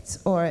dialect,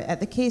 or in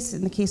the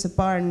case of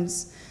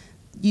Burns,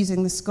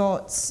 using the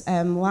Scots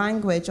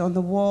language on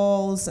the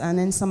walls and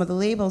in some of the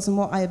labels. And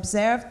what I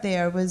observed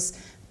there was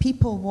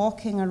people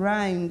walking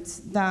around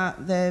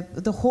that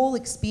the whole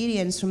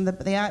experience from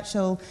the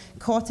actual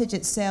cottage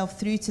itself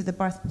through to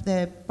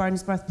the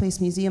Burns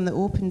Birthplace Museum that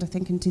opened, I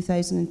think, in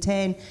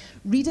 2010,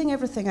 reading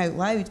everything out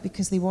loud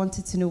because they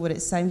wanted to know what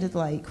it sounded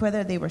like,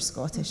 whether they were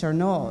Scottish or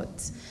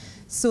not.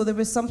 So there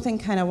was something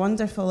kind of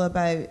wonderful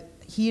about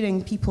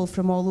hearing people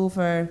from all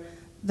over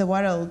the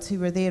world who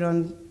were there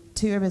on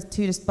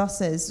tourist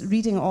buses,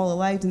 reading it all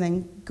aloud and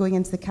then going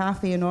into the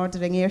cafe and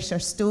ordering Ayrshire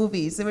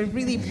Stovies. They were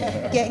really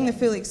getting the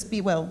full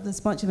experience, well,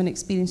 as much of an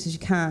experience as you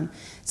can.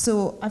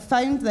 So I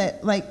found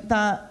that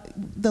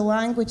the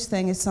language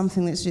thing is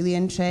something that's really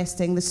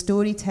interesting. The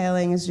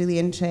storytelling is really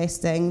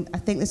interesting. I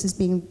think this is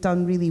being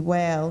done really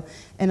well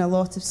in a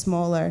lot of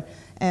smaller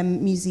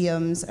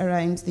museums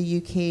around the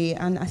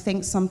UK, and I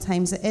think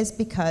sometimes it is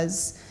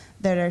because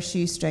there are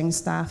shoestring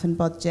staff and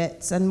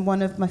budgets. And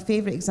one of my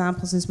favourite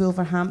examples is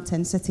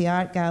Wolverhampton City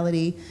Art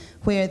Gallery,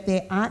 where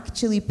they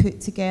actually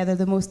put together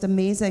the most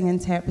amazing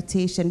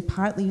interpretation,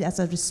 partly as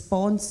a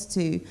response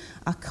to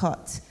a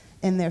cut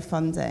in their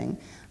funding.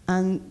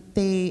 And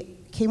they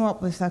came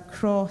up with a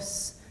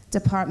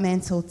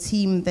cross-departmental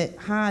team that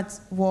had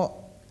what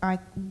I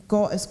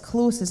got as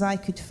close as I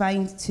could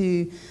find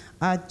to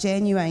a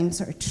genuine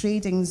sort of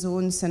trading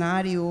zone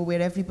scenario where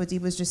everybody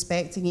was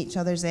respecting each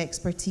other's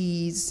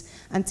expertise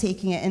and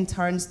taking it in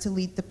turns to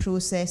lead the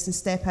process and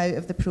step out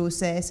of the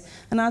process.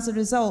 And as a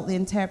result, the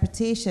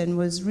interpretation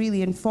was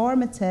really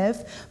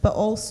informative, but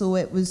also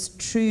it was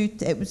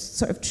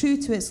sort of true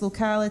to its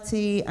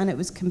locality, and it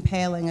was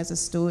compelling as a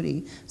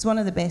story. It's one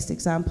of the best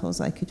examples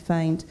I could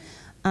find.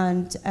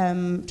 And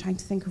trying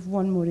to think of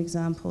one more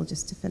example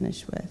just to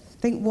finish with.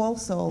 I think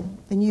Walsall,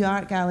 the new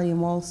art gallery in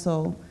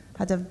Walsall,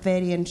 had a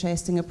very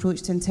interesting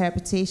approach to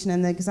interpretation.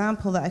 And the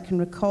example that I can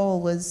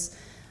recall was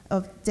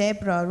of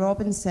Deborah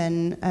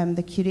Robinson,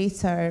 the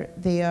curator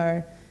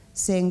there,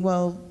 saying,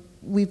 well,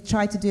 we've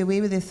tried to do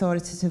away with the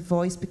authoritative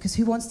voice because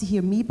who wants to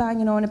hear me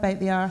banging on about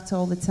the art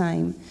all the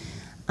time?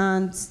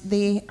 And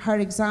her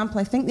example,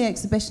 I think the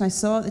exhibition I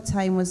saw at the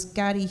time was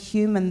Gary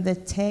Hume, and the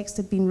text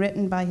had been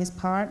written by his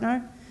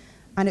partner,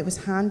 and it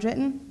was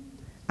handwritten.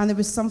 And there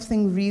was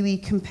something really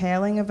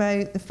compelling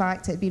about the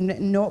fact it had been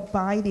written not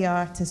by the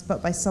artist,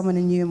 but by someone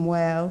who knew him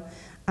well,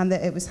 and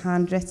that it was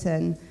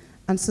handwritten.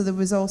 And so there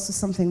was also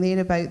something there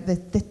about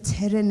the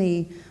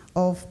tyranny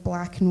of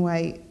black and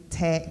white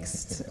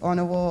text on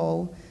a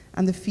wall,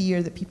 and the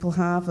fear that people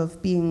have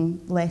of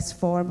being less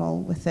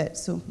formal with it.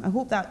 So I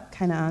hope that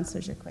kind of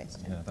answers your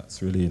question. Yeah,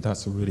 that's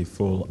a really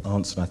full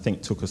answer, and I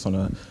think took us on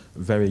a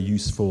very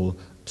useful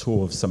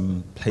tour of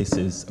some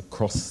places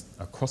across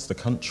the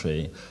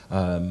country,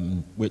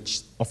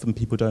 which often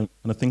people don't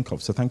kind of think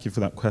of. So thank you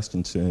for that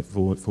question,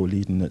 for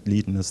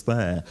leading us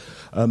there.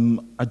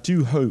 I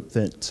do hope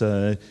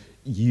that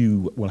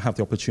you will have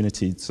the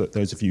opportunity, so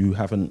those of you who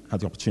haven't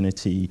had the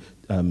opportunity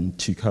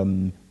to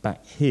come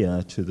back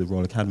here to the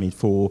Royal Academy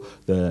for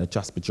the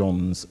Jasper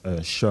Johns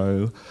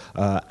show,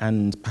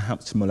 and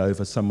perhaps to mull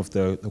over some of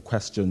the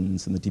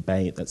questions and the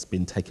debate that's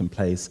been taking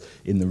place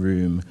in the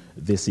room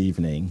this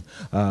evening.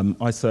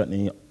 I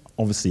certainly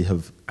obviously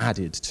have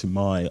added to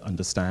my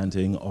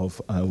understanding of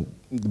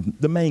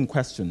the main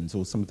questions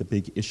or some of the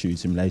big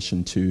issues in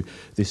relation to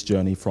this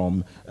journey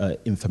from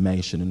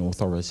information and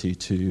authority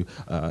to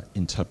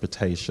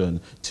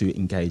interpretation, to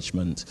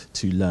engagement,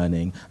 to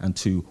learning, and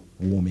to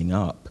warming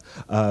up.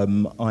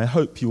 I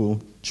hope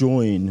you'll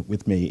join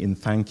with me in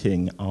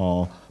thanking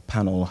our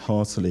panel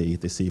heartily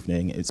this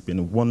evening. It's been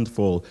a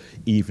wonderful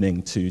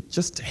evening to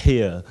just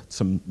hear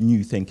some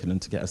new thinking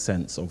and to get a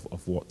sense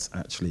of what's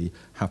actually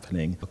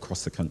happening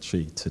across the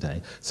country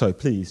today. So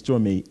please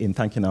join me in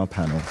thanking our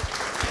panel.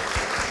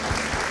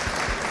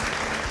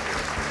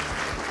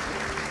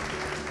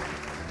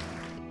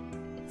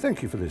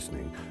 Thank you for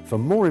listening. For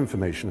more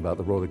information about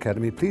the Royal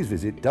Academy, please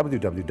visit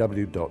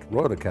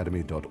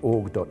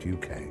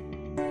www.royalacademy.org.uk.